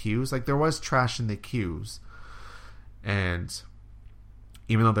 especially in the queues. Like there was trash in the queues, and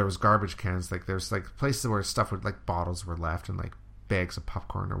even though there was garbage cans, like there's like places where stuff with like bottles were left and like bags of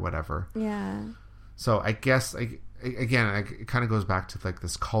popcorn or whatever. Yeah. So I guess again, it kind of goes back to like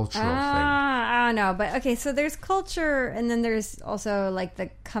this cultural thing. I don't know, but okay. So there's culture, and then there's also like the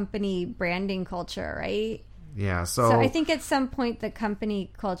company branding culture, right? Yeah. So I think at some point the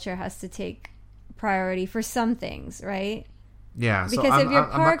company culture has to take priority for some things, right? yeah. So Because I'm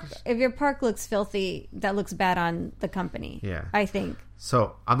not- if your park looks filthy, that looks bad on the company. Yeah. I think.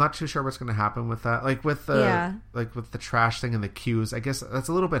 So I'm not too sure what's going to happen with that. Like with the Yeah. like with the trash thing and the queues, I guess that's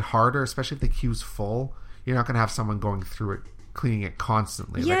a little bit harder, especially if the queue's full. You're not going to have someone going through it, cleaning it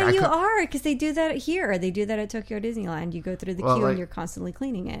constantly. Yeah, like, you are, because they do that here. They do that at Tokyo Disneyland. You go through the Well, queue like- and you're constantly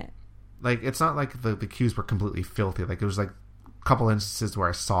cleaning it. Like it's not like the queues were completely filthy. Like it was like a couple instances where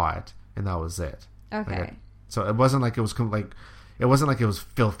I saw it and that was it. Okay. Like so it wasn't like it was it wasn't like it was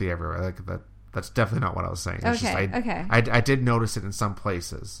filthy everywhere. Like that's definitely not what I was saying. It's Okay, just, okay. I did notice it in some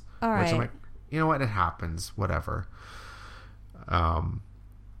places. All Which I'm right. like, you know what? It happens. Whatever. And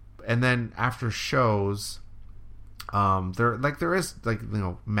then after shows, there is like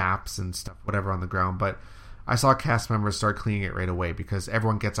maps and stuff, whatever on the ground. But I saw cast members start cleaning it right away because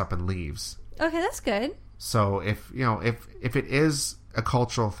everyone gets up and leaves. Okay, that's good. So if it is a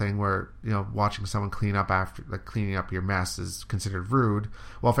cultural thing where watching someone clean up after like cleaning up your mess is considered rude,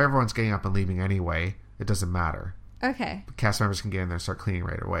 well, if everyone's getting up and leaving anyway, it doesn't matter. Okay. Cast members can get in there and start cleaning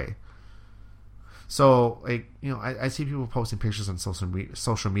right away. So like I see people posting pictures on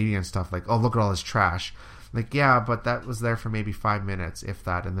social media and stuff like, oh, look at all this trash. Like, yeah, but that was there for maybe 5 minutes, if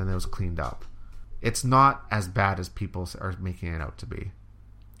that, and then it was cleaned up. It's not as bad as people are making it out to be.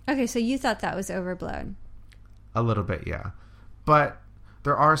 Okay, so you thought that was overblown. A little bit, yeah. But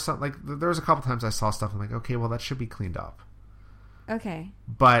there are some, like, there was a couple times I saw stuff, I'm like, okay, well, that should be cleaned up. Okay.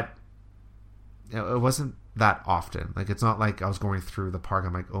 But it wasn't that often. Like, it's not like I was going through the park,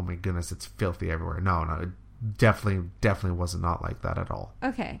 I'm like, oh my goodness, it's filthy everywhere. No, it definitely was not like that at all.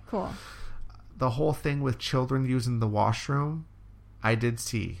 Okay, cool. The whole thing with children using the washroom, I did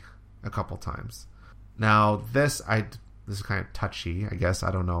see a couple times. Now, this is kind of touchy, I guess. I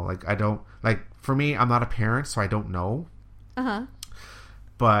don't know. Like, for me, I'm not a parent, so I don't know. Uh-huh.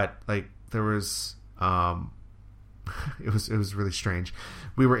 But, like, there was, it was really strange.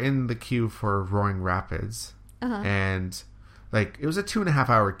 We were in the queue for Roaring Rapids, and, like, it was a 2.5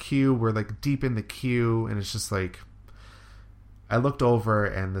 hour queue. We're, like, deep in the queue, and it's just, like, I looked over,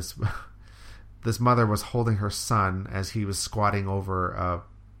 and this mother was holding her son as he was squatting over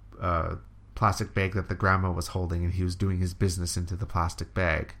a plastic bag that the grandma was holding, and he was doing his business into the plastic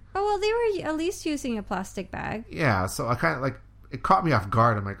bag. Oh, well, they were at least using a plastic bag. Yeah, so I kind of like, it caught me off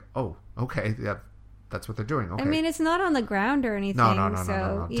guard. I'm like, oh, okay, yeah, that's what they're doing. Okay. I mean, it's not on the ground or anything. No.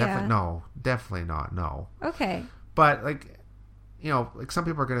 So, yeah. Definitely not. No. Okay. But like, like some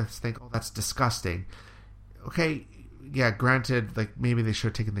people are gonna think, oh, that's disgusting. Okay, yeah, granted, like maybe they should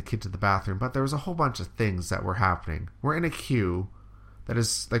have taken the kid to the bathroom, but there was a whole bunch of things that were happening. We're in a queue. That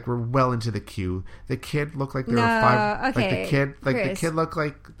is like we're well into the queue. The kid looked like they were 5. Okay, like the Chris. kid looked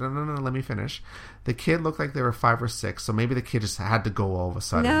like no. Let me finish. The kid looked like they were 5 or 6. So maybe the kid just had to go all of a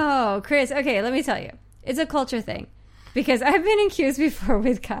sudden. No, Chris. Okay, let me tell you, it's a culture thing, because I've been in queues before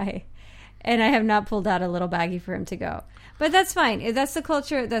with Kai, and I have not pulled out a little baggie for him to go. But that's fine. If that's the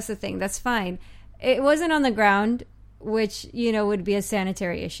culture, that's the thing. That's fine. It wasn't on the ground, which would be a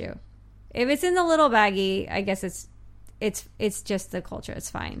sanitary issue. If it's in the little baggie, I guess it's just the culture. It's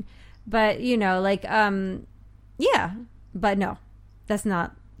fine. But, yeah. But no, that's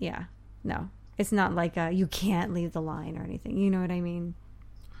not, no. It's not like you can't leave the line or anything. You know what I mean?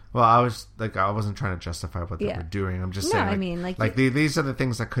 Well, I wasn't trying to justify what they Yeah. were doing. I'm just No, saying, I mean, like, these are the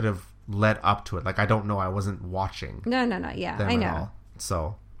things that could have led up to it. Like, I don't know. I wasn't watching No. Yeah, them I at know. all.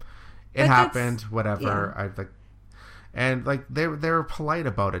 So But it that's- happened. Whatever. yeah. I like, and like they were polite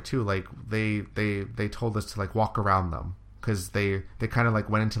about it too. Like they told us to like walk around them because they kind of like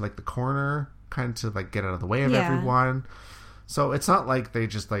went into like the corner, kind of to like get out of the way of Yeah. everyone. So it's not like they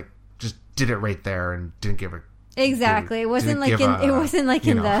just did it right there and didn't give a Exactly. It wasn't didn't like give it wasn't like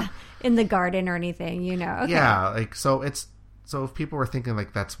you in know. the garden or anything, you know. Okay. Yeah, like so if people were thinking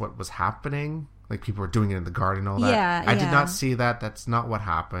like that's what was happening, like people were doing it in the garden and all that. Yeah, I did yeah. not see that. That's not what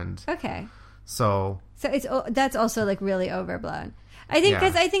happened. Okay. So So that's also like really overblown. I think Yeah.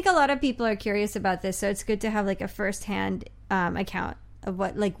 because I think a lot of people are curious about this, so it's good to have like a firsthand account of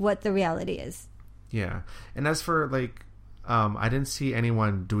what the reality is. yeah. And as for like I didn't see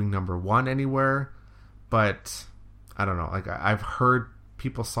anyone doing number 1 anywhere, but I don't know. Like I've heard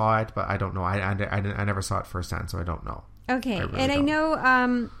people saw it, but I don't know. I never saw it firsthand, so I don't know. Okay, I really and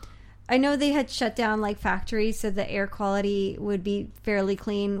don't. I know they had shut down like factories, so the air quality would be fairly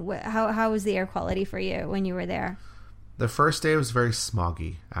clean. How was the air quality for you when you were there? The first day was very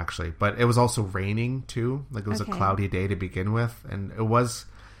smoggy, actually, but it was also raining too. Like it was Okay. a cloudy day to begin with, and it was.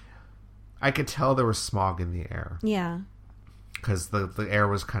 I could tell there was smog in the air Yeah. because the air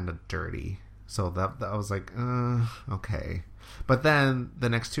was kind of dirty. So that I was like, okay. But then the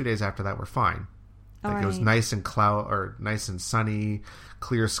next 2 days after that were fine. Like it was Alright. nice and sunny,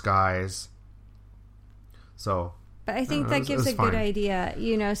 clear skies. So But I think No, that it was gives a good fine. idea,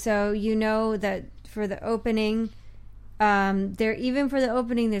 you know. So you know that for the opening, even for the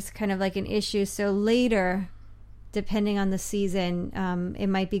opening, there's kind of like an issue. So later, depending on the season, it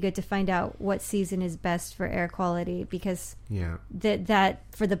might be good to find out what season is best for air quality because yeah, that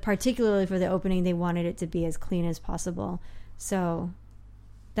particularly for the opening, they wanted it to be as clean as possible. So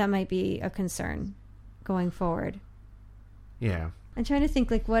that might be a concern going forward. yeah. I'm trying to think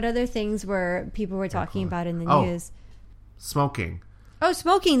like what other things people were talking about in the Oh. news. Smoking. Oh,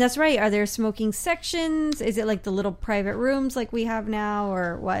 smoking. That's right. Are there smoking sections? Is it like the little private rooms like we have now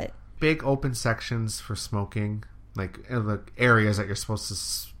or what? Big open sections for smoking, like in the areas that you're supposed to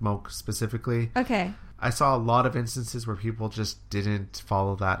smoke specifically. Okay. I saw a lot of instances where people just didn't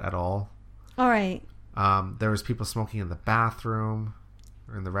follow that at all. All right. There was people smoking in the bathroom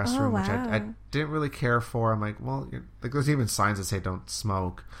or in the restroom, which I wow. didn't really care for. I'm like, well, like there's even signs that say don't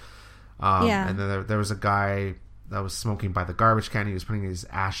smoke. Yeah. And then there was a guy that was smoking by the garbage can. He was putting his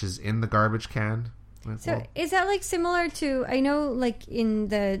ashes in the garbage can. Like, So well, is that like similar to, I know like in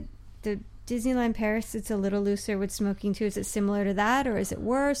the Disneyland Paris, it's a little looser with smoking too. Is it similar to that or is it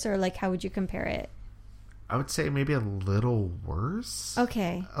worse or like how would you compare it? I would say maybe a little worse.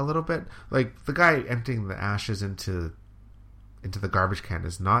 Okay. A little bit. Like the guy emptying the ashes into the garbage can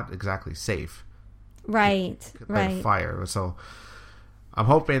is not exactly safe. Right. By Right. fire. So I'm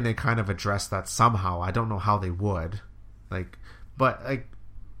hoping they kind of address that somehow. I don't know how they would. But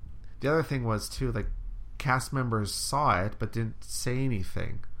the other thing was too, like cast members saw it but didn't say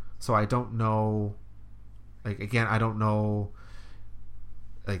anything. So I don't know. Like again, I don't know.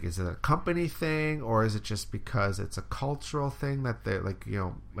 Like, is it a company thing or is it just because it's a cultural thing that they're like,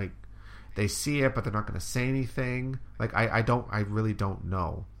 they see it but they're not going to say anything? Like, I really don't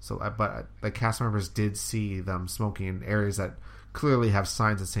know. So, but the cast members did see them smoking in areas that clearly have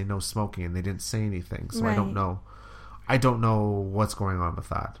signs that say no smoking, and they didn't say anything. So Right. I don't know. I don't know what's going on with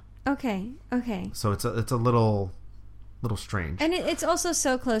that. Okay. So it's a little strange. And it's also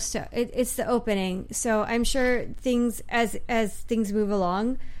so close to it's the opening, so I'm sure things as things move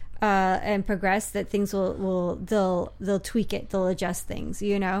along and progress, that things they'll tweak it, they'll adjust things,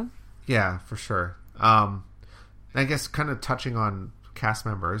 you know. Yeah, for sure. I guess kind of touching on cast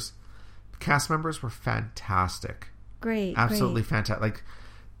members were fantastic. Great, Absolutely fantastic. Like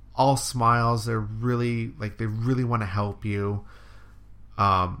all smiles. They're really they really want to help you.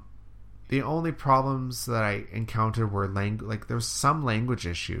 The only problems that I encountered were there was some language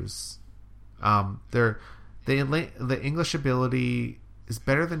issues. The English ability is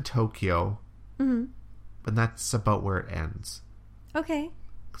better than Tokyo, but that's about where it ends. Okay.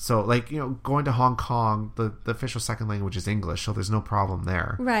 So, going to Hong Kong, the official second language is English, so there's no problem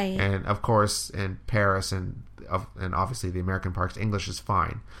there. Right. And, of course, in Paris and obviously the American parks, English is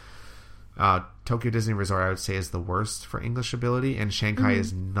fine. Tokyo Disney Resort, I would say, is the worst for English ability, and Shanghai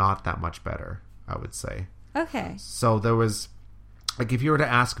is not that much better, I would say. Okay. So there was, if you were to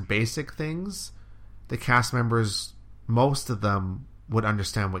ask basic things, the cast members, most of them would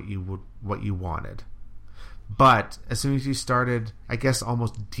understand what you wanted. But as soon as you started, I guess,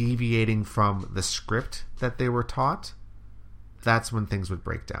 almost deviating from the script that they were taught, that's when things would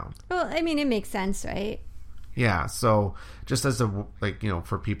break down. Well, I mean, it makes sense, right? Yeah, so just as a, like, you know,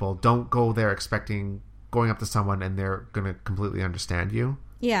 for people, don't go there expecting going up to someone and they're going to completely understand you.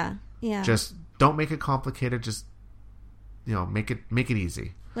 Yeah. Just don't make it complicated. Just, you know, make it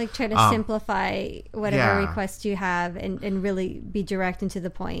easy. Like, try to simplify whatever request you have and really be direct and to the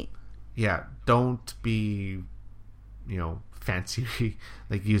point. Yeah, don't be, you know, fancy,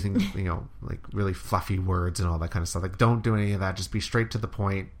 like using, you know, like really fluffy words and all that kind of stuff. Like, don't do any of that. Just be straight to the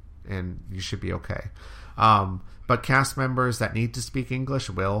point and you should be okay. But cast members that need to speak English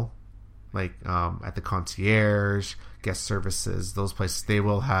will, like, at the concierge, guest services, those places, they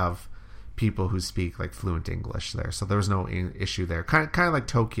will have people who speak like fluent English there. So there was no issue there. Kind of like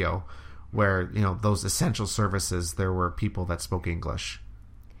Tokyo, where, you know, those essential services, there were people that spoke English.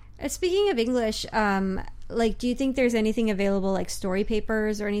 Speaking of English, like, do you think there's anything available, like story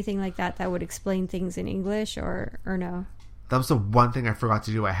papers or anything like that would explain things in English, or no? That was the one thing I forgot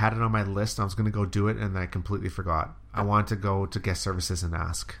to do. I had it on my list. And I was going to go do it, and I completely forgot. I wanted to go to guest services and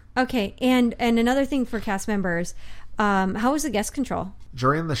ask. Okay, and another thing for cast members, how was the guest control?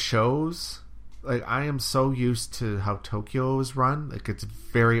 During the shows, like, I am so used to how Tokyo is run. Like, it's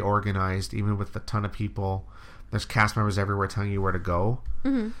very organized, even with a ton of people. There's cast members everywhere telling you where to go.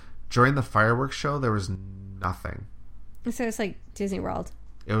 Mm-hmm. During the fireworks show, there was nothing. So it's like Disney World.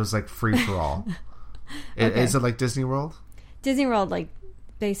 It was like free for all. Okay. Is it like Disney World? Disney World, like,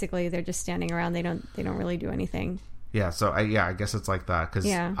 basically they're just standing around. They don't really do anything. Yeah. So I guess it's like that, because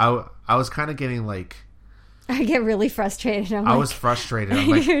yeah. I was kind of getting like, I get really frustrated. I was frustrated. I'm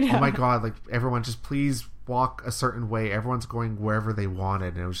like, oh my god, like, everyone just please walk a certain way. Everyone's going wherever they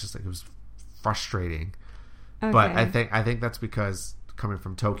wanted, and it was just like, it was frustrating. Okay. But I think that's because coming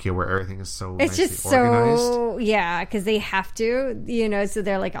from Tokyo, where everything is so it's nicely just organized. So because they have to, you know, so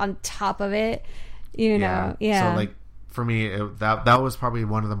they're like on top of it, you know. Yeah. So like for me, that was probably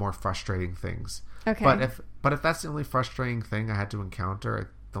one of the more frustrating things. Okay. But if that's the only frustrating thing I had to encounter, I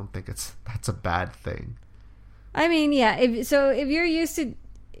don't think that's a bad thing. I mean, yeah. If you're used to,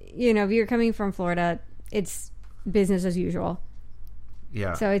 you know, if you're coming from Florida, it's business as usual.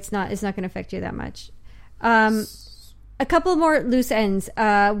 Yeah. So it's not going to affect you that much. A couple more loose ends.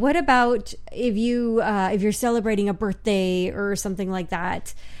 What about if you're celebrating a birthday or something like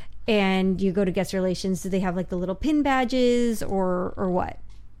that, and you go to guest relations? Do they have like the little pin badges or what?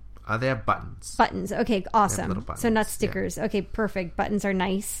 They have buttons. Buttons. Okay, awesome. Little buttons. So not stickers. Yeah. Okay, perfect. Buttons are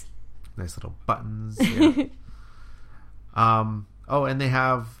nice. Nice little buttons. Yeah. And they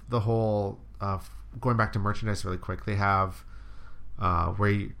have the whole going back to merchandise really quick. They have where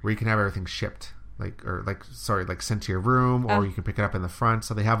you can have everything shipped. Like sent to your room, or you can pick it up in the front.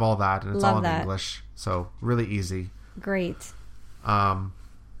 So they have all that, and it's all in English. So really easy. Great.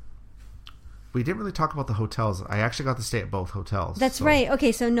 We didn't really talk about the hotels. I actually got to stay at both hotels. That's right.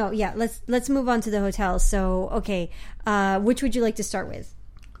 Okay, so let's move on to the hotels. So which would you like to start with?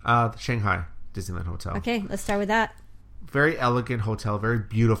 The Shanghai Disneyland Hotel. Okay, let's start with that. Very elegant hotel, very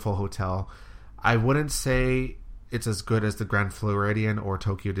beautiful hotel. I wouldn't say it's as good as the Grand Floridian or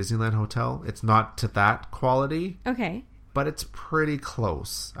Tokyo Disneyland Hotel. It's not to that quality. Okay. But it's pretty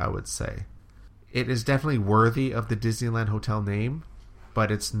close, I would say. It is definitely worthy of the Disneyland Hotel name,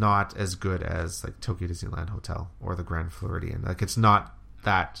 but it's not as good as like Tokyo Disneyland Hotel or the Grand Floridian. Like, it's not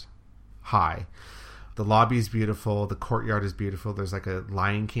that high. The lobby is beautiful. The courtyard is beautiful. There's like a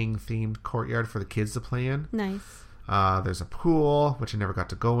Lion King themed courtyard for the kids to play in. Nice. There's a pool, which I never got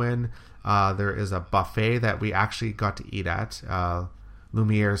to go in. There is a buffet that we actually got to eat at,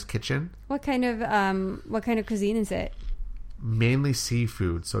 Lumiere's Kitchen. What kind of cuisine is it? Mainly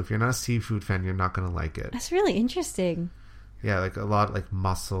seafood. So if you're not a seafood fan, you're not going to like it. That's really interesting. Yeah, like a lot like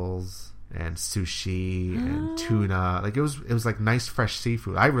mussels and sushi and tuna. Like it was like nice fresh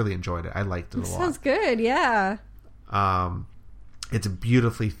seafood. I really enjoyed it. I liked it a lot. Sounds good. Yeah. It's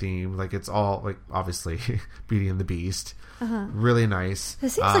beautifully themed. Like, it's all like Uh-huh. obviously Beauty and the Beast. Really nice.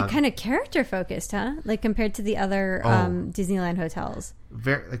 This seems like kind of character focused, huh? Like compared to the other Disneyland hotels.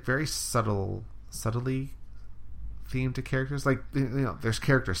 Very subtly themed to characters. Like, you know, there's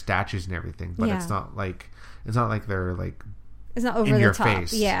character statues and everything, but it's not like they're like. It's not over in the your top.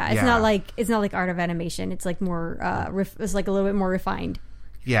 face. Yeah, it's not like Art of Animation. It's like more it's like a little bit more refined.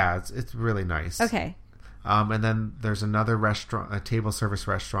 Yeah, it's really nice. Okay. And then there's another restaurant, a table service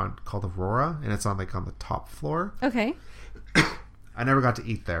restaurant called Aurora, and it's on the top floor. Okay. I never got to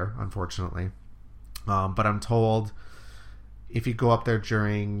eat there, unfortunately. But I'm told if you go up there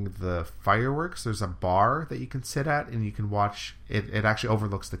during the fireworks, there's a bar that you can sit at, and you can watch it. It actually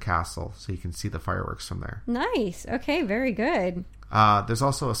overlooks the castle, so you can see the fireworks from there. Nice. Okay, very good. There's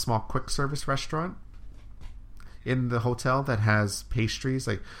also a small quick service restaurant. in the hotel that has pastries,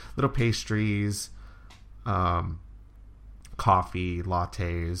 like little pastries, coffee,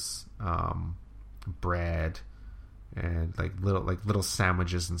 lattes, bread, and like little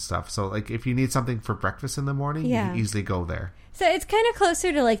sandwiches and stuff. So like if you need something for breakfast in the morning, you can easily go there. So it's kind of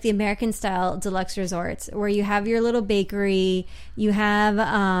closer to like the American style deluxe resorts where you have your little bakery, you have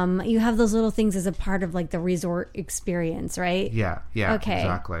those little things as a part of like the resort experience, right? Yeah, okay.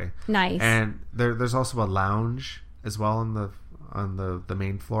 Exactly. Nice. And there's also a lounge as well on the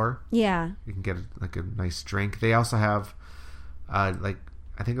main floor. Yeah. You can get like a nice drink. They also have like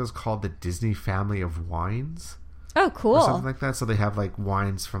I think it was called the Disney Family of Wines. Oh, cool. Or something like that. So they have like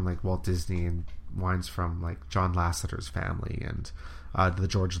wines from like Walt Disney and wines from like John Lasseter's family and the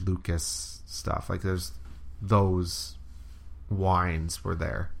George Lucas stuff. Like there's those wines were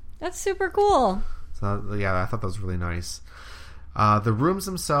there. That's super cool. So yeah, I thought that was really nice. The rooms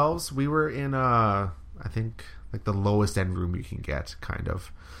themselves, we were in I think like the lowest end room you can get, kind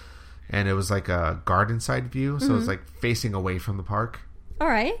of. And it was like a garden side view, so it's like facing away from the park. All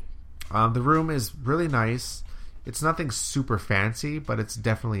right. The room is really nice. It's nothing super fancy, but it's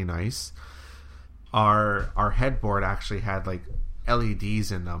definitely nice. Our headboard actually had like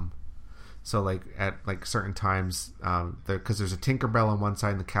LEDs in them, so like at like certain times, because there's a Tinkerbell on one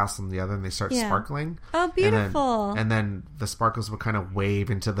side and the castle on the other, and they start sparkling. Oh, beautiful! And then the sparkles would kind of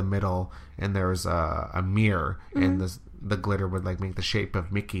wave into the middle, and there was a mirror, and the glitter would like make the shape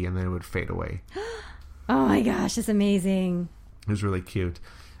of Mickey, and then it would fade away. Oh my gosh, that's amazing! It was really cute.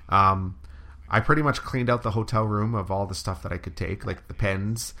 I pretty much cleaned out the hotel room of all the stuff that I could take, like the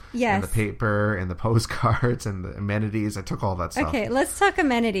pens, and the paper, and the postcards, and the amenities. I took all that stuff. Okay, let's talk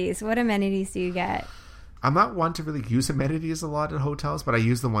amenities. What amenities do you get? I'm not one to really use amenities a lot at hotels, but I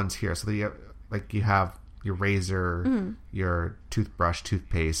use the ones here. So you have your razor, your toothbrush,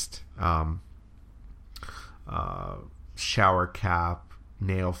 toothpaste, shower cap,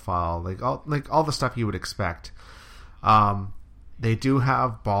 nail file, like all the stuff you would expect. They do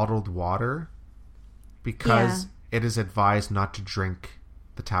have bottled water because it is advised not to drink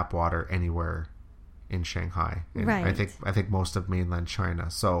the tap water anywhere in Shanghai. And right. I think most of mainland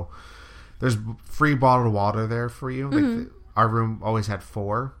China. So there's free bottled water there for you. Like our room always had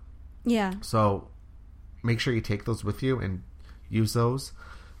 4. Yeah. So make sure you take those with you and use those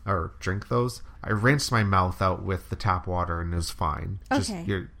or drink those. I rinsed my mouth out with the tap water and it was fine. Okay.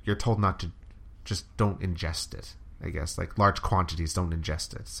 Just, you're told not to, just don't ingest it. I guess like large quantities, don't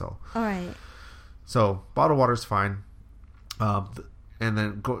ingest it. So all right. So bottled water is fine. And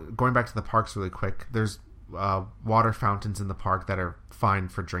then going back to the parks really quick, there's water fountains in the park that are fine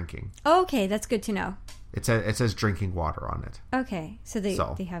for drinking. Okay, that's good to know. It says drinking water on it. Okay, so they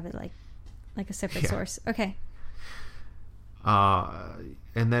have it like a separate source. Okay. And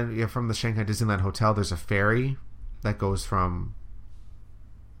then from the Shanghai Disneyland Hotel, there's a ferry that goes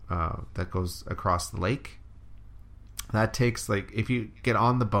across the lake. That takes if you get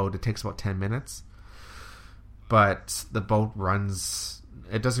on the boat, it takes about 10 minutes. But the boat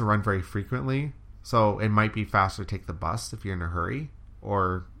it doesn't run very frequently, so it might be faster to take the bus if you're in a hurry,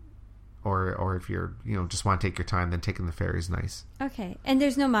 or if you're just want to take your time, then taking the ferry is nice. Okay, and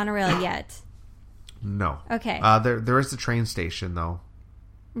there's no monorail yet. No. Okay. There is the train station though.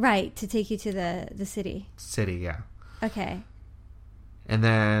 Right, to take you to the city. City, yeah. Okay. And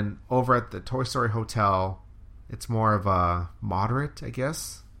then over at the Toy Story Hotel, it's more of a moderate, I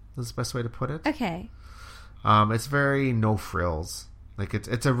guess, is the best way to put it. Okay. It's very no frills. Like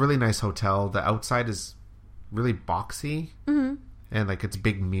it's a really nice hotel. The outside is really boxy, and it's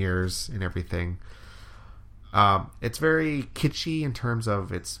big mirrors and everything. It's very kitschy in terms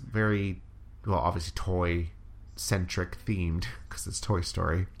of it's very obviously toy centric themed because it's Toy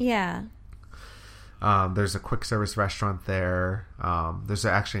Story. Yeah. There's a quick service restaurant there. There's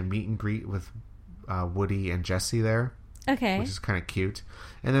actually a meet and greet with Woody and Jessie there. Okay. Which is kind of cute.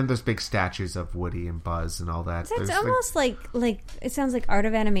 And then there's big statues of Woody and Buzz and all that. It's almost like it sounds like Art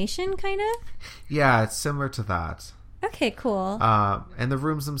of Animation, kind of? Yeah, it's similar to that. Okay, cool. And the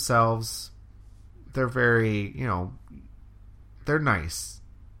rooms themselves, they're very, they're nice.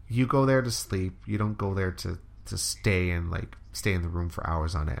 You go there to sleep. You don't go there to stay in the room for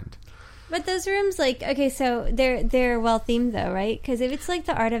hours on end. But those rooms, okay, so they're well themed though, right? Because if it's like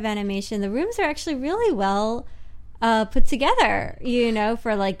the Art of Animation, the rooms are actually really well put together.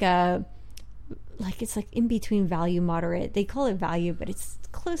 For it's in between value, moderate. They call it value, but it's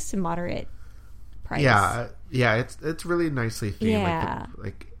close to moderate price. Yeah. It's really nicely themed. Yeah.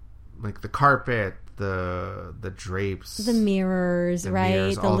 Like the carpet, the drapes, the mirrors, right?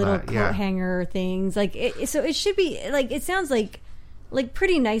 Mirrors, the little that, coat hanger things. So it should be it sounds like like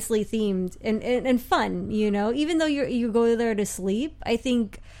pretty nicely themed and fun, you know, even though you go there to sleep. I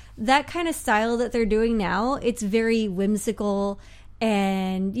think that kind of style that they're doing now, it's very whimsical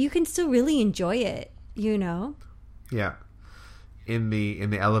and you can still really enjoy it, you know? Yeah. In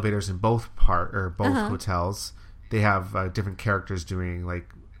the elevators in both hotels, they have different characters doing like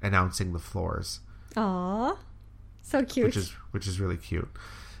announcing the floors. Aww. So cute. Which is really cute.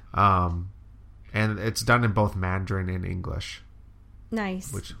 And it's done in both Mandarin and English.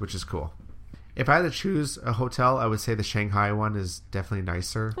 Nice. Which is cool. If I had to choose a hotel, I would say the Shanghai one is definitely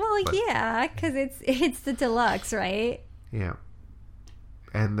nicer. Well, yeah, because it's the deluxe, right? Yeah.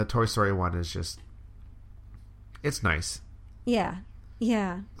 And the Toy Story one is just... it's nice. Yeah.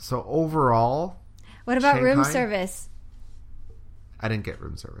 Yeah. So overall... what about Shanghai, room service? I didn't get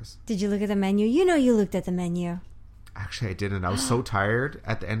room service. Did you look at the menu? You know you looked at the menu. Actually, I didn't. I was so tired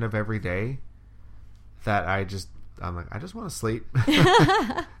at the end of every day that I'm like, I just want to sleep.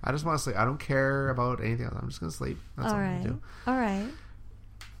 I just want to sleep. I don't care about anything else. I'm just going to sleep. That's all I'm going to do. All right.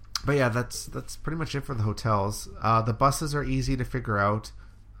 But yeah, that's pretty much it for the hotels. The buses are easy to figure out.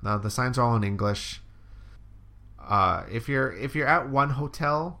 The signs are all in English. If you're at one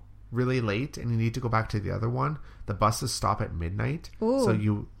hotel really late and you need to go back to the other one, the buses stop at midnight.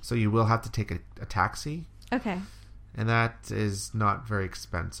 Ooh. So you will have to take a taxi. Okay. And that is not very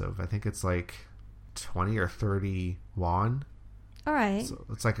expensive. I think it's like 20 or 30 won. All right. So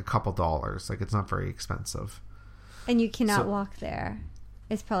it's like a couple dollars. Like, it's not very expensive. And you cannot walk there.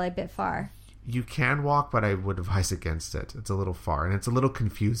 It's probably a bit far. You can walk, but I would advise against it. It's a little far and it's a little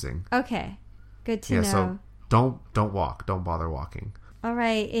confusing. Okay. Good to know. So don't walk. Don't bother walking. All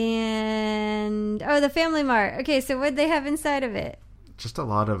right. And the Family Mart. Okay, so what they have inside of it? Just a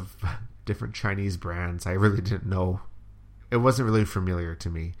lot of different Chinese brands. I really didn't know. It wasn't really familiar to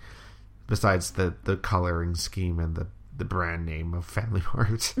me, besides the coloring scheme and the brand name of Family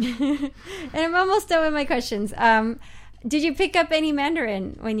Mart. And I'm almost done with my questions. Did you pick up any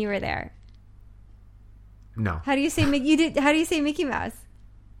Mandarin when you were there? No. How do you say How do you say Mickey Mouse?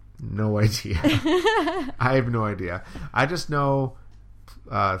 No idea. I have no idea. I just know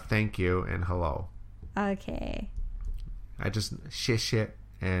thank you and hello. Okay. I just shit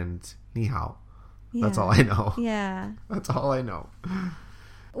and ni hao. Yeah. That's all I know. Yeah. That's all I know.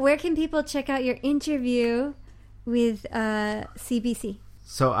 Where can people check out your interview with CBC?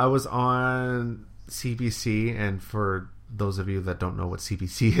 So I was on CBC, and for those of you that don't know what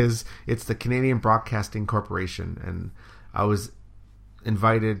CBC is, it's the Canadian Broadcasting Corporation, and I was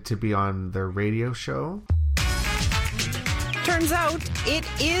invited to be on their radio show. Turns out it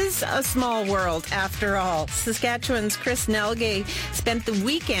is a small world after all. Saskatchewan's Chris Nelge spent the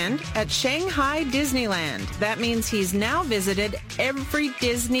weekend at Shanghai Disneyland. That means he's now visited every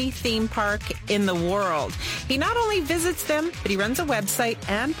Disney theme park in the world. He not only visits them, but he runs a website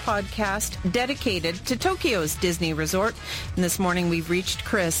and podcast dedicated to Tokyo's Disney Resort. And this morning we've reached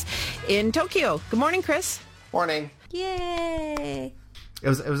Chris in Tokyo. Good morning, Chris. Morning. Yay! It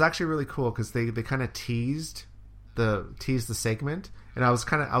was actually really cool because they kind of teased the segment, and I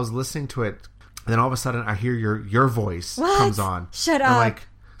was listening to it, and then all of a sudden I hear your voice comes on. Shut up! I'm like,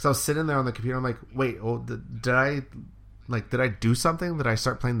 so I was sitting there on the computer. I'm like, wait, did I do something? Did I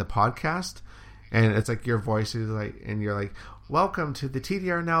start playing the podcast? And it's like your voice is like, and you're like, welcome to the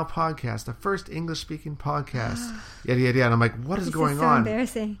TDR Now podcast, the first English speaking podcast. Yada yada. And I'm like, what is going so on?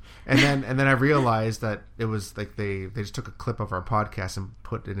 Embarrassing. And then I realized that it was like they just took a clip of our podcast and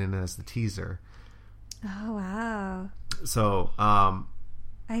put it in as the teaser. Oh wow! So I'm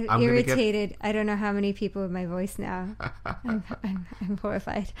irritated. I don't know how many people with my voice now. I'm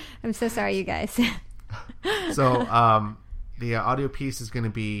horrified. I'm so sorry, you guys. So the audio piece is going to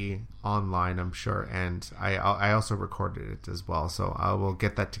be online, I'm sure, and I also recorded it as well. So I will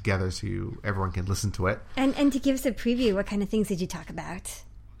get that together so everyone can listen to it. And to give us a preview, what kind of things did you talk about?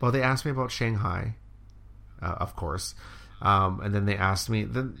 Well, they asked me about Shanghai, of course. And then they asked me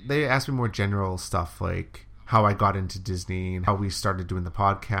more general stuff, like how I got into Disney and how we started doing the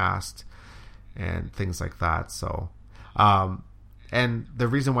podcast and things like that. So, and the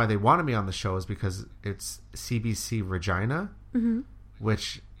reason why they wanted me on the show is because it's CBC Regina,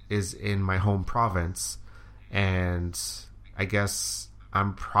 which is in my home province. And I guess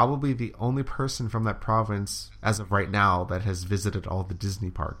I'm probably the only person from that province as of right now that has visited all the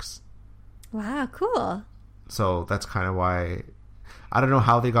Disney parks. Wow, cool. So that's kind of why, I don't know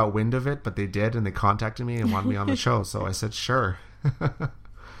how they got wind of it, but they did, and they contacted me and wanted me on the show. So I said, sure.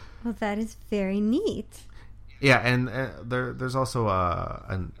 Well, that is very neat. Yeah, and there's also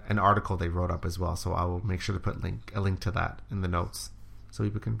an article they wrote up as well. So I will make sure to put a link to that in the notes so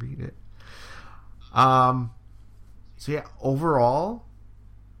people can read it. So yeah, overall,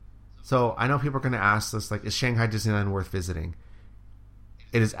 so I know people are going to ask this, like, is Shanghai Disneyland worth visiting?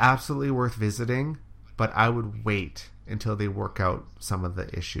 It is absolutely worth visiting, but I would wait until they work out some of the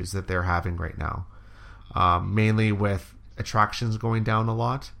issues that they're having right now. Mainly with attractions going down a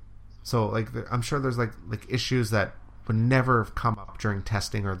lot. So, like, I'm sure there's like issues that would never have come up during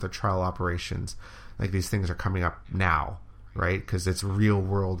testing or the trial operations. Like, these things are coming up now, right? Because it's real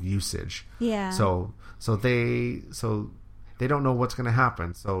world usage. Yeah. So they don't know what's going to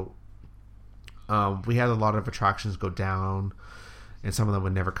happen. So we had a lot of attractions go down, and some of them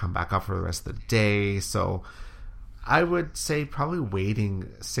would never come back up for the rest of the day. So I would say probably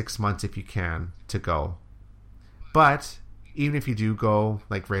waiting 6 months if you can to go. But even if you do go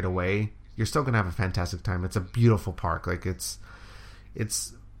like right away, you're still going to have a fantastic time. It's a beautiful park. Like, it's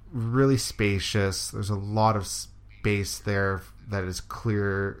really spacious. There's a lot of space there that is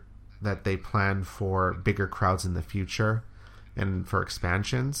clear that they plan for bigger crowds in the future and for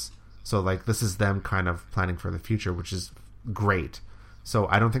expansions. So, like, this is them kind of planning for the future, which is great. So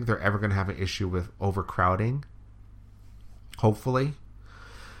I don't think they're ever going to have an issue with overcrowding. Hopefully.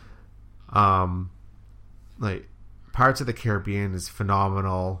 Like, Pirates of the Caribbean is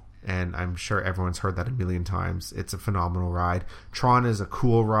phenomenal, and I'm sure everyone's heard that a million times. It's a phenomenal ride. Tron is a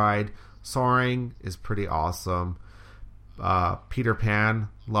cool ride. Soaring is pretty awesome. Peter Pan,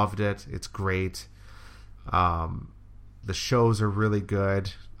 loved it. It's great. The shows are really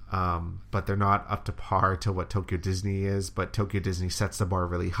good, but they're not up to par to what Tokyo Disney is. But Tokyo Disney sets the bar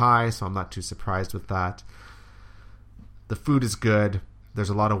really high, so I'm not too surprised with that. The food is good. There's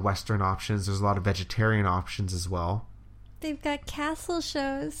a lot of Western options. There's a lot of vegetarian options as well. They've got castle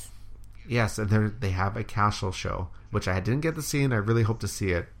shows. Yes, and they have a castle show, which I didn't get to see, and I really hope to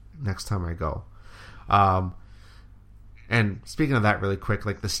see it next time I go. And speaking of that really quick,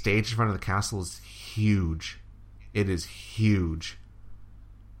 like, the stage in front of the castle is huge. It is huge.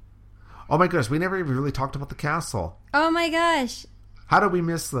 Oh my goodness, we never even really talked about the castle. Oh my gosh. How did we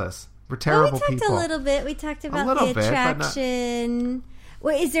miss this? We're terrible people. We talked a little bit. We talked about the bit, attraction.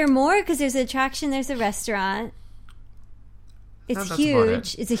 Wait, is there more? Because there's an attraction, there's a restaurant. It's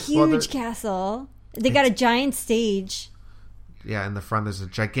huge. It's a huge castle. They got a giant stage. Yeah, in the front there's a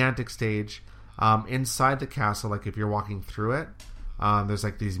gigantic stage. Inside the castle, like, if you're walking through it, there's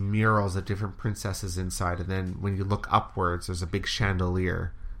like these murals of different princesses inside, and then when you look upwards, there's a big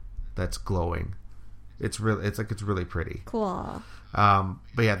chandelier that's glowing. It's really pretty. Cool. But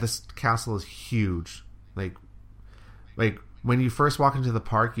yeah, this castle is huge. Like when you first walk into the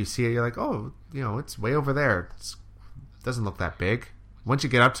park, you see it, you're like, oh, it's way over there. It doesn't look that big. Once you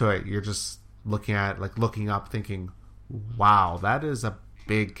get up to it, you're just looking up, thinking, wow, that is a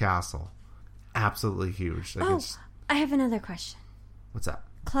big castle. Absolutely huge. Like, I have another question. What's that?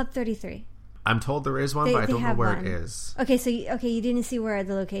 Club 33. I'm told there is one, but I don't know where it is. Okay, so you didn't see where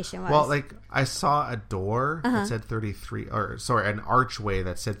the location was. Well, like, I saw a door that said 33, an archway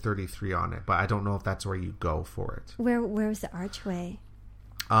that said 33 on it, but I don't know if that's where you go for it. Where was the archway?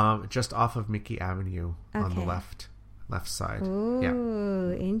 Just off of Mickey Avenue on the left side.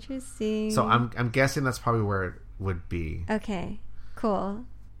 Ooh, interesting. So I'm guessing that's probably where it would be. Okay, cool.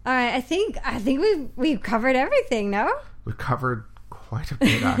 All right, I think we've covered everything. No, we've covered quite a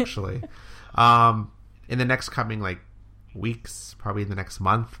bit actually. In the next coming weeks, probably in the next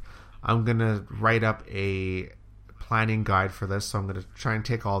month, I'm gonna write up a planning guide for this. So I'm gonna try and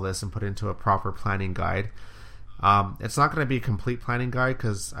take all this and put it into a proper planning guide. It's not gonna be a complete planning guide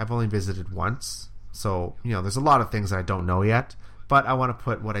because I've only visited once. So, there's a lot of things that I don't know yet, but I want to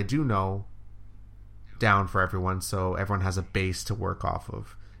put what I do know down for everyone so everyone has a base to work off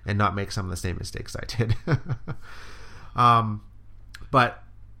of and not make some of the same mistakes I did. But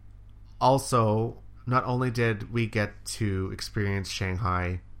also, not only did we get to experience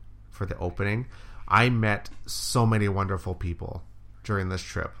Shanghai for the opening, I met so many wonderful people during this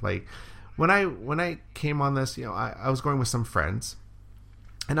trip. Like, when I came on this, I was going with some friends,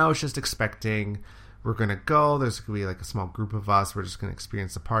 and I was just expecting we're going to go, there's going to be a small group of us, we're just going to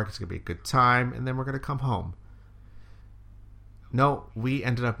experience the park, it's going to be a good time, and then we're going to come home. No, we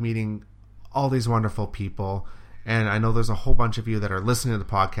ended up meeting all these wonderful people, and I know there's a whole bunch of you that are listening to the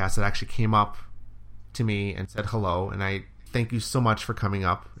podcast that actually came up to me and said hello, and I thank you so much for coming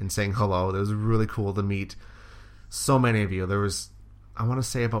up and saying hello. It was really cool to meet so many of you. There was, I want to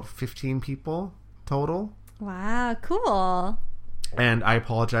say, about 15 people total. Wow, cool. And I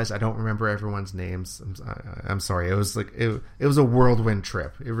apologize, I don't remember everyone's names. I'm sorry. It was it was a whirlwind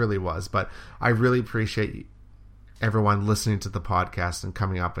trip. It really was. But I really appreciate everyone listening to the podcast and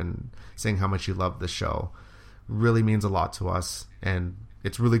coming up and saying how much you love the show. Really means a lot to us, and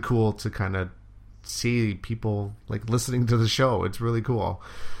it's really cool to kind of see people like listening to the show. It's really cool.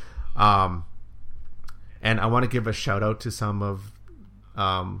 And I want to give a shout out to some of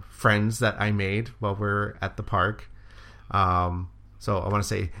friends that I made while we're at the park. So I want to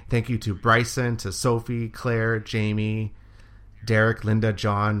say thank you to Bryson, to Sophie, Claire, Jamie, Derek, Linda,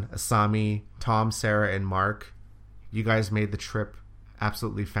 John, Asami, Tom, Sarah, and Mark. You guys made the trip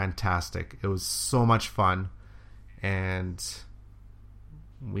absolutely fantastic. It was so much fun, and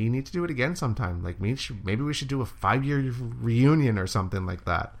we need to do it again sometime. Like maybe we should do a 5-year reunion or something like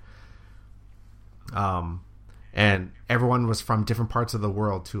that. And everyone was from different parts of the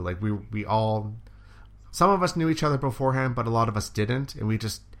world too. Like we all, some of us knew each other beforehand, but a lot of us didn't, and we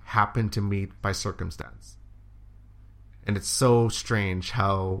just happened to meet by circumstance. And it's so strange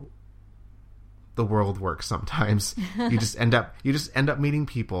how the world works sometimes. You just end up meeting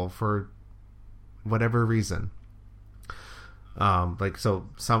people for whatever reason. Like so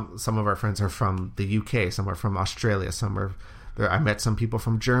some of our friends are from the UK, some are from Australia, I met some people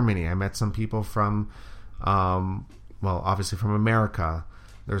from Germany. I met some people from obviously from America.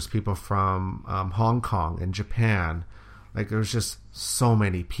 There's people from Hong Kong and Japan. Like there's just so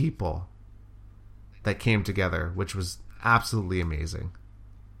many people that came together, which was absolutely amazing.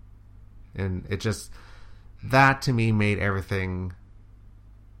 And it just, that to me made everything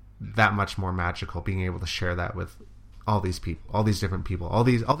that much more magical, being able to share that with all these people, all these different people, all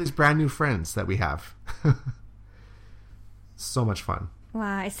these brand new friends that we have. So much fun.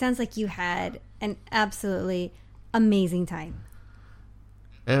 Wow, it sounds like you had an absolutely amazing time.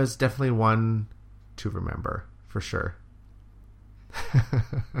 It was definitely one to remember, for sure.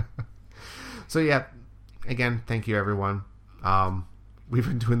 So yeah, again, thank you everyone. We've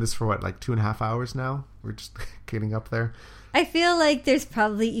been doing this for what, like 2.5 hours now? We're just getting up there. I feel like there's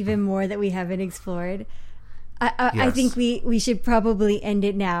probably even more that we haven't explored. Yes. I think we should probably end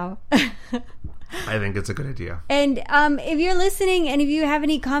it now. I think it's a good idea. And if you're listening and if you have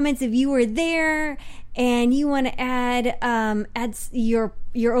any comments, if you were there and you want to add your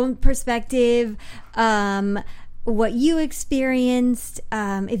own perspective, what you experienced,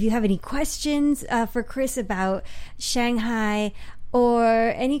 if you have any questions for Chris about Shanghai,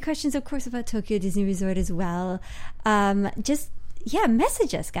 or any questions, of course, about Tokyo Disney Resort as well,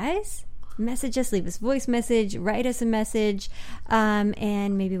 message us, guys. Message us, leave us a voice message, write us a message,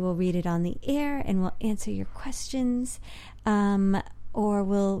 and maybe we'll read it on the air and we'll answer your questions, or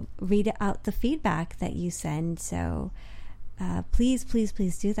we'll read out the feedback that you send. So please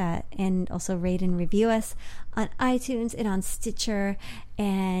do that. And also rate and review us on iTunes and on Stitcher,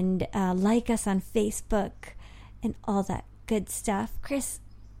 and like us on Facebook and all that good stuff. Chris,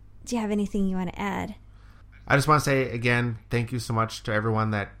 do you have anything you want to add? I just want to say again, thank you so much to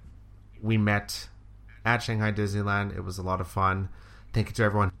everyone that we met at Shanghai Disneyland. It was a lot of fun. Thank you to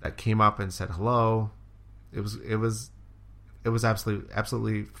everyone that came up and said hello. It was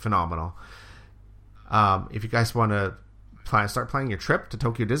absolutely phenomenal. If you guys want to start planning your trip to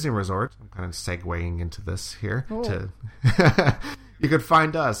Tokyo Disney Resort, I'm kind of segueing into this here. You could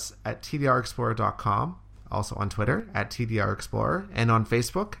find us at tdrexplorer.com, also on Twitter at tdrexplorer, and on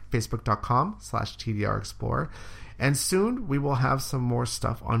Facebook, facebook.com/tdrexplorer. And soon we will have some more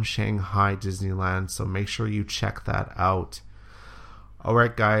stuff on Shanghai Disneyland, so make sure you check that out. All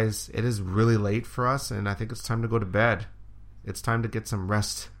right, guys, it is really late for us, and I think it's time to go to bed. It's time to get some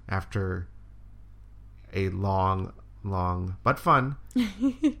rest after a long but fun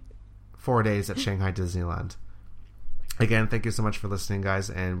 4 days at Shanghai Disneyland. Again, thank you so much for listening,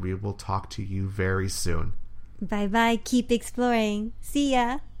 guys, and we will talk to you very soon. Bye-bye. Keep exploring. See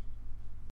ya.